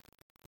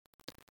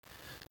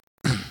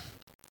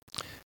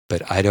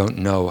 But I don't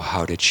know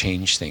how to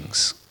change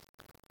things.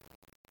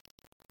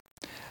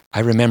 I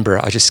remember,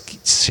 I'll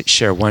just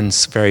share one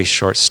very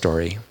short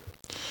story.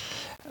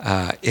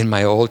 In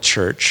my old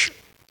church,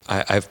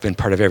 I've been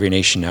part of Every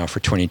Nation now for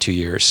 22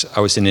 years.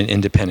 I was in an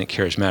independent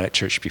charismatic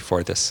church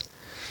before this.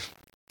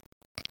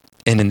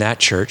 And in that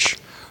church,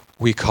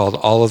 we called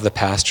all of the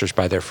pastors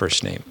by their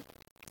first name.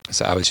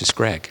 So I was just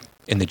Greg.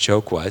 And the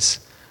joke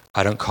was,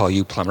 I don't call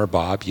you Plumber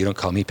Bob, you don't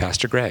call me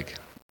Pastor Greg.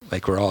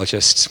 Like we're all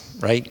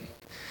just, right?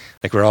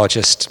 Like we're all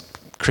just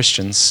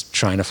Christians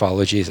trying to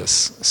follow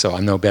Jesus. So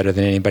I'm no better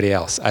than anybody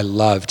else. I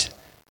loved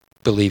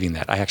believing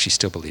that. I actually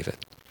still believe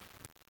it.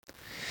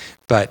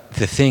 But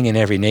the thing in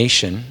Every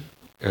Nation,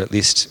 or at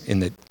least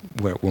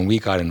when we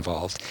got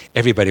involved,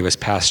 everybody was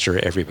pastor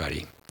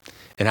everybody.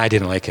 And I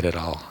didn't like it at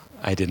all.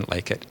 I didn't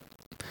like it.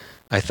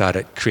 I thought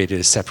it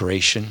created a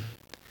separation.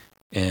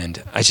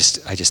 And I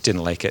just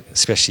didn't like it,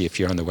 especially if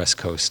you're on the West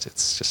Coast.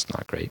 It's just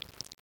not great.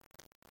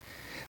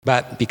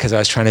 But because I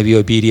was trying to be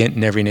obedient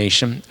in Every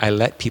Nation, I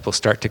let people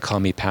start to call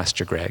me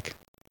Pastor Greg.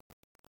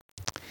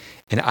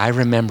 And I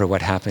remember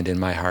what happened in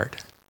my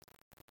heart.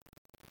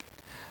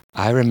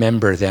 I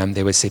remember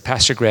they would say,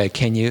 Pastor Greg,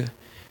 can you?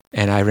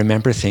 And I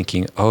remember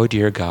thinking, oh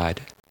dear God,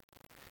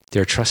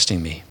 they're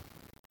trusting me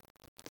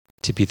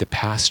to be the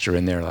pastor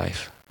in their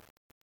life.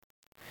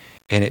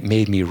 And it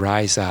made me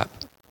rise up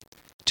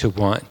to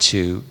want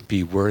to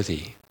be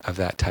worthy of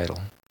that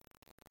title.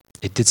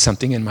 It did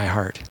something in my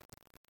heart.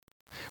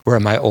 Where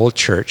in my old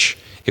church,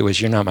 it was,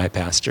 you're not my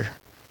pastor.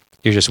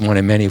 You're just one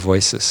of many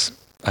voices.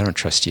 I don't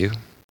trust you.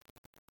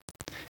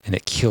 And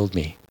it killed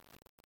me.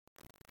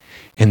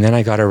 And then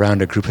I got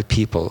around a group of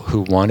people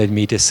who wanted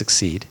me to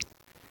succeed,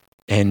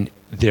 and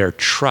their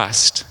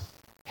trust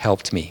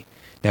helped me.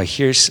 Now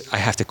I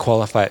have to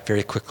qualify it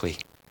very quickly.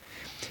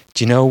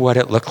 Do you know what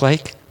it looked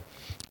like?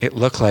 It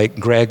looked like,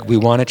 Greg, we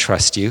want to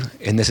trust you,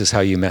 and this is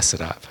how you mess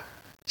it up,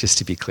 just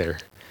to be clear.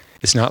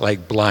 It's not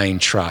like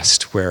blind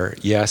trust where,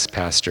 yes,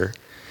 Pastor.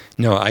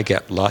 No, I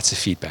get lots of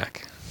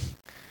feedback.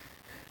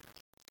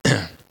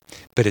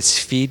 But it's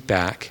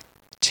feedback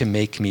to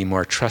make me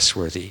more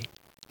trustworthy,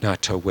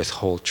 not to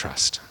withhold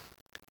trust.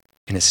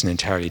 And it's an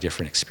entirely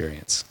different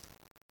experience.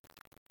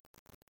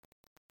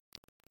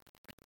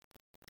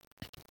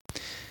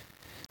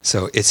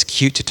 So it's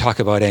cute to talk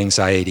about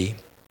anxiety.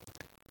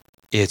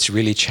 It's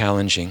really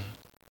challenging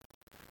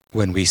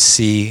when we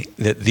see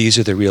that these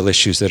are the real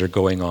issues that are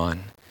going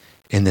on,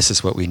 and this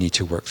is what we need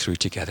to work through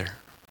together.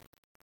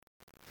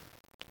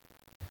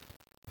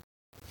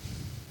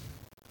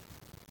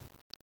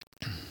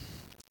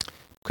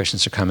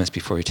 Questions or comments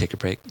before we take a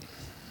break?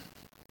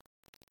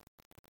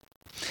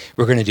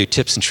 We're going to do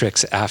tips and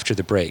tricks after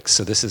the break,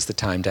 so this is the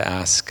time to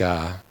ask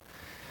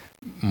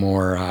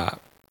more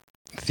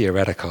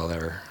theoretical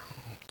or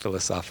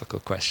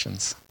philosophical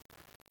questions.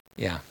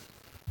 Yeah.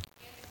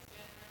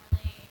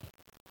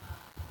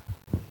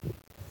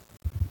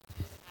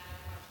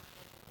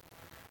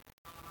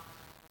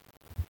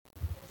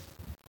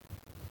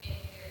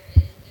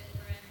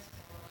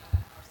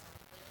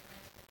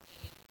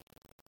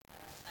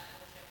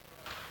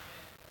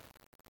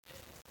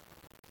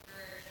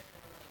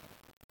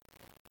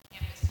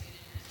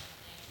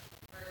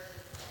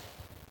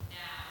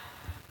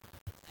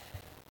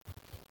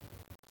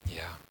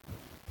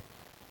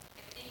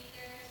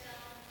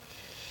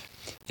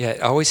 Yeah,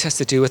 it always has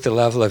to do with the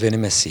level of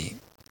intimacy.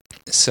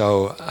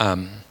 So,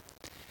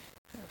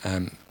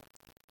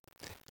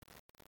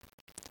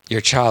 your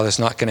child is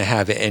not going to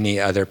have any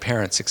other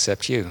parents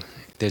except you.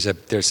 There's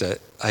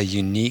a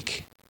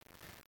unique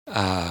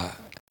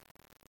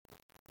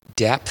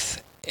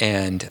depth,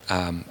 and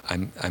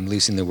I'm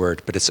losing the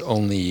word, but it's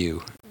only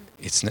you.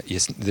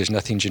 There's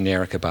nothing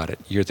generic about it.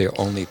 You're the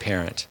only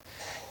parent,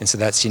 and so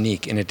that's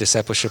unique. In a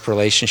discipleship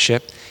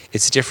relationship,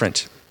 it's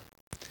different.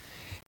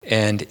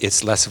 And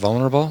it's less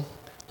vulnerable,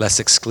 less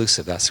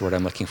exclusive. That's the word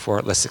I'm looking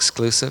for, less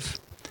exclusive.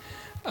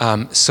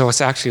 So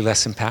it's actually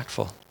less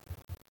impactful.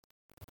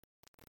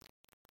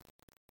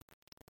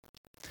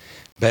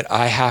 But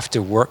I have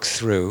to work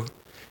through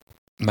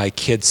my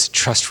kids'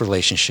 trust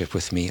relationship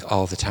with me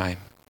all the time.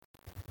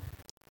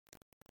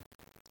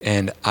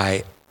 And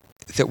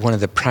that one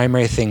of the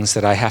primary things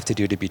that I have to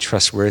do to be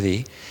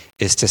trustworthy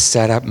is to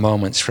set up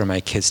moments for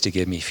my kids to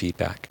give me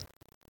feedback.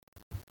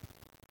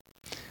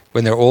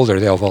 When they're older,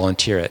 they'll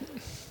volunteer it.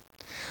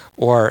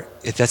 Or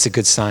if that's a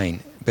good sign,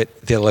 but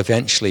they'll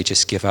eventually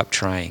just give up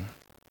trying.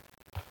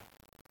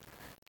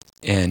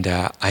 And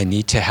I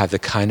need to have the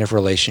kind of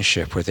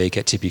relationship where they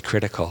get to be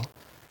critical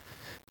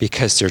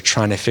because they're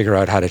trying to figure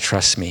out how to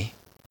trust me.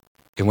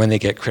 And when they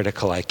get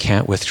critical, I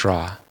can't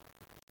withdraw.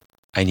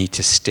 I need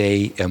to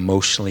stay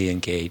emotionally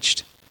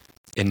engaged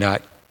and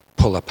not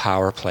pull a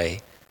power play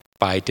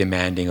by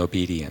demanding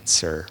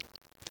obedience or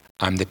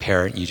I'm the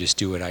parent, you just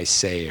do what I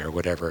say, or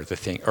whatever the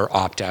thing, or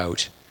opt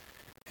out.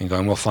 And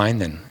going, well, fine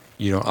then.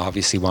 You don't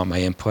obviously want my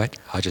input.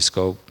 I'll just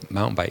go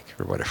mountain bike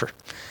or whatever.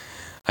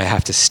 I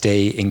have to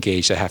stay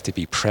engaged. I have to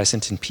be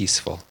present and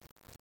peaceful,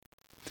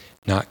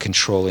 not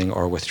controlling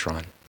or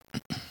withdrawn.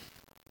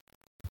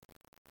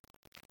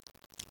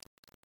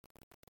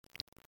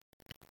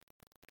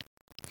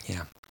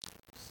 Yeah.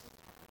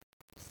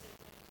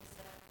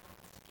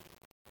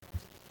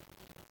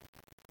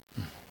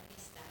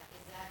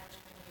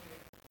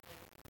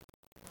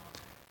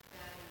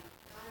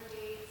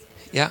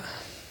 Yeah.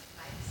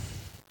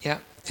 Yeah.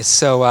 It's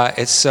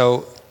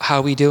so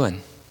how we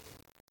doing?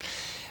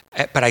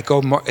 But I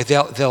go more,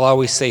 they'll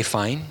always say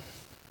fine.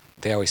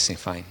 They always say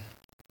fine.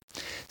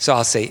 So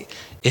I'll say,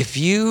 if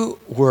you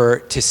were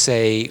to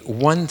say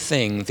one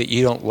thing that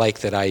you don't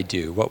like that I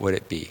do, what would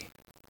it be?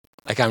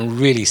 Like I'm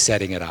really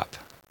setting it up.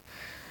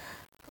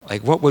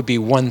 Like what would be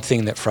one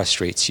thing that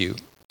frustrates you?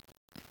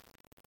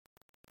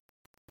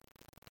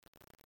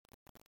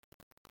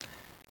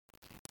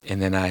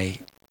 And then I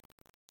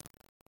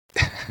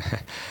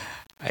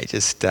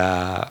just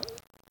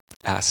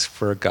ask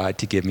for God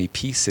to give me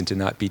peace and to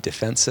not be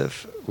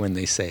defensive when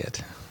they say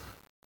it.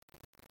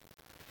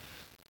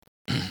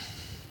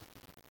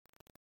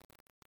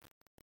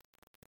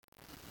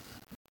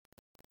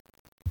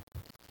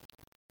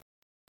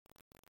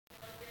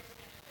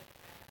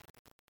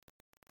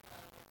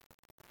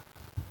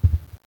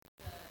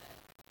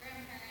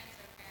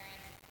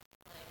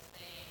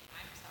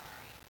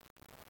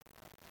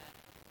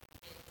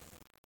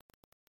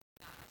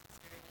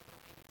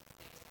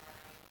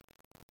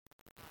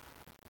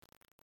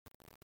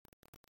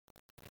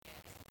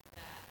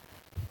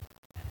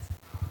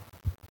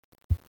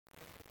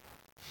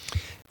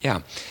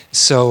 Yeah.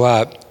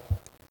 So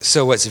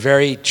what's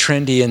very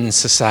trendy in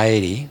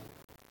society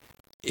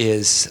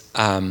is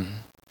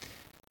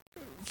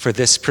for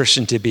this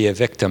person to be a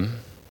victim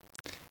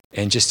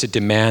and just to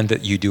demand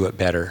that you do it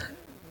better.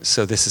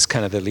 So this is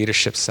kind of the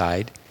leadership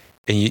side.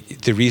 And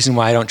the reason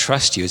why I don't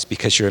trust you is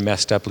because you're a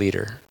messed up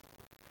leader.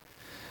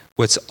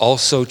 What's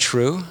also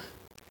true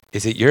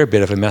is that you're a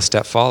bit of a messed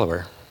up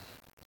follower.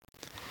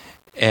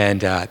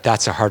 And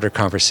that's a harder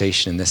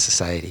conversation in this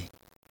society.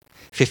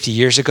 50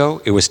 years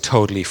ago, it was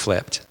totally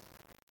flipped,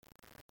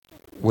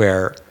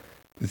 where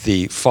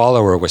the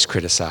follower was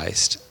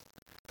criticized,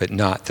 but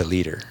not the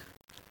leader.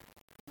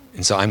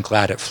 And so I'm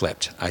glad it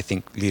flipped. I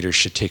think leaders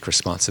should take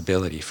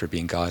responsibility for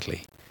being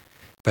godly.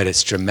 But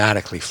it's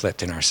dramatically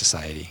flipped in our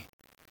society.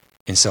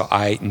 And so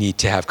I need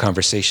to have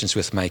conversations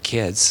with my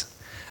kids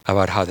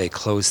about how they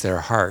close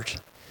their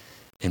heart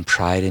in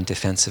pride and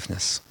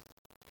defensiveness.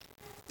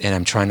 And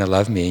I'm trying to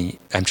love you,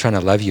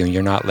 and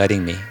you're not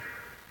letting me.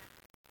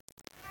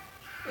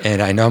 And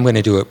I know I'm going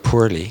to do it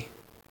poorly,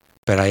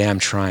 but I am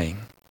trying.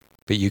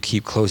 But you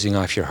keep closing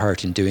off your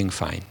heart and doing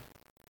fine.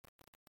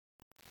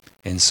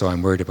 And so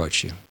I'm worried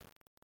about you.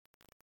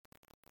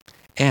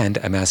 And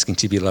I'm asking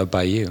to be loved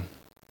by you.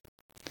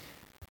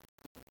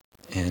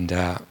 And,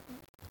 I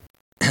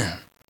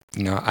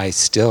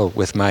still,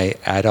 with my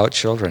adult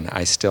children,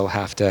 I still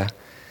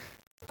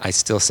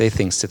say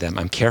things to them.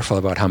 I'm careful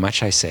about how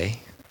much I say,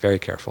 very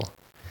careful.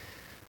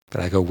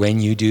 But I go, when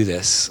you do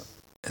this,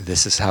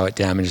 this is how it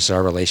damages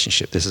our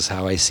relationship. This is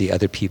how I see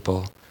other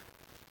people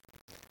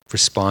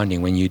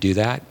responding. When you do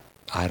that,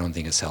 I don't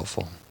think it's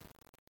helpful.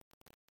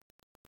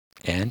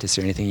 And is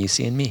there anything you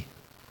see in me?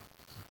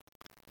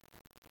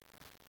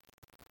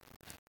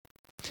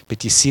 But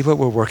do you see what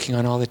we're working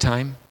on all the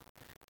time?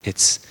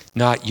 It's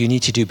not, you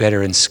need to do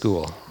better in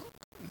school.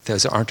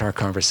 Those aren't our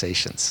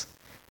conversations.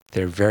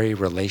 They're very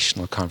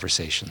relational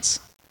conversations.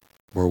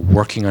 We're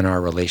working on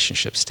our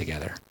relationships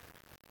together.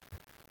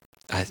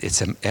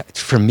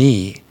 For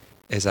me,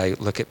 as I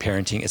look at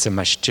parenting, it's a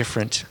much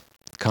different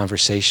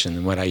conversation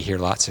than what I hear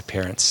lots of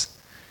parents,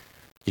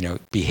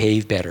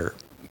 behave better,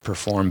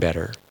 perform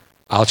better.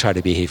 I'll try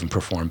to behave and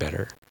perform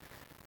better.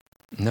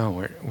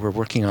 No, we're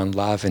working on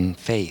love and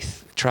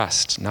faith,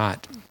 trust,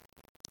 not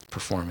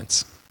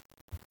performance.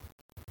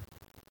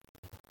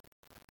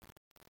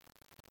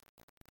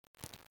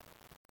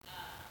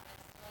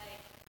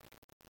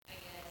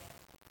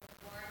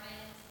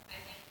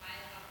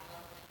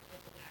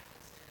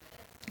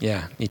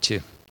 Yeah, me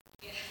too.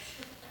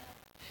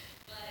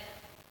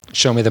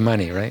 Show me the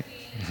money, right?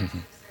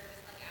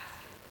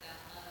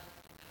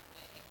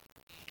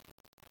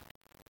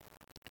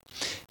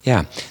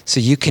 Yeah, so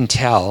you can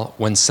tell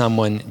when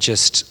someone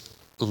just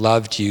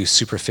loved you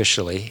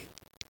superficially,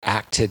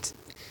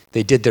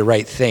 they did the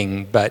right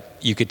thing, but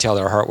you could tell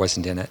their heart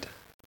wasn't in it.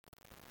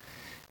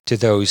 To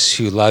those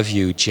who love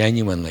you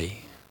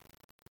genuinely,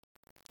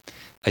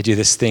 I do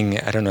this thing,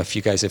 I don't know if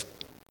you guys have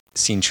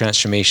seen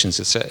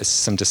Transformations, it's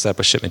some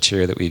discipleship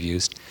material that we've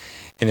used.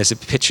 And there's a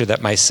picture that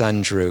my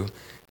son drew.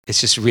 It's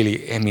just really,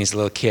 he's a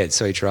little kid,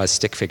 so he draws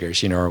stick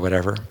figures, or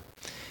whatever.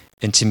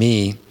 And to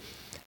me,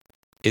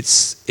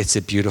 it's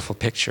a beautiful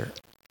picture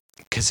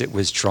because it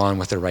was drawn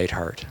with the right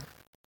heart.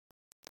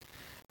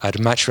 I'd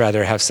much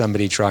rather have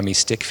somebody draw me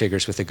stick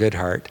figures with a good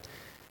heart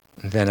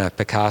than a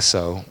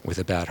Picasso with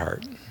a bad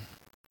heart.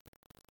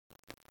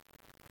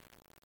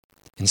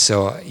 And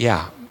so,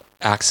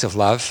 acts of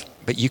love,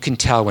 but you can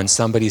tell when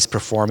somebody's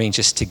performing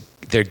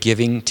they're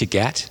giving to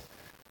get,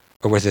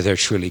 or whether they're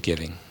truly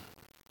giving.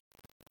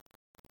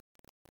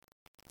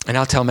 And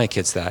I'll tell my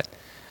kids that.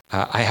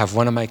 I have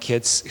one of my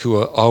kids who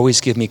will always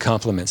give me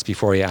compliments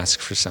before he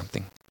asks for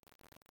something.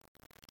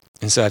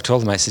 And so I've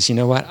told him, I says, you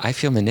know what? I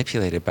feel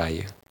manipulated by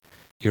you.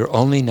 You're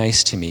only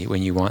nice to me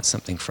when you want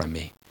something from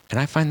me. And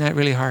I find that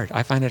really hard.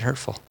 I find it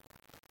hurtful.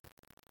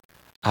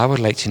 I would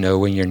like to know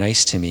when you're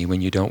nice to me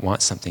when you don't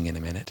want something in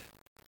a minute.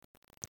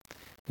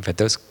 We've had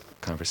those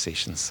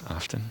conversations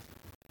often.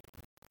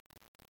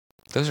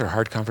 Those are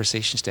hard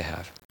conversations to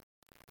have.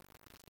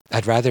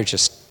 I'd rather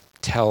just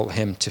tell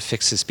him to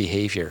fix his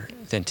behavior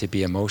than to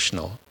be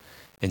emotional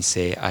and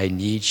say, I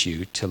need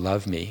you to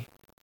love me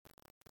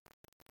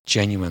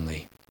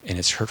genuinely, and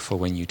it's hurtful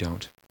when you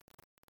don't.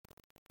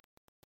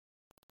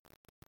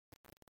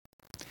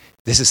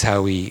 This is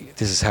how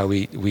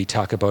we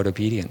talk about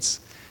obedience.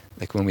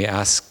 Like when we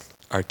ask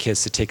our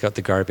kids to take out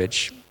the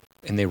garbage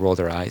and they roll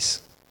their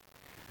eyes,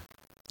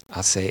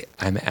 I'll say,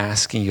 I'm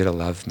asking you to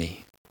love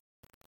me.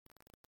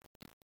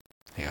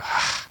 They go,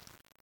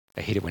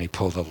 I hate it when he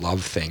pulled the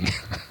love thing.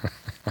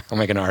 How am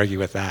I going to argue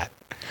with that?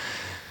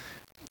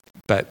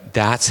 But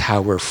that's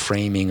how we're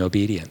framing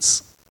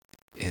obedience,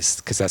 is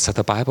because that's how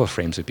the Bible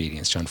frames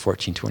obedience, John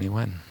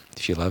 14:21.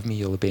 If you love me,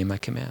 you'll obey my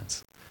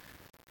commands.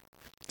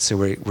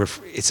 So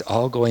it's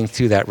all going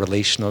through that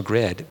relational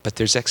grid, but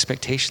there's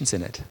expectations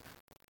in it.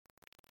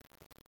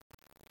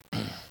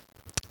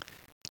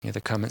 Any other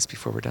comments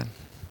before we're done?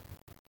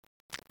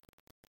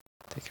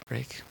 Take a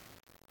break.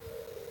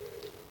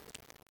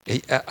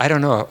 I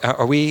don't know.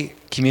 Are we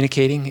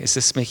communicating? Is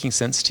this making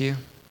sense to you?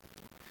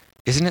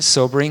 Isn't it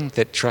sobering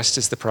that trust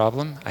is the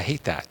problem? I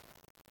hate that.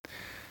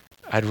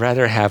 I'd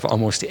rather have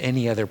almost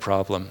any other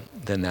problem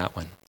than that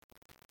one.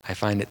 I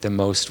find it the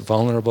most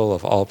vulnerable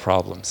of all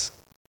problems.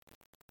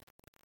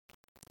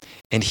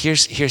 And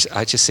here's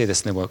I'll just say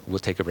this and then we'll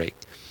take a break.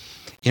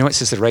 You know, it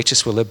says the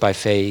righteous will live by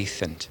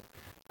faith, and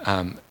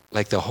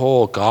like the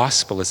whole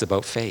gospel is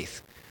about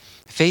faith.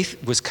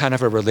 Faith was kind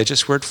of a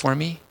religious word for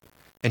me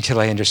until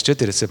I understood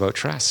that it's about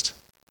trust.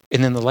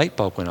 And then the light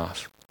bulb went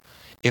off.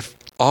 If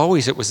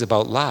always it was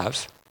about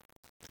love,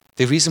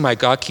 the reason why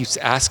God keeps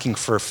asking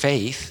for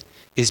faith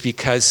is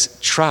because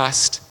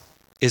trust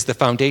is the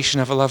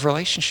foundation of a love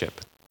relationship.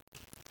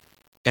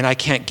 And I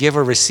can't give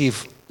or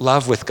receive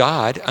love with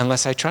God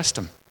unless I trust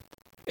him.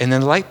 And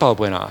then the light bulb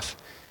went off.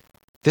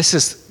 This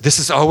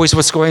is always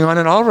what's going on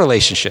in all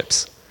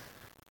relationships.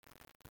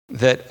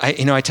 That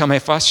I tell my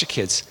foster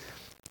kids,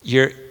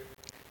 your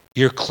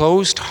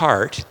closed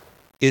heart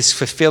is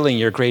fulfilling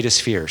your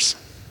greatest fears.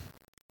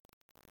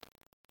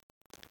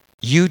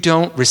 You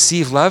don't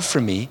receive love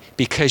from me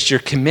because you're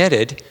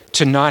committed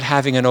to not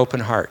having an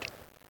open heart.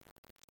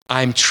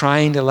 I'm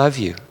trying to love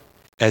you.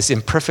 As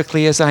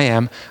imperfectly as I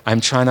am,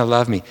 I'm trying to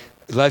love me.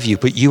 love you,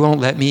 but you won't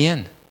let me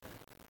in.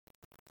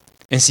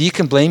 And so you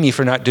can blame me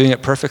for not doing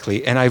it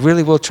perfectly, and I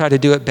really will try to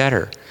do it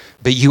better,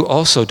 but you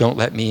also don't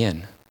let me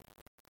in.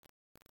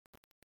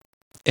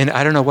 And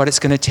I don't know what it's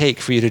going to take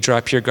for you to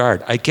drop your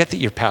guard. I get that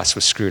your past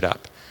was screwed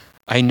up.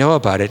 I know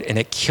about it, and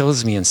it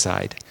kills me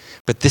inside.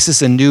 But this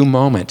is a new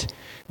moment.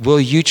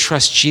 Will you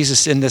trust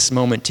Jesus in this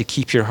moment to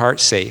keep your heart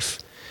safe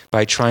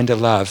by trying to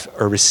love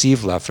or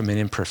receive love from an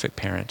imperfect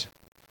parent?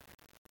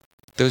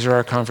 Those are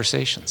our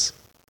conversations.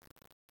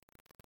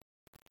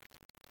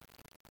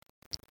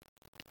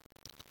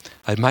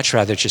 I'd much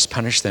rather just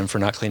punish them for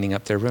not cleaning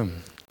up their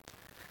room.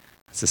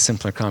 It's a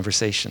simpler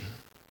conversation.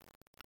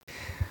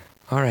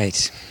 All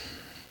right.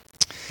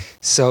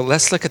 So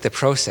let's look at the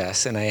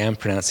process, and I am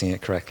pronouncing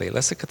it correctly.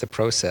 Let's look at the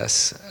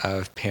process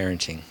of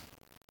parenting.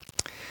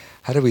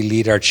 How do we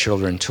lead our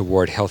children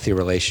toward healthy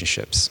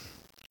relationships?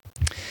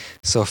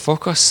 So a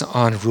focus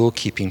on rule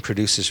keeping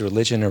produces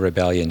religion or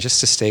rebellion. Just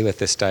to stay with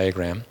this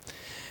diagram,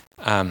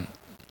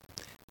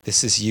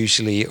 this is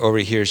usually, over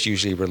here is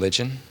usually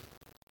religion.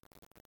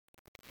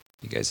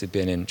 You guys have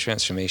been in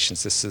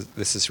transformations.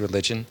 This is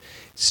religion.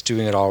 It's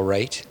doing it all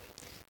right,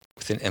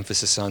 with an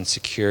emphasis on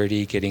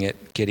security, getting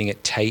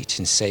it tight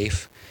and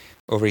safe.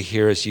 Over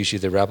here is usually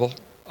the rebel,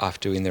 off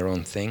doing their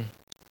own thing,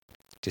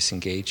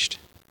 disengaged.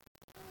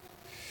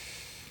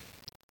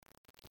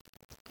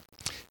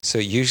 So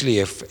usually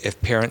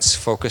if parents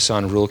focus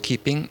on rule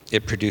keeping,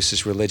 it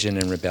produces religion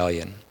and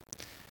rebellion,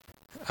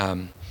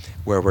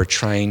 where we're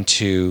trying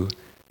to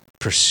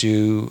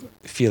pursue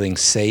feeling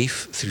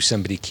safe through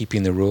somebody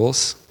keeping the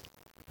rules,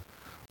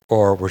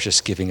 or we're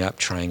just giving up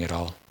trying it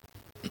all,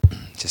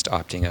 just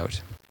opting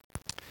out.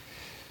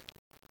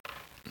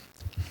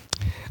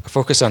 A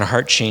focus on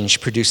heart change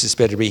produces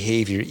better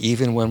behavior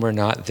even when we're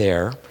not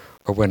there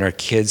or when our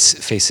kids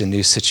face a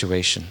new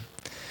situation.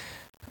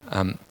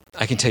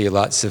 I can tell you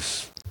lots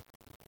of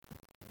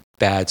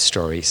bad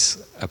stories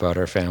about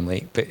our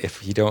family, but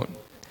if you don't,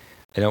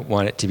 I don't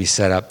want it to be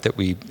set up that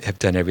we have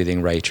done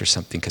everything right or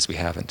something, because we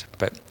haven't.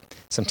 But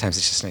sometimes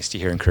it's just nice to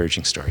hear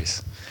encouraging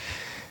stories.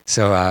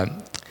 So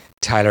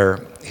Tyler,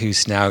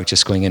 who's now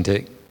just going in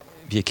to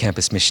be a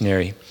campus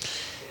missionary,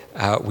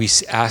 we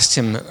asked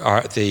him,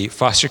 the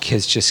foster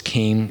kids just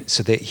came,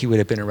 so that he would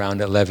have been around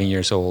 11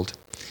 years old.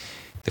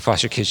 The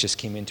foster kids just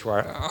came into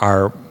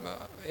our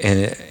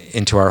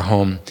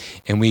home,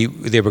 and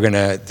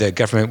the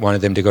government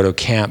wanted them to go to a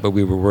camp, but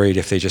we were worried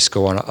if they just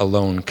go on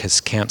alone,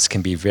 because camps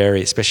can be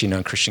especially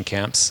non-Christian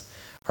camps,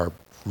 are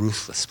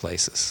ruthless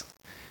places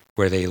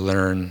where they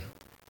learn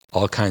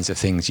all kinds of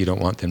things you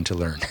don't want them to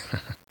learn.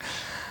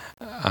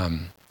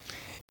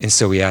 And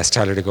so we asked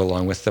Tyler to go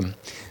along with them.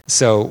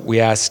 So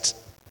we asked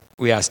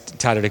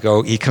Tyler to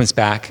go. He comes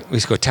back. We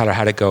go, Tyler,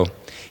 how'd it go?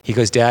 He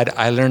goes, Dad,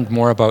 I learned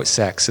more about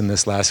sex in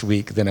this last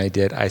week than I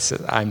did. I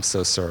said, I'm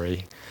so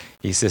sorry.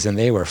 He says, and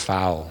they were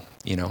foul,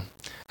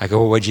 I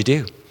go, well, what'd you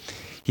do?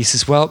 He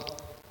says,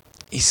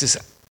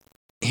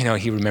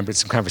 he remembered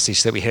some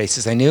conversations that we had. He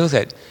says, I knew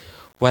that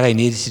what I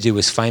needed to do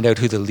was find out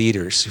who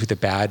the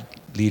bad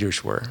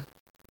leaders were.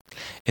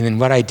 And then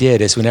what I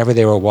did is whenever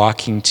they were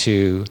walking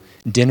to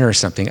dinner or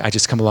something, I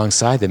just come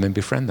alongside them and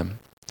befriend them.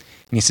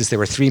 And he says, there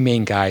were 3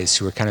 main guys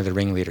who were kind of the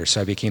ringleaders,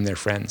 so I became their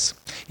friends.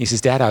 He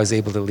says, Dad, I was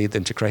able to lead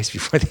them to Christ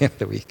before the end of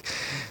the week.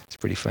 It's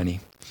pretty funny.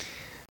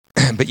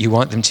 But you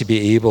want them to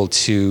be able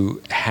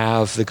to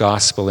have the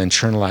gospel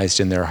internalized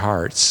in their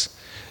hearts,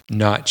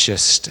 not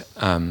just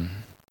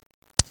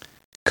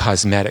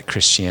cosmetic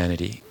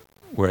Christianity,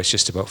 where it's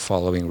just about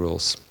following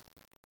rules.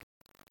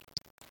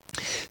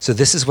 So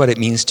this is what it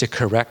means to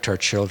correct our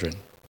children.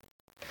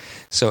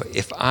 So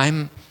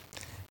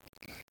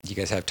you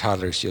guys have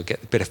toddlers, you'll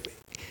get, but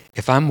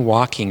if I'm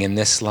walking in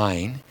this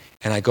line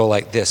and I go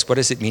like this, what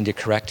does it mean to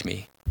correct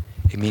me?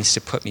 It means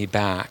to put me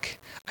back.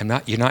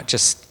 You're not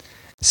just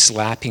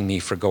slapping me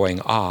for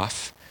going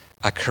off.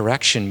 A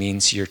correction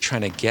means you're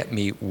trying to get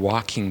me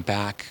walking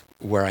back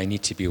where I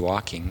need to be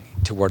walking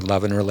toward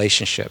love and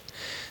relationship.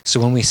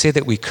 So when we say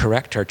that we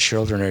correct our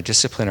children or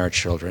discipline our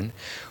children,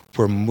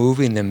 we're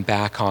moving them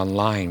back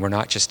online. We're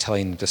not just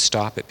telling them to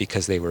stop it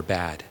because they were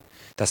bad.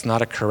 That's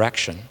not a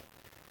correction.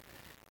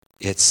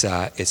 It's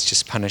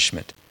just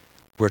punishment.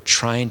 We're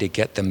trying to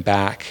get them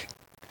back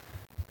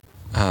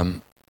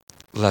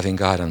loving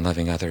God and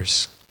loving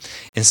others.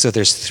 And so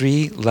there's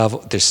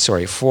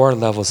 4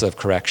 levels of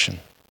correction,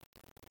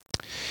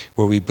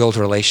 where we build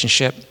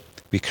relationship,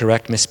 we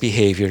correct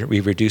misbehavior, we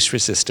reduce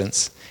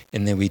resistance,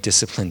 and then we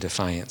discipline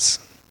defiance.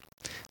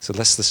 So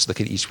let's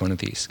look at each one of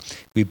these.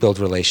 We build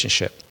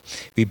relationship.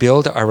 We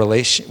build our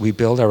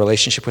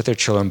relationship with our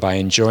children by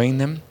enjoying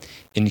them,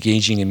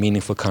 engaging in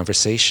meaningful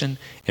conversation,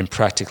 and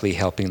practically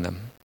helping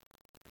them.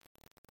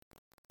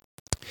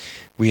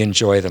 We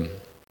enjoy them.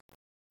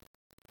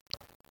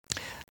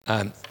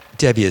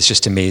 Debbie is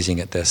just amazing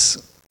at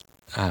this.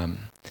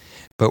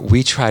 But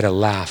we try to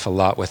laugh a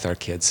lot with our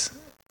kids.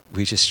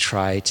 We just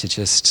try to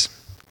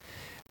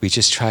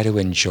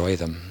enjoy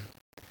them.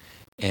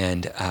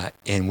 And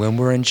when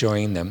we're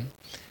enjoying them,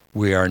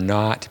 we are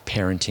not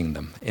parenting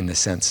them in the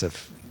sense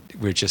of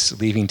we're just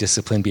leaving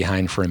discipline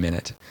behind for a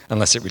minute,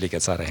 unless it really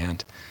gets out of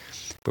hand.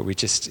 But we're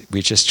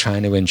just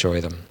trying to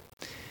enjoy them.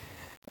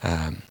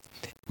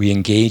 We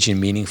engage in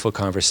meaningful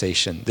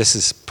conversation. This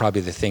is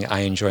probably the thing I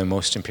enjoy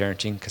most in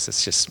parenting, because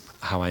it's just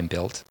how I'm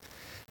built.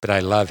 But I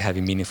love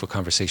having meaningful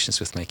conversations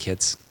with my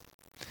kids,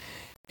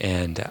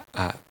 and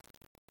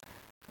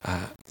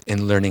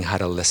in learning how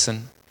to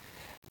listen.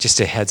 Just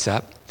a heads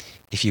up,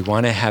 if you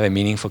want to have a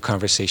meaningful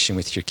conversation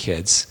with your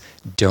kids,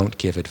 don't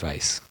give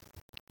advice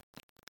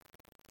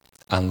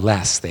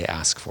unless they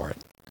ask for it.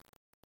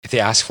 If they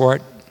ask for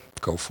it,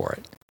 go for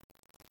it.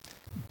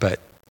 But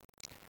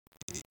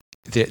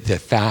the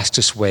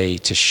fastest way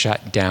to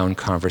shut down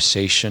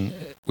conversation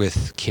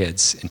with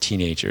kids and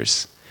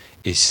teenagers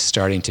is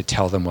starting to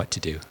tell them what to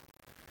do.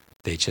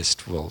 They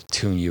just will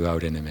tune you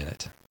out in a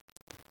minute.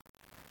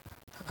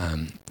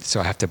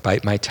 So I have to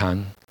bite my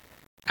tongue,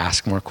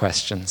 ask more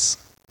questions.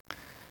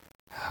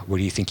 What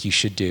do you think you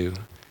should do?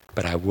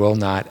 But I will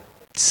not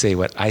say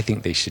what I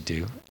think they should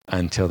do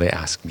until they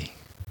ask me.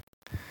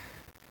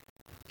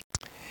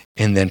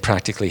 And then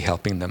practically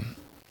helping them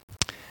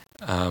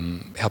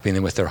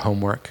with their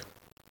homework.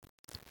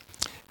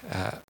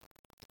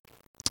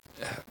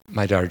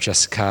 My daughter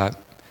Jessica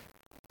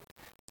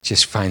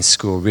just finds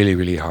school really,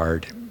 really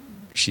hard.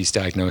 She's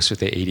diagnosed with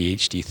the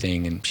ADHD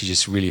thing, and she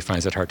just really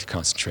finds it hard to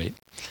concentrate.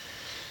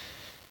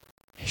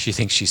 She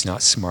thinks she's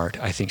not smart.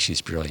 I think she's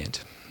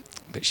brilliant,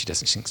 but she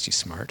doesn't think she's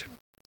smart.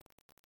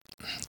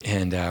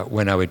 And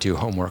when I would do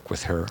homework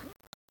with her,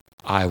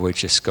 I would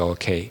just go,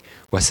 okay,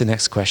 what's the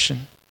next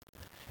question?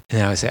 And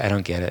then I would say, I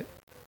don't get it.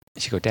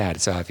 And she'd go, Dad,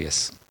 it's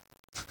obvious.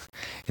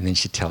 And then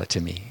she'd tell it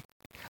to me.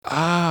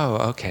 Oh,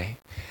 okay.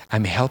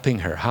 I'm helping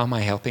her. How am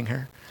I helping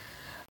her?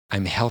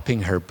 I'm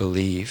helping her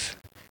believe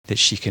that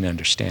she can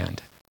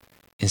understand,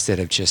 instead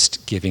of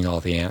just giving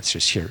all the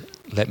answers. Here,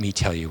 let me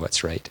tell you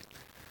what's right.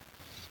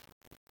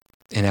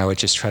 And I would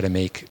just try to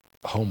make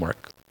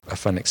homework a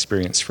fun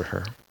experience for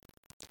her.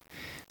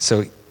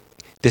 So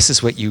this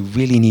is what you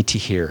really need to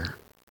hear.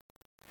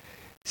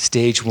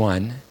 Stage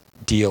 1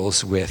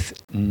 deals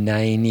with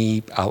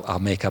I'll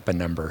make up a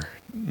number,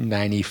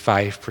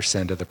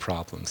 95% of the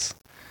problems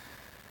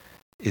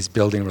is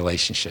building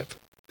relationship.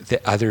 The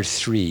other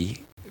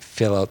 3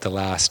 fill out the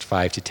last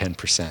 5 to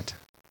 10%.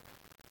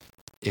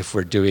 If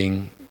we're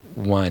doing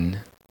 1,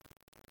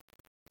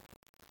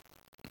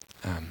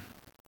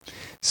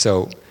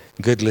 so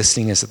good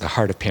listening is at the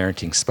heart of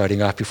parenting.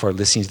 Spouting off before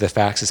listening to the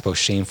facts is both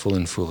shameful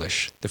and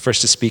foolish. The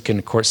first to speak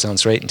in court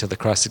sounds right until the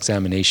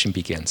cross-examination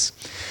begins.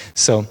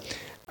 So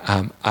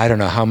I don't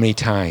know how many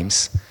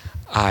times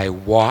I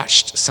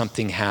watched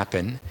something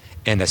happen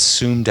and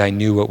assumed I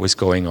knew what was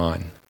going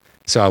on.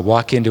 So I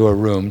walk into a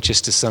room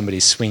just as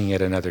somebody's swinging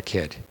at another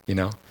kid,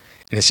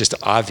 and it's just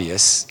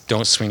obvious,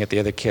 don't swing at the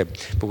other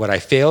kid. But what I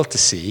failed to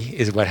see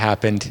is what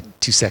happened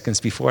 2 seconds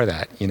before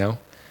that,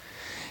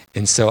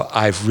 And so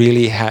I've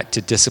really had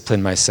to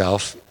discipline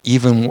myself,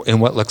 even in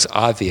what looks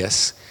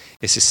obvious,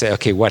 is to say,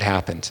 okay, what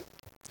happened?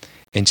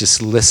 And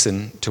just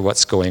listen to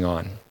what's going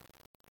on.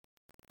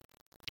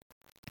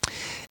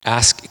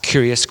 Ask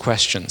curious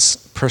questions,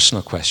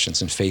 personal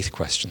questions, and faith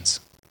questions.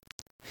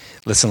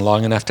 Listen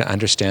long enough to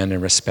understand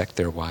and respect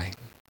their why.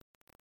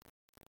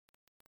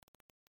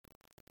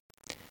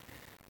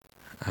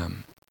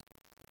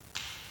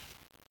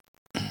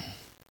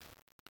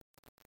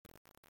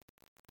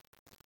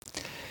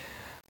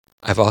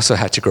 I've also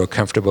had to grow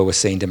comfortable with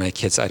saying to my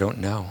kids, I don't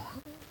know.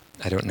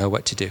 I don't know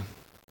what to do.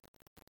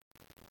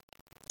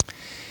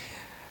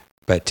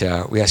 But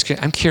we ask,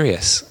 I'm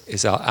curious.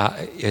 This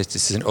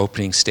is an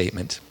opening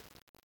statement.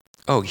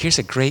 Oh, here's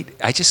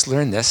I just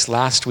learned this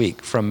last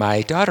week from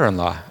my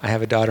daughter-in-law. I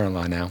have a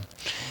daughter-in-law now.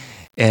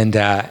 And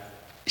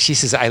she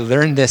says, I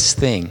learned this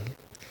thing,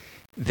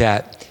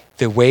 that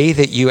the way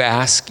that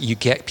you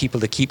get people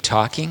to keep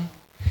talking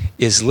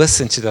is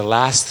listen to the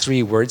last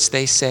 3 words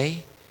they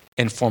say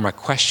and form a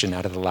question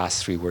out of the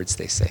last 3 words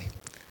they say.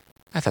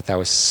 I thought that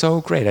was so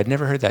great. I'd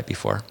never heard that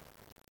before.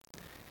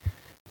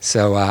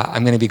 So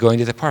I'm going to be going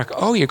to the park.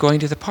 Oh, you're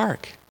going to the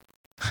park?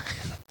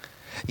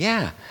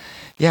 Yeah,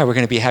 we're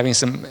going to be having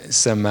some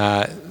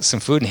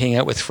food and hanging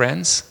out with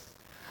friends.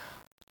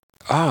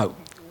 Oh,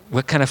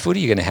 what kind of food are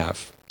you going to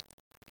have?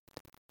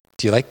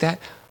 Do you like that?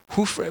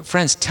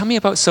 Friends, tell me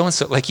about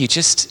so-and-so. Like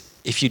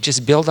if you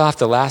just build off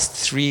the last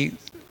 3,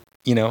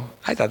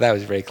 I thought that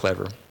was very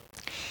clever.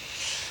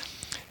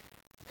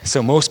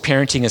 So most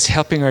parenting is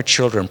helping our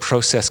children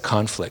process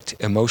conflict,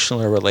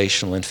 emotional or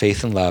relational, and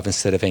faith and love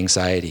instead of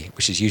anxiety,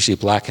 which is usually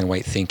black and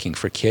white thinking.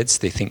 For kids,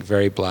 they think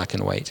very black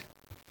and white.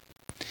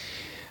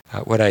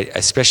 What I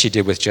especially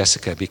did with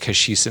Jessica, because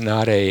she's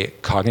not a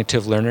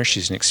cognitive learner,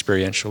 she's an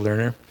experiential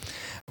learner,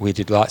 we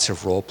did lots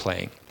of role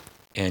playing.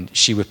 And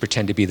she would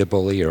pretend to be the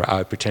bully, or I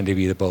would pretend to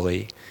be the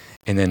bully,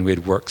 and then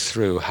we'd work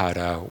through how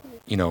to,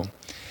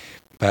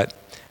 but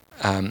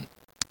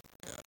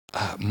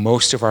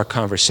most of our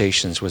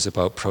conversations was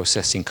about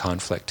processing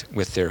conflict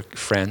with their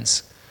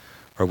friends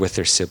or with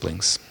their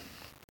siblings.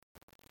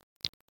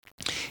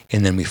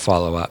 And then we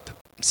follow up,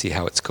 see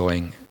how it's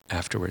going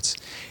afterwards.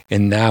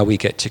 And now we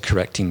get to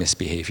correcting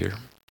misbehavior.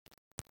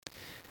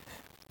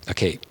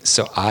 Okay,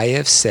 so I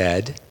have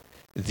said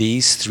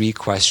these 3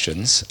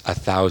 questions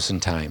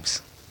 1,000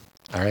 times.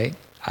 All right?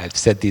 I've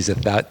said these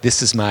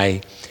this is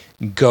my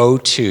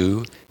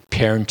go-to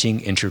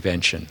parenting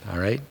intervention. All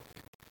right?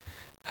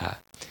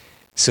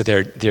 So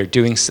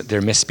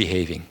they're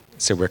misbehaving.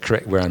 So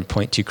we're on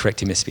point 2,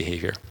 correcting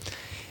misbehavior.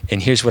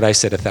 And here's what I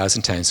said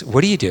 1,000 times.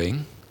 What are you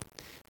doing?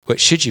 What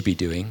should you be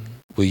doing?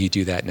 Will you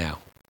do that now?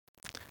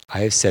 I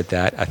have said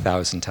that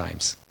 1,000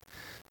 times.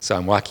 So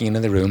I'm walking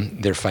into the room,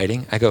 they're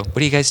fighting. I go, what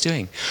are you guys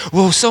doing?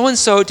 Well,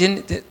 so-and-so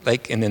didn't,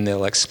 and then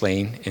they'll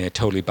explain in a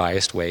totally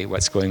biased way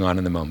what's going on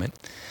in the moment.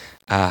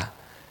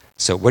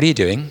 So what are you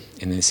doing?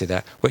 And then they say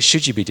that. What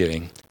should you be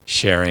doing?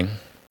 Sharing.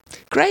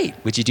 Great.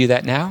 Would you do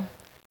that now?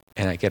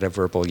 And I get a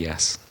verbal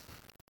yes.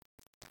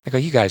 I go,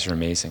 you guys are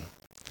amazing.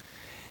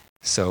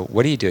 So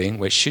what are you doing?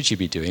 What should you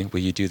be doing? Will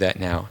you do that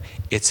now?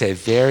 It's a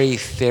very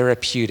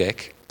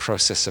therapeutic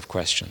process of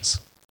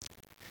questions.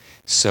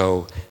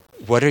 So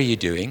what are you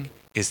doing?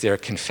 Is they're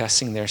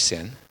confessing their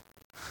sin.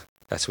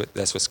 That's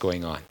what's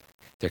going on.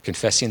 They're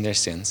confessing their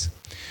sins.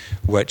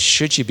 What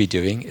should you be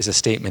doing is a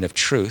statement of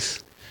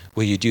truth.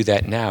 Will you do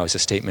that now is a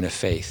statement of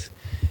faith.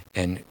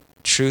 And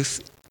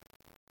truth,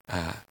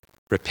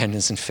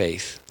 repentance, and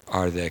faith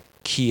are the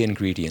key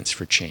ingredients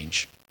for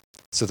change.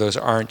 So those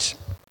aren't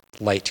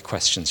light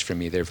questions for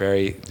me.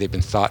 They've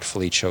been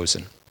thoughtfully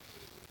chosen.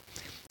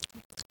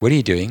 What are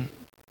you doing?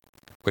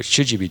 What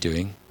should you be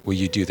doing? Will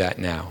you do that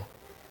now?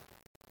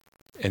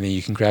 And then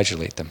you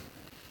congratulate them.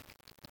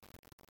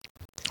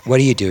 What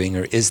are you doing,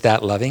 or is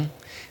that loving?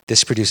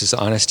 This produces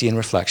honesty and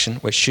reflection.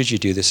 What should you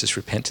do? This is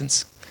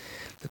repentance.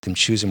 Let them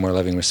choose a more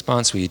loving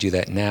response. Will you do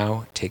that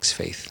now? It takes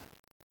faith.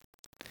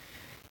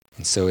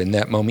 And so in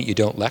that moment, you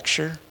don't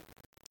lecture.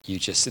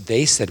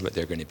 They said what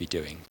they're going to be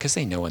doing, because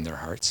they know in their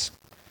hearts.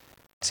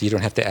 So you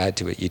don't have to add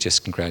to it. You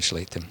just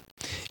congratulate them.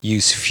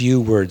 Use few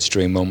words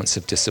during moments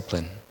of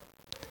discipline.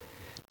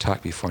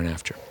 Talk before and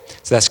after.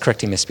 So that's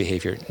correcting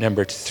misbehavior.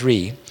 Number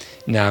 3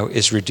 now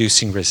is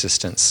reducing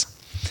resistance.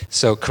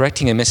 So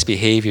correcting a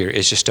misbehavior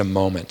is just a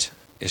moment.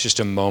 It's just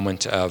a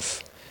moment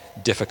of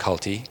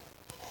difficulty.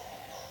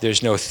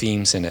 There's no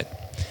themes in it.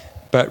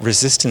 But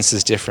resistance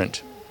is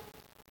different.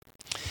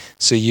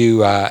 So you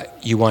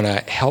want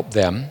to help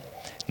them,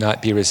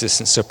 not be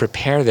resistant. So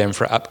prepare them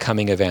for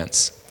upcoming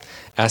events.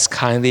 Ask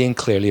kindly and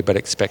clearly, but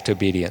expect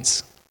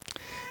obedience.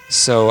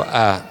 So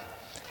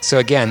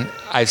again,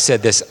 I've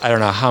said this I don't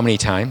know how many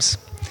times,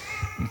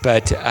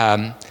 but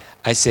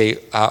I say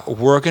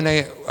we're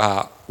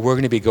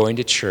gonna be going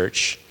to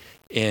church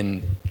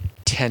in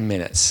 10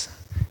 minutes.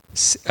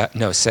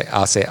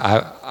 I'll say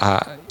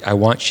I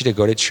want you to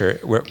go to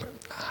church.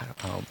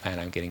 Oh man,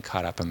 I'm getting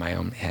caught up in my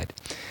own head.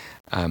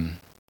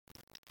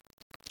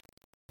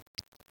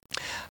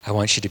 I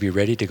want you to be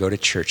ready to go to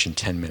church in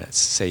 10 minutes.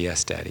 Say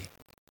yes, Daddy.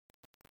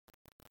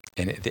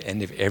 And at the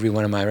end of every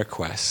one of my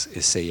requests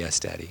is say yes,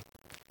 Daddy.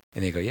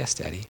 And they go, yes,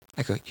 Daddy.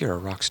 I go, you're a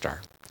rock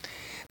star.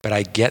 But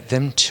I get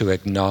them to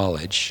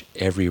acknowledge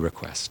every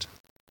request.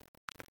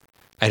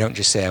 I don't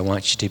just say, I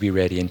want you to be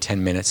ready in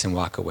 10 minutes and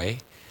walk away.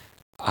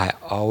 I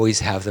always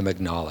have them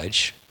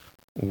acknowledge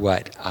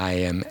what I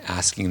am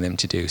asking them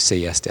to do. Say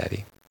yes,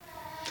 Daddy.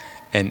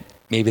 And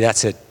maybe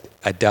that's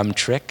a dumb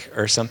trick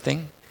or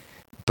something,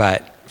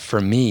 but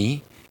for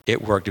me,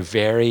 it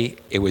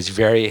was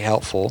very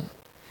helpful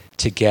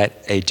to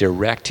get a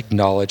direct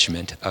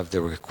acknowledgement of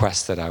the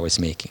request that I was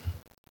making.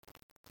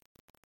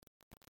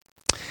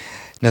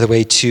 Another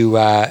way to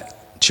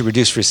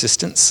reduce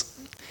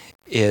resistance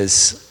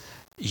is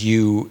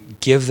you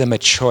give them a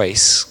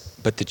choice,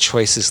 but the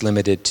choice is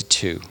limited to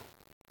 2.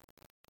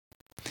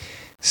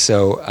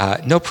 So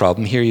no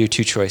problem, here are your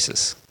 2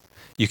 choices.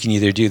 You can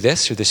either do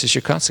this or this is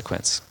your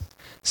consequence.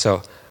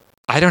 So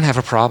I don't have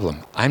a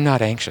problem. I'm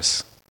not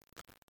anxious.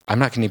 I'm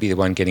not going to be the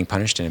one getting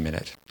punished in a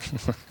minute.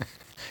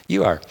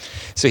 You are.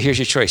 So here's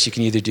your choice. You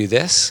can either do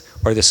this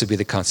or this will be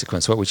the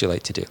consequence. What would you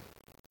like to do?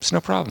 It's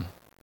no problem.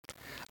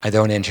 I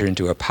don't enter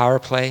into a power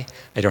play.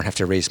 I don't have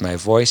to raise my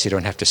voice. I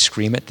don't have to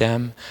scream at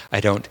them.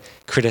 I don't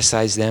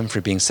criticize them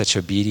for being such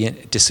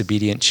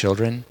disobedient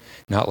children,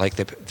 not like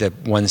the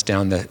ones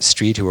down the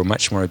street who are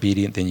much more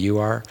obedient than you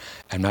are.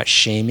 I'm not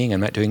shaming. I'm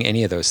not doing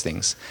any of those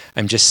things.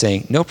 I'm just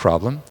saying, no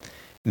problem,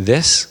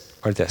 this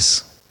or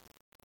this.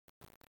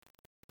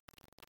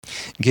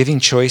 Giving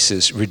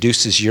choices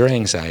reduces your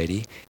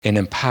anxiety and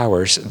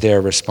empowers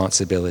their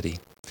responsibility.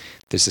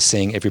 There's a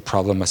saying, every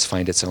problem must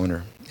find its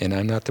owner, and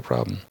I'm not the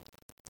problem.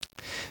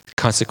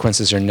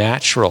 Consequences are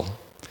natural.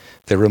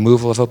 The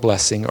removal of a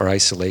blessing or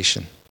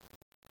isolation.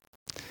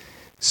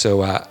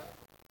 So,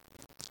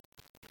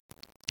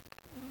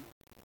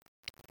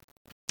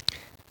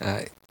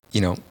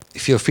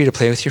 feel free to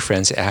play with your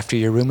friends after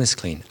your room is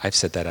clean. I've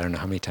said that I don't know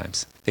how many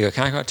times. They go,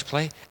 can I go out to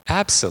play?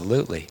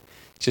 Absolutely.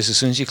 Just as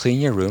soon as you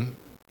clean your room,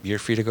 you're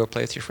free to go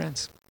play with your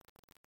friends.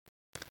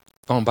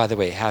 Oh, and by the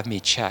way, have me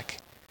check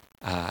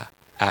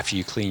after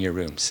you clean your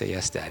room. Say,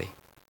 yes, Daddy.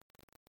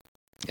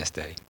 Yes,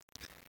 Daddy.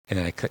 And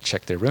then I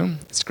check their room.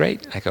 It's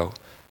great. I go,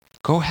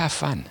 Go have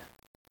fun.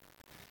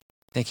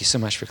 Thank you so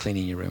much for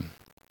cleaning your room.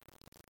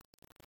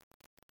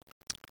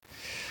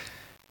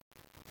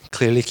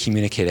 Clearly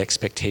communicate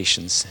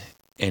expectations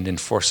and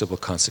enforceable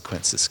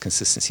consequences.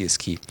 Consistency is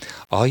key.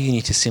 All you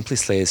need to simply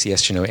say is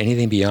yes or no.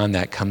 Anything beyond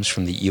that comes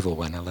from the evil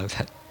one. I love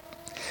that.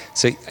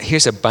 So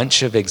here's a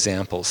bunch of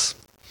examples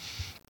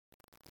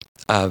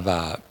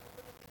of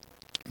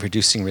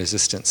reducing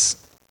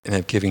resistance and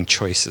of giving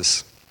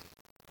choices.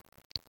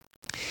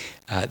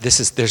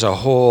 There's a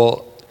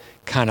whole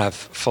kind of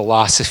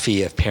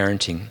philosophy of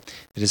parenting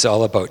that is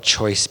all about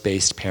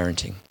choice-based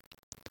parenting.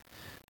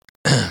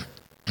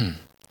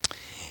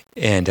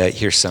 And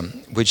here's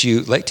some. Would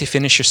you like to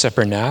finish your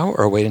supper now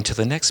or wait until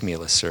the next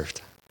meal is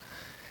served?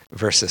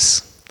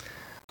 Versus,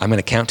 I'm going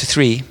to count to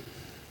 3.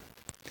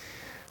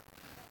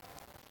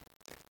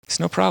 It's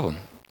no problem.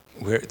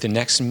 The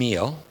next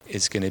meal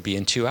is going to be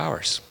in 2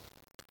 hours.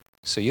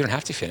 So you don't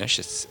have to finish.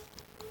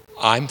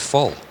 I'm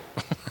full.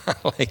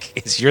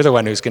 You're the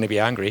one who's going to be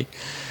hungry.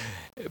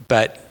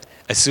 But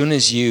as soon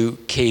as you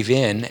cave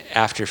in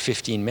after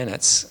 15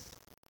 minutes,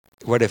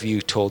 what have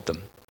you told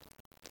them?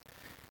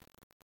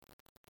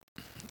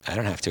 I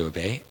don't have to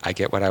obey. I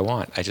get what I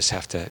want. I just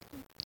have to,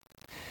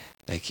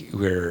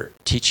 we're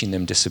teaching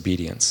them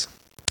disobedience.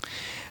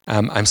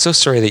 I'm so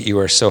sorry that you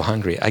are so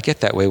hungry. I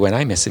get that way when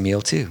I miss a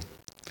meal too.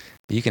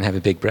 But you can have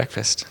a big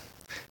breakfast.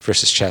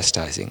 Versus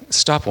chastising.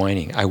 Stop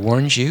whining. I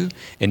warned you,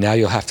 and now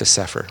you'll have to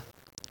suffer.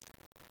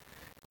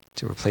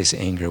 To replace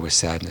anger with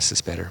sadness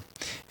is better.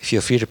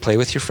 Feel free to play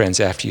with your friends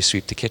after you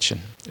sweep the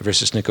kitchen.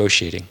 Versus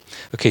negotiating.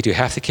 Okay, do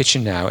half the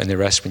kitchen now and the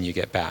rest when you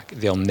get back.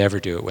 They'll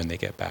never do it when they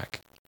get back.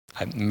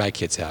 My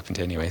kids haven't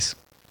anyways.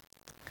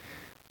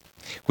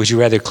 Would you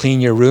rather clean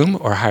your room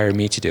or hire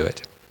me to do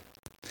it?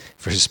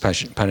 Versus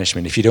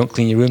punishment. If you don't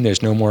clean your room,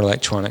 there's no more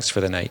electronics for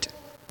the night.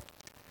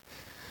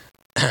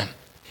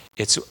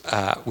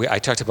 I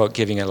talked about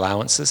giving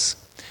allowances.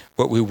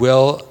 What we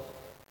will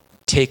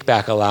take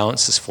back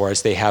allowances for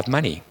is they have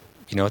money.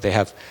 They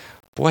have,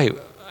 I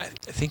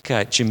think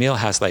Jamil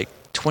has like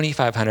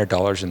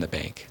 $2,500 in the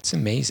bank. It's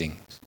amazing.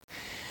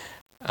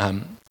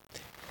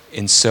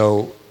 And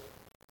so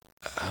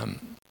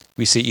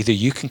we say either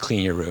you can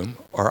clean your room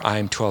or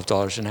I'm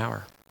 $12 an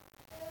hour.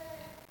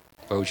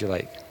 What would you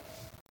like?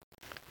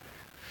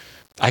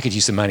 I could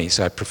use the money,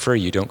 so I prefer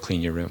you don't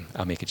clean your room.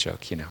 I'll make a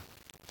joke,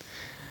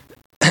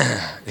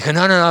 They go,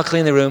 no, I'll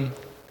clean the room.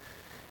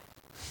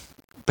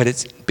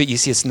 But you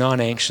see, it's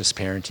non-anxious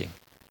parenting.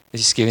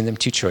 It's just giving them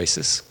 2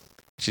 choices,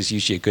 which is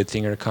usually a good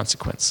thing or a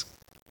consequence.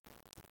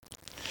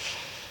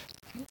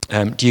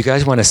 Do you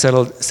guys want to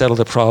settle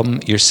the problem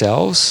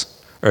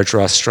yourselves or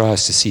draw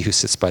straws to see who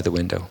sits by the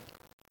window?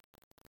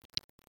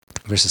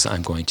 Versus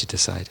I'm going to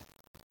decide.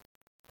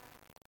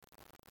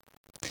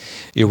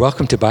 You're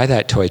welcome to buy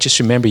that toy. Just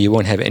remember you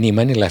won't have any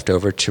money left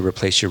over to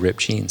replace your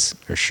ripped jeans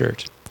or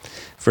shirt.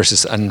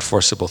 Versus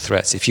unenforceable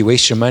threats. If you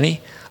waste your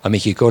money, I'll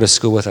make you go to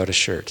school without a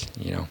shirt.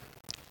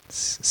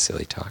 It's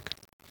silly talk.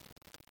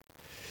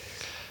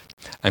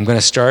 I'm going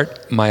to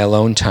start my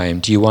alone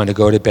time. Do you want to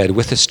go to bed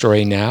with a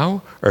story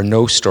now or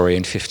no story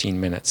in 15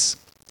 minutes?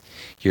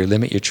 You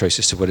limit your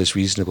choices to what is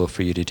reasonable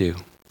for you to do.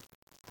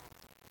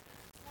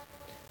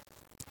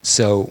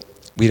 So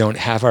we don't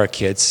have our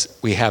kids.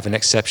 We have an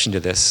exception to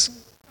this.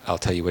 I'll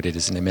tell you what it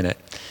is in a minute.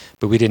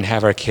 But we didn't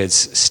have our kids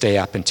stay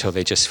up until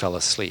they just fell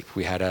asleep.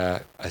 We had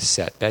a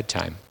set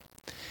bedtime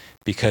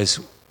because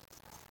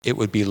it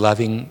would be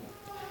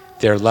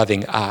they're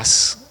loving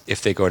us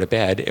if they go to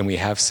bed and we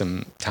have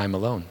some time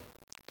alone.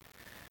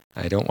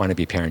 I don't want to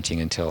be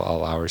parenting until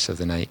all hours of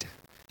the night.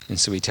 And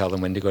so we tell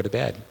them when to go to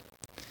bed.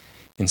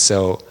 And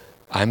so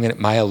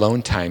my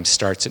alone time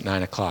starts at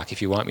 9 o'clock.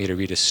 If you want me to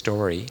read a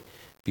story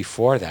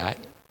before that,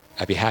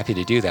 I'd be happy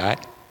to do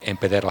that.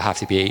 But that'll have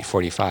to be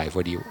 8:45.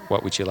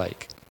 What would you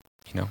like?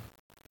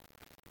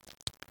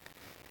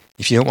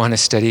 If you don't want to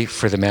study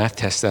for the math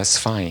test, that's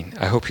fine.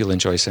 I hope you'll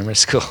enjoy summer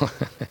school.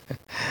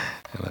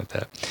 I love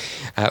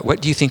that.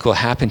 What do you think will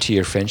happen to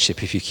your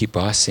friendship if you keep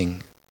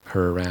bossing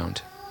her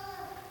around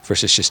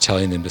versus just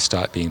telling them to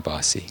stop being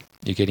bossy?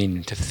 You're getting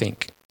them to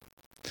think.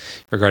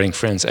 Regarding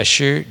friends, I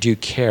sure do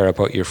care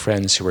about your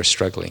friends who are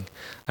struggling.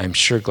 I'm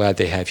sure glad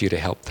they have you to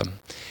help them.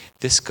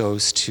 This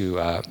goes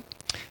to,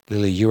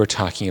 Lily, you were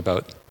talking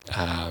about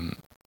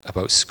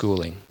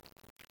schooling.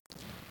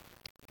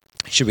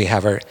 Should we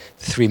have our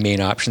 3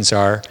 main options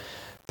are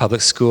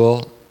public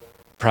school,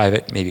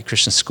 private, maybe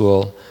Christian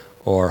school,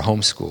 or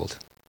homeschooled.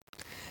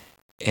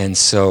 And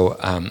so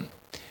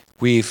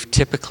we've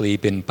typically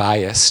been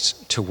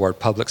biased toward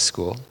public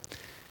school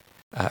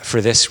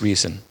for this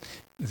reason,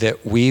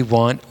 that we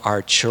want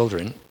our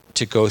children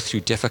to go through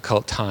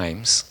difficult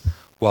times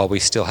while we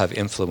still have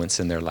influence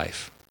in their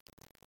life.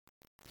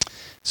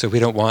 So we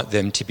don't want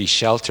them to be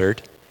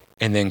sheltered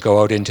and then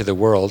go out into the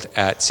world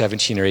at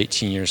 17 or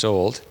 18 years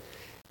old,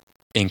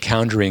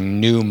 encountering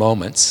new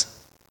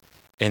moments,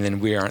 and then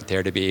we aren't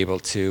there to be able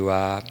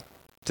to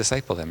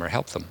disciple them or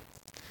help them.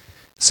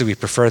 So we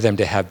prefer them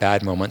to have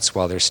bad moments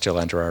while they're still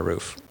under our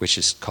roof, which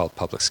is called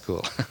public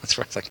school, as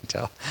far as I can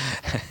tell.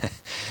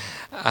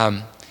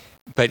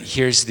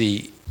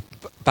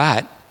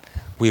 but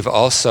we've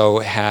also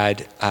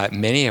had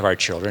many of our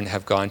children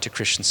have gone to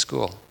Christian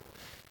school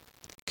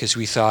because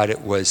we thought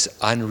it was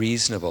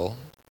unreasonable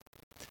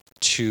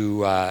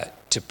to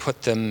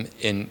put them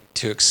in,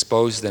 to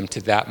expose them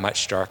to that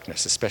much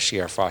darkness, especially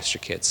our foster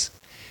kids.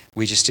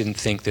 We just didn't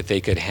think that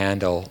they could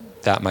handle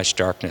that much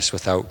darkness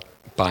without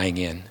buying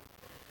in.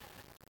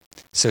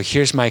 So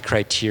here's my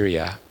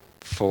criteria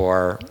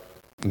for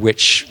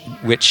which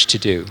to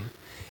do,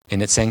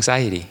 and it's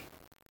anxiety.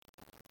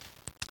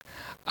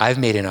 I've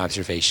made an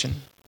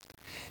observation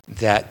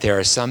that there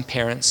are some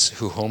parents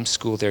who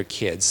homeschool their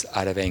kids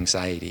out of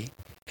anxiety,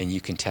 and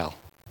you can tell.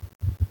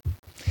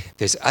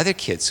 There's other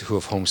kids who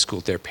have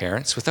homeschooled their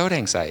parents without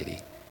anxiety,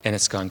 and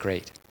it's gone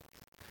great.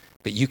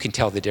 But you can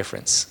tell the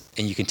difference,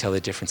 and you can tell the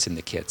difference in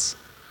the kids.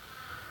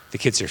 The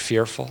kids are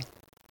fearful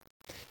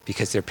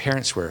because their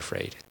parents were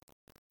afraid.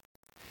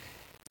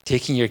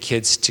 Taking your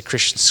kids to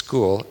Christian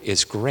school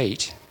is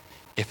great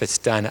if it's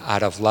done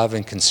out of love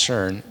and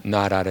concern,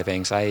 not out of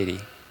anxiety.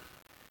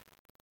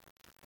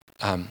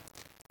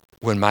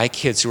 When my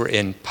kids were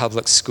in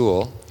public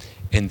school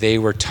and they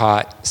were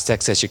taught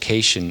sex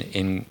education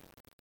in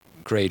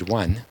grade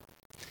 1,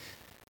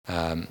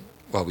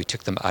 we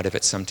took them out of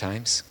it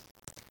sometimes,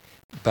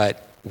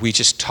 but we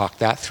just talked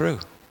that through.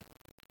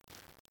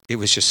 It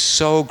was just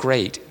so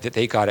great that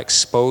they got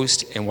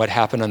exposed in what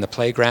happened on the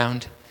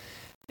playground,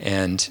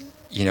 and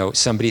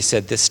somebody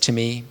said this to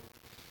me.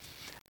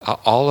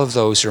 All of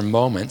those are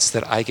moments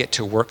that I get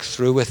to work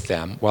through with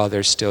them while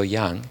they're still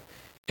young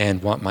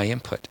and want my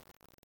input.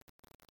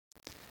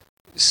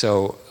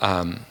 So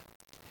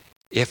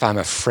if I'm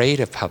afraid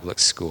of public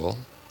school,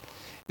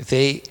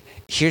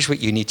 here's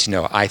what you need to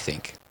know, I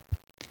think.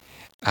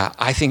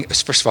 I think,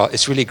 first of all,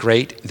 it's really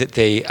great that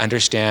they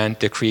understand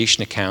the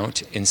creation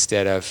account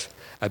instead of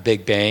a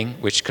Big Bang,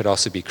 which could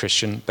also be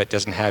Christian, but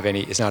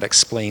is not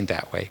explained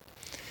that way.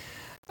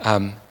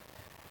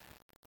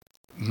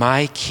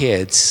 My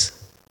kids,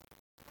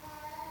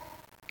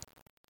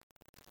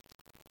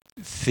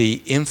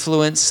 the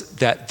influence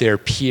that their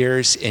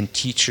peers and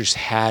teachers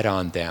had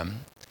on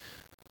them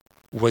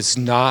was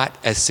not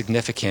as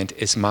significant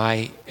as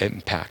my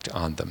impact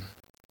on them.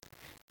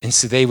 And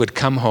so they would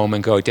come home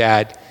and go,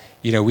 Dad,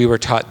 we were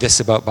taught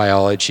this about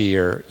biology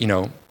or,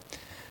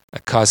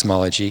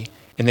 cosmology.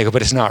 And they go,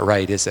 but it's not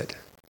right, is it?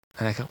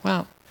 And I go,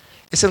 well,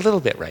 it's a little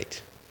bit right.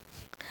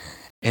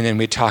 And then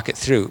we talk it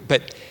through.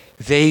 But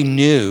they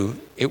knew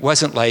it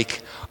wasn't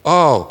like,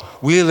 oh,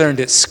 we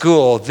learned at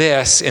school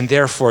this, and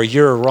therefore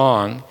you're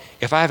wrong.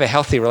 If I have a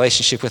healthy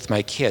relationship with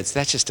my kids,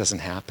 that just doesn't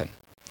happen.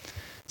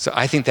 So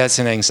I think that's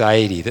an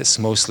anxiety that's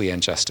mostly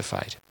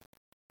unjustified.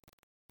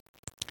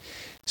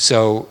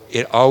 So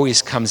it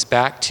always comes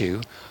back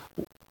to,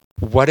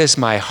 what is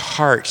my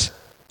heart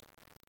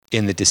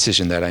in the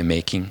decision that I'm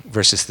making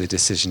versus the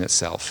decision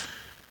itself?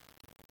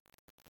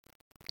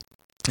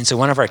 And so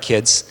one of our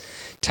kids,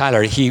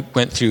 Tyler, he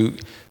went through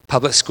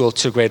public school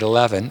to grade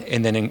 11,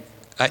 and then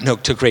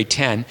to grade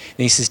 10. And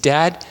he says,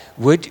 Dad,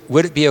 would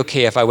it be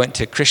okay if I went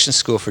to Christian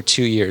school for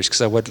 2 years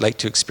because I would like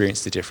to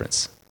experience the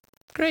difference?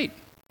 Great.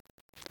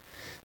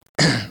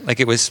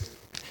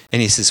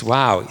 And he says,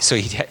 wow. So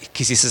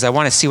because he says, I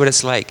want to see what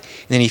it's like.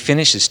 And then he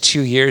finishes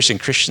 2 years in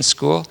Christian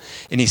school,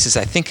 and he says,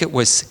 I think it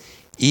was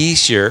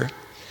easier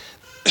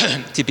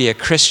to be a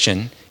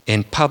Christian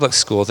in public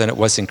school than it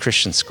was in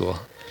Christian school.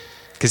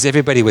 Because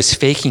everybody was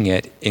faking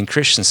it in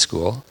Christian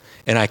school,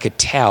 and I could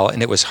tell,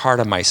 and it was hard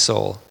on my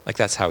soul.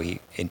 That's how he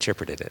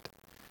interpreted it.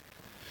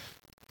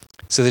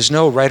 So there's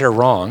no right or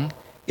wrong.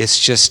 It's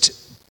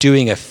just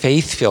doing a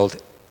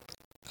faith-filled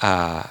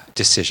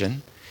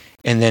decision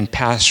and then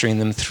pastoring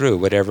them through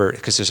whatever,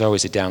 because there's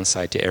always a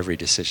downside to every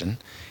decision,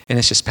 and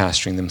it's just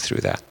pastoring them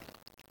through that.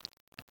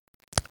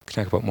 We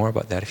can talk more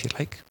about that if you'd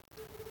like.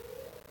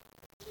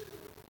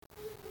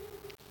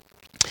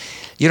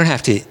 You don't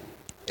have to,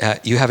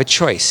 you have a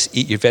choice.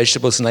 Eat your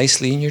vegetables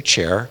nicely in your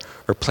chair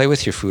or play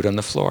with your food on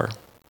the floor.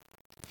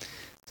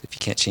 So if you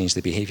can't change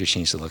the behavior,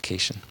 change the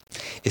location.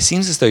 It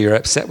seems as though you're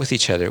upset with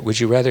each other. Would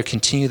you rather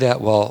continue that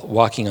while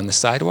walking on the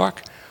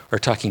sidewalk or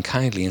talking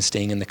kindly and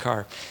staying in the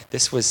car?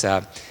 This was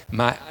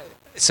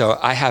so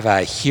I have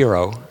a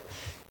hero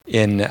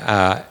and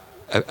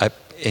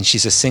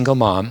she's a single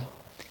mom,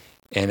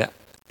 and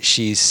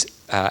she's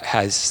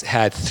has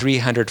had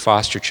 300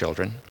 foster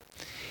children.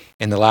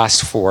 And the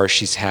last 4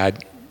 she's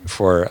had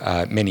for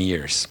many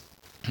years.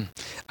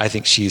 I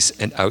think she's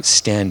an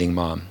outstanding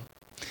mom.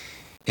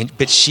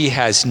 But she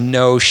has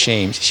no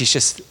shame.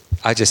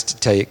 I'll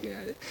just tell you.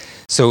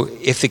 So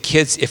if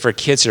her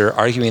kids are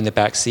arguing in the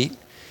back seat,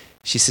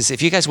 she says,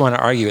 if you guys want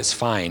to argue, it's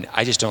fine.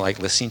 I just don't like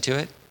listening to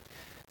it.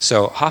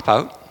 So hop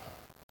out,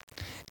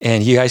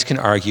 and you guys can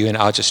argue, and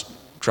I'll just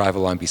drive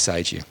along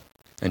beside you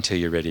until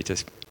you're ready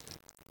to.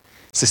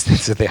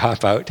 So they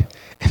hop out,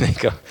 and they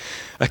go,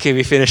 okay,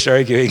 we finished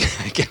arguing.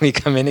 Can we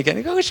come in again?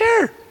 I go,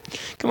 sure.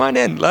 Come on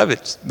in. Love it.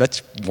 It's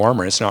much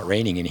warmer. It's not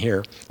raining in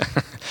here.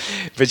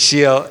 But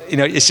she'll,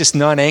 it's just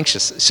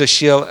non-anxious. So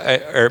she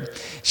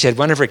had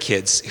one of her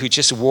kids who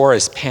just wore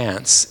his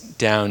pants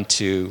down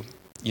to,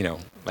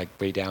 like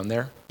way down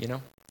there,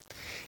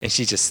 And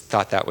she just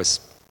thought that was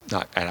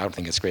not, and I don't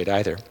think it's great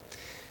either.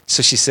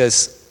 So she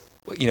says,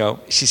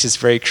 she's just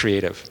very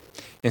creative.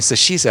 And so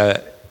she's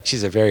a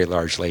very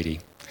large lady.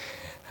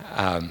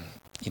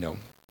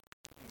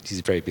 She's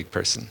a very big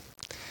person.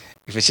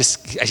 I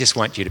just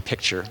want you to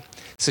picture.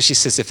 So she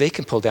says, if they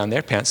can pull down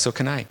their pants, so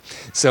can I.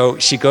 So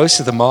she goes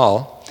to the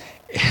mall,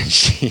 and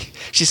she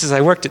says,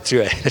 I worked it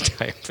through ahead of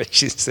time, but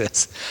she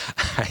says,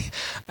 I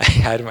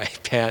had my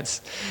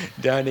pants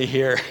down to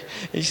here.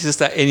 And she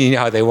says, and you know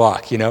how they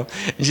walk, And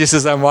she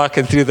says, I'm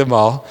walking through the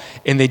mall,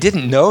 and they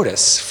didn't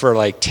notice for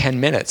like 10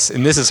 minutes.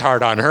 And this is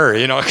hard on her,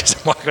 because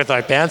I'm walking with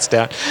my pants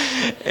down.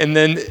 And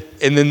then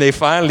they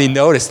finally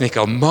notice, and they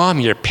go,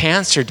 Mom, your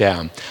pants are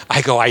down.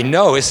 I go, I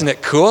know, isn't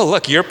it cool?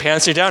 Look, your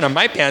pants are down, and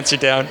my pants are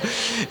down.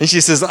 And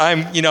she says,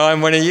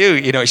 I'm one of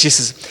you. She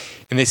says,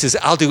 and they says,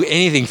 I'll do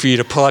anything for you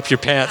to pull up your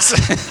pants.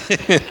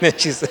 And then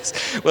she says,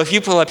 well, if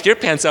you pull up your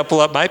pants, I'll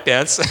pull up my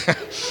pants.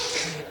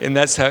 And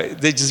that's how,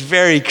 they're just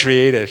very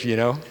creative,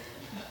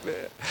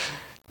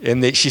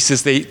 And she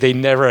says they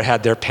never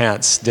had their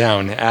pants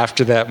down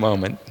after that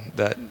moment.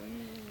 But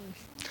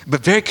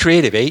very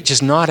creative,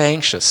 just not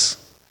anxious.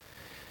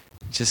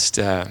 Just,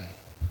 I'll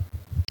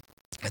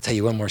tell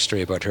you one more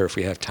story about her if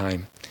we have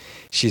time.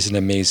 She's an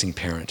amazing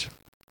parent.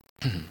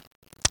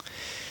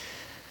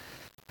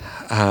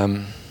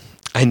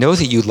 I know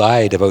that you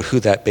lied about who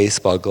that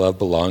baseball glove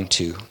belonged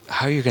to.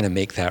 How are you going to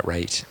make that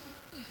right?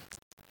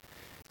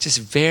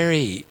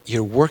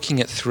 You're working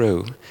it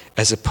through,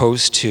 as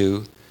opposed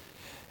to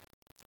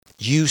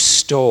you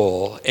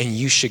stole and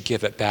you should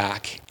give it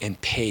back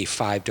and pay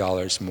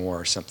 $5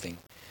 more or something.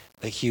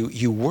 Like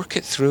you work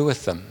it through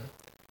with them.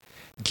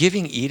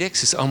 Giving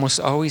edicts is almost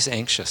always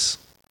anxious.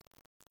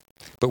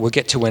 But we'll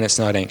get to when it's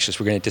not anxious.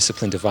 We're going to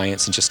discipline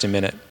defiance in just a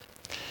minute.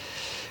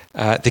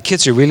 The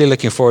kids are really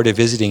looking forward to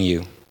visiting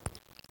you.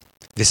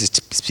 This is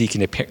speaking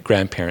to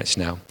grandparents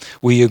now.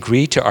 Will you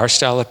agree to our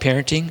style of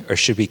parenting, or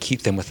should we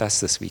keep them with us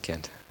this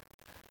weekend?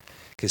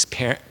 Because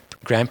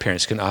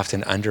grandparents can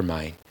often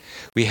undermine.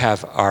 We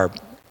have our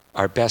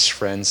best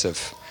friends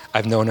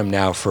I've known them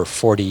now for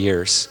 40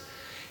 years.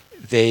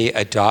 They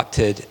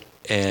adopted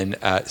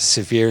a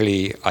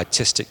severely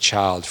autistic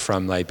child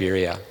from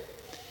Liberia.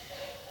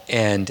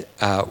 And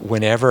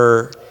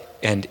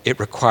and it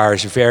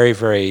requires very,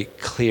 very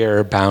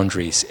clear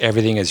boundaries.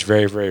 Everything is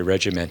very, very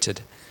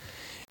regimented.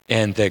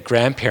 And the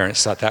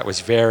grandparents thought that was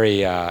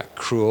very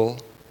cruel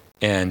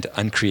and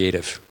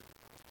uncreative.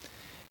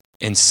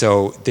 And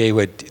so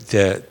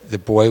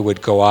the boy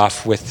would go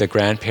off with the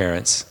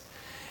grandparents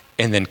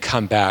and then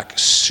come back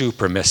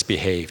super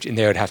misbehaved. And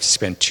they would have to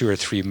spend 2 or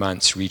 3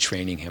 months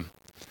retraining him.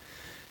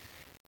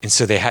 And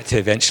so they had to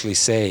eventually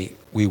say,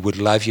 we would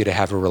love you to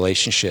have a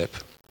relationship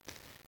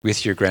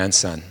with your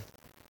grandson,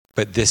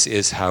 but this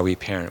is how we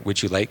parent.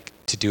 Would you like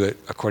to do it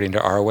according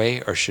to our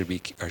way, or should we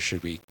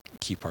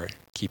keep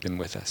him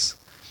with us?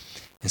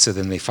 And so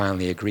then they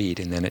finally agreed,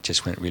 and then it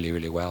just went really,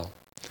 really well.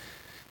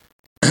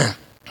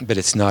 But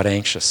it's not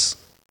anxious.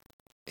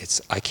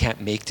 I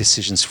can't make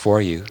decisions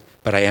for you,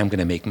 but I am going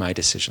to make my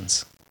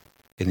decisions.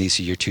 And these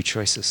are your 2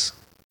 choices.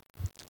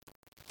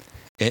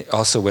 And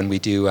also, when we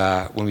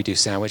do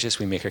sandwiches,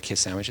 we make our kids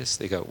sandwiches.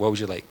 They go, what would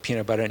you like,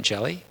 peanut butter and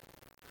jelly,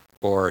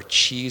 or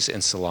cheese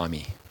and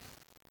salami?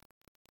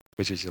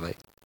 Which would you like?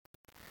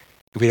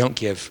 We don't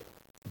give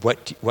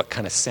what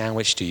kind of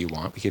sandwich do you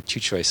want. We give 2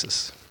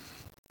 choices.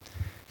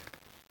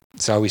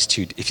 It's always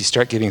 2. If you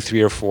start giving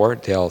 3 or 4,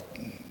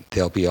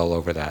 they'll be all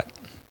over that.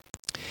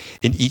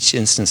 In each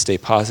instance, stay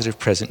positive,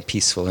 present,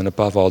 peaceful, and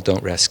above all,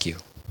 don't rescue,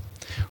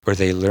 or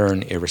they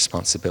learn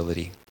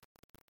irresponsibility.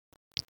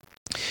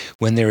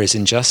 When there is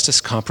injustice,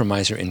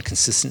 compromise, or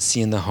inconsistency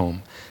in the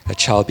home, a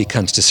child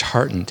becomes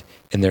disheartened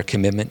in their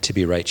commitment to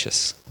be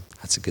righteous.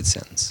 That's a good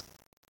sentence.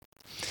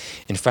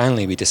 And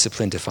finally, we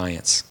discipline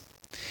defiance.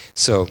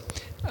 So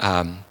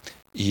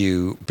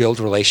you build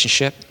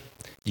relationship,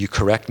 you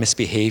correct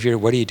misbehavior.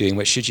 What are you doing?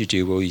 What should you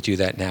do? Will you do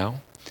that now?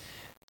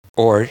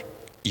 Or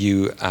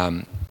you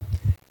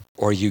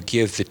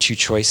give the 2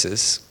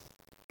 choices.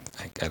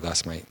 I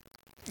lost my,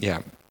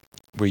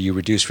 where you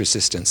reduce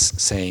resistance,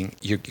 saying,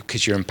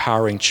 because you're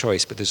empowering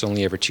choice, but there's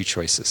only ever 2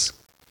 choices.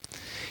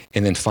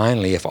 And then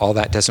finally, if all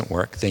that doesn't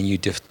work, then you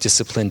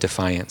discipline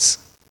defiance.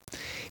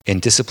 And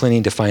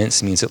disciplining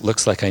defiance means it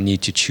looks like I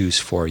need to choose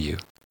for you.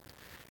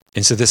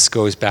 And so this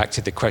goes back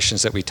to the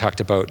questions that we talked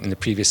about in the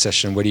previous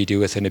session. What do you do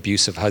with an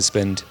abusive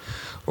husband,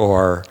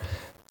 or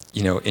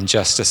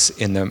injustice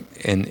in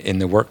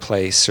the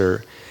workplace?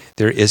 Or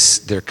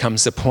there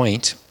comes a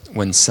point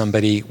when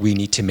we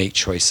need to make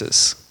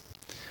choices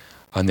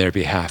on their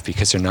behalf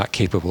because they're not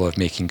capable of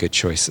making good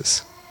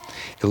choices.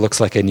 It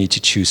looks like I need to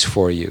choose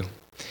for you.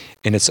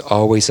 And it's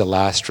always a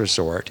last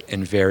resort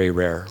and very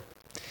rare.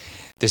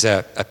 There's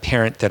a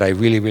parent that I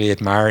really, really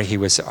admire. He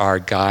was our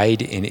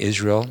guide in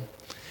Israel.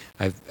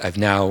 I've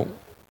now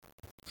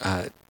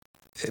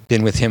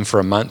been with him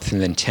for a month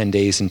and then 10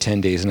 days and 10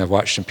 days, and I've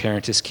watched him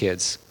parent his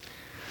kids.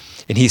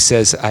 And he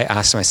says, I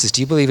asked him,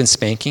 do you believe in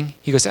spanking?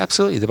 He goes,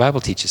 absolutely, the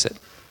Bible teaches it.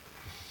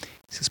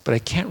 He says, but I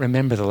can't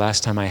remember the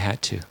last time I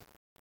had to.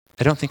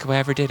 I don't think I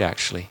ever did,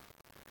 actually.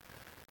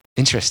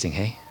 Interesting,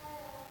 hey?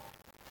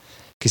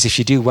 Because if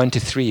you do 1 to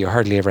 3, you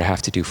hardly ever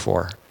have to do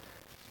 4.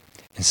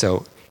 And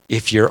so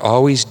if you're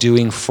always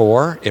doing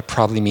 4, it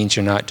probably means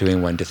you're not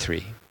doing 1 to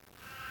 3.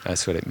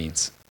 That's what it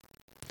means.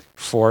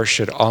 4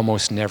 should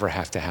almost never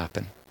have to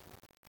happen.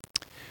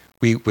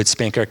 We would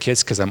spank our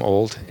kids because I'm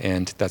old,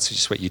 and that's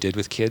just what you did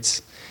with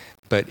kids.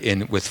 But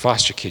with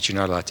foster kids, you're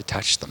not allowed to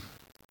touch them.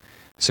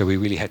 So we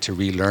really had to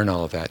relearn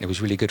all of that. It was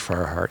really good for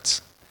our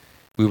hearts.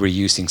 We were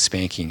using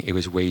spanking. It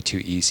was way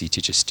too easy to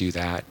just do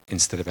that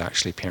instead of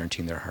actually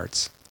parenting their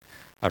hearts.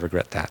 I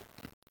regret that.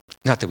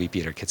 Not that we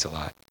beat our kids a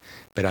lot,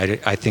 but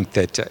I think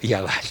that,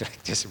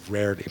 just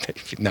rarely,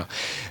 but no.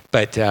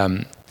 But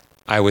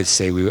I would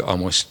say we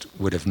almost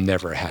would have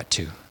never had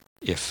to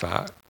if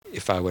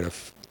I would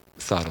have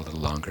thought a little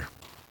longer.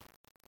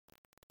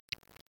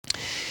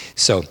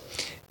 So,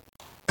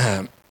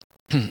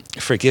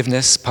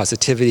 forgiveness,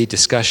 positivity,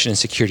 discussion, and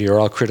security are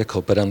all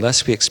critical, but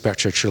unless we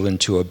expect our children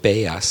to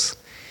obey us,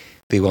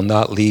 they will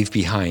not leave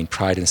behind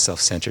pride and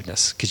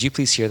self-centeredness. Could you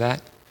please hear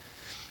that?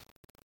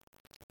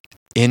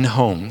 In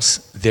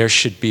homes, there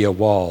should be a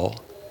wall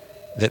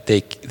that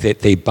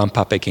they bump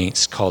up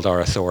against called our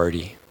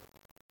authority.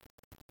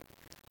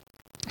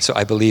 So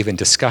I believe in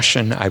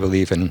discussion, I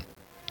believe in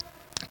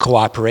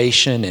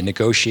cooperation and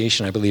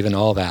negotiation, I believe in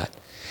all that.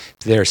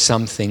 There are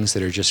some things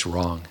that are just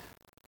wrong.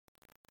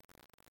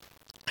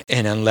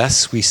 And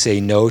unless we say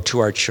no to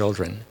our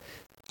children,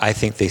 I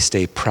think they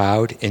stay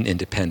proud and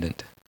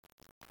independent.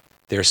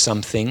 There are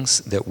some things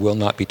that will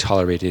not be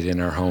tolerated in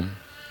our home.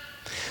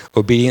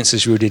 Obedience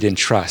is rooted in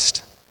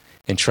trust,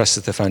 and trust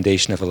is the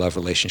foundation of a love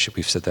relationship.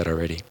 We've said that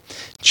already.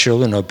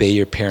 Children, obey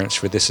your parents,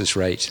 for this is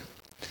right.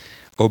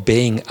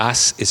 Obeying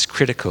us is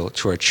critical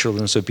to our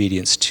children's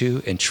obedience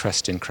to and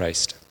trust in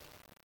Christ.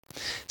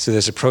 So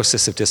there's a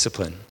process of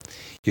discipline.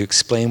 You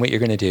explain what you're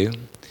going to do,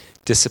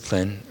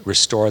 discipline,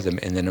 restore them,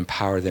 and then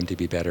empower them to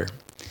be better.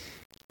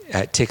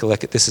 Take a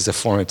look at this is a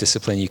form of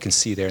discipline you can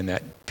see there in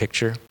that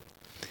picture.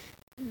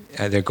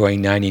 They're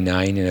going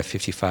 99 in a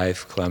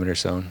 55-kilometer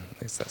zone.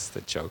 At least that's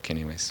the joke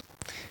anyways.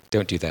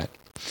 Don't do that.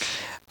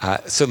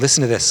 So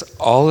listen to this.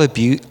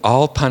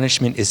 All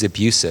punishment is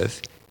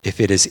abusive if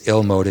it is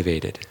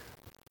ill-motivated.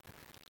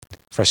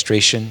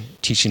 Frustration,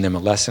 teaching them a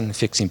lesson,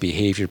 fixing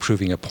behavior,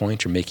 proving a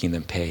point, or making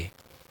them pay.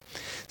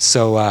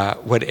 So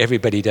what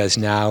everybody does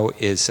now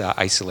is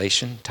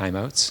isolation,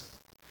 timeouts.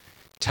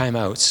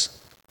 Timeouts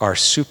are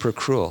super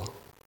cruel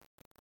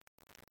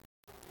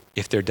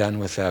if they're done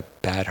with a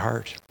bad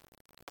heart.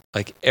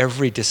 Like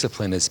every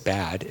discipline is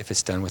bad if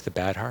it's done with a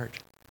bad heart.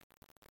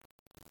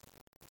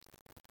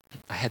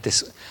 I had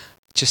this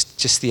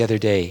just the other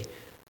day.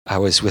 I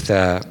was with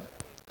I'll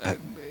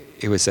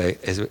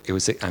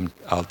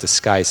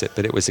disguise it,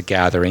 but it was a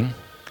gathering,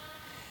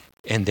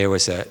 and there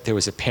was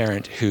a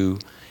parent who,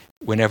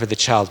 whenever the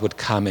child would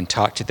come and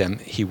talk to them,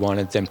 he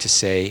wanted them to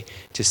say,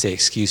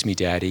 "Excuse me,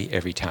 Daddy,"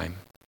 every time.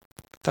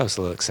 That was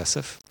a little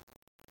excessive.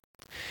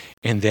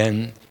 And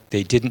then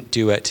they didn't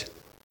do it,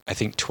 I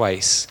think,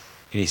 twice.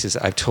 And he says,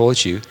 "I've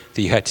told you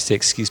that you had to say,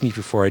 'Excuse me,'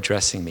 before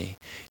addressing me.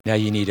 Now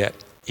you need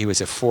he was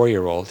a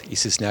 4-year-old. He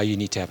says, now you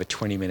need to have a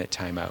 20-minute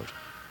timeout."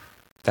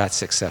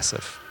 That's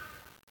excessive.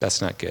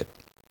 That's not good.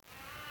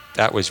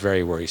 That was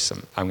very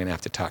worrisome. I'm going to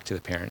have to talk to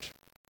the parent.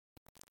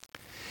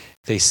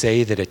 They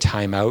say that a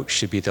timeout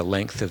should be the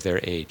length of their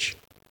age.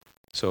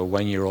 So a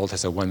 1-year-old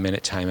has a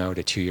 1-minute timeout,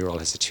 a 2-year-old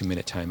has a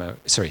 2-minute timeout.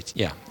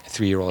 A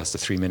 3-year-old has a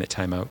 3-minute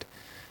timeout.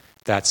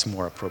 That's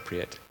more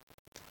appropriate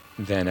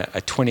than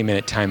a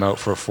 20-minute timeout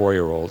for a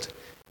 4-year-old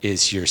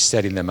is you're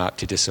setting them up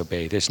to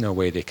disobey. There's no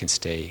way they can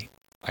stay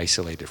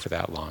isolated for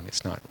that long.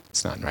 It's not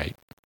right.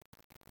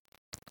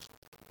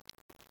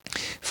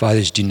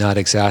 Fathers, do not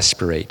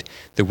exasperate.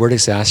 The word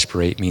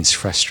exasperate means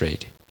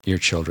frustrate your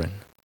children.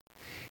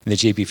 In the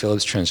J.B.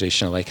 Phillips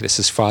translation, I like it. It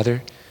says,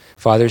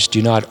 Fathers,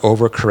 do not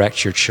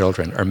overcorrect your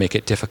children or make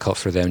it difficult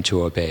for them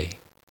to obey.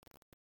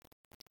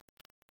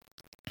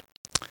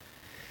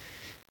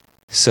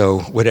 So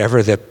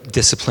whatever the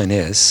discipline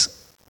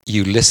is,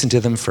 you listen to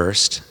them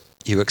first,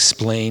 you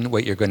explain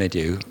what you're going to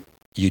do,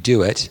 you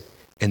do it,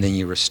 and then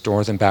you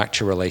restore them back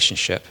to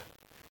relationship,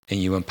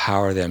 and you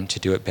empower them to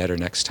do it better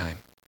next time.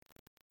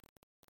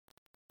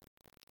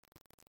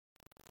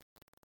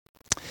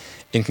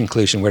 In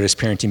conclusion, where does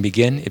parenting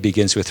begin? It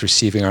begins with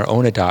receiving our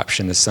own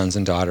adoption as sons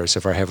and daughters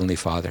of our Heavenly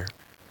Father,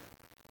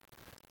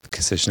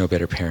 because there's no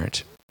better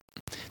parent.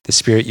 The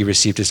Spirit you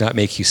received does not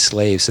make you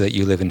slaves so that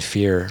you live in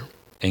fear,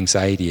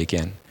 anxiety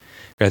again.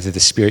 Rather, the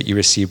Spirit you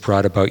received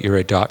brought about your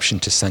adoption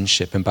to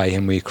sonship, and by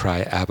Him we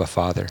cry, Abba,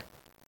 Father.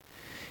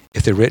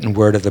 If the written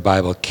word of the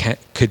Bible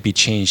could be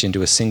changed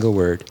into a single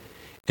word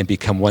and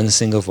become one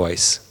single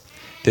voice,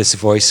 this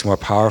voice, more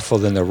powerful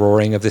than the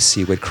roaring of the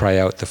sea, would cry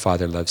out, the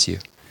Father loves you.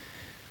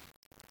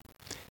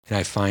 And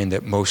I find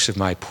that most of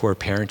my poor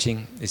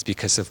parenting is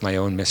because of my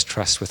own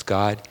mistrust with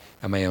God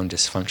and my own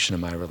dysfunction in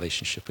my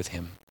relationship with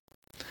Him.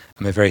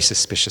 I'm a very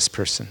suspicious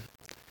person.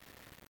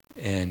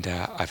 And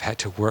I've had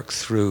to work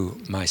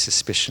through my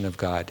suspicion of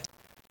God.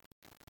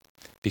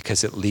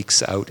 because it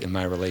leaks out in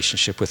my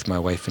relationship with my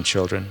wife and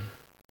children.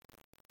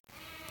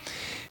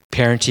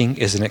 Parenting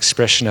is an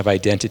expression of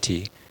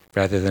identity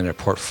rather than a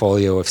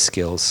portfolio of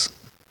skills.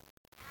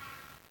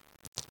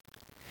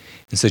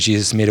 And so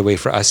Jesus made a way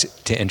for us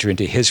to enter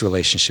into his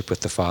relationship with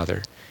the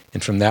Father.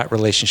 And from that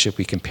relationship,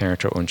 we can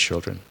parent our own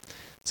children.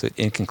 So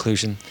in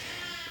conclusion,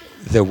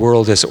 the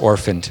world is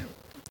orphaned.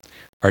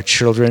 Our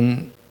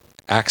children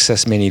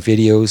access many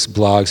videos,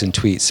 blogs, and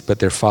tweets, but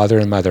their father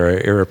and mother are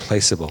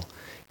irreplaceable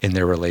in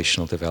their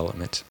relational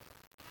development.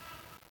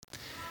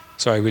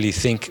 So I really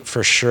think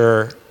for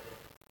sure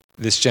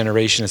this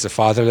generation is a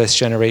fatherless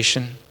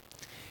generation.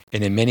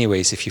 And in many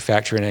ways, if you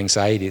factor in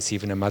anxiety, it's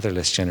even a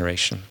motherless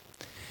generation.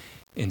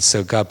 And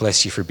so God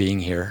bless you for being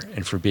here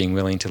and for being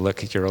willing to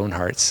look at your own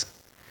hearts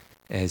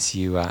as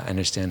you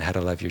understand how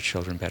to love your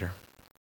children better.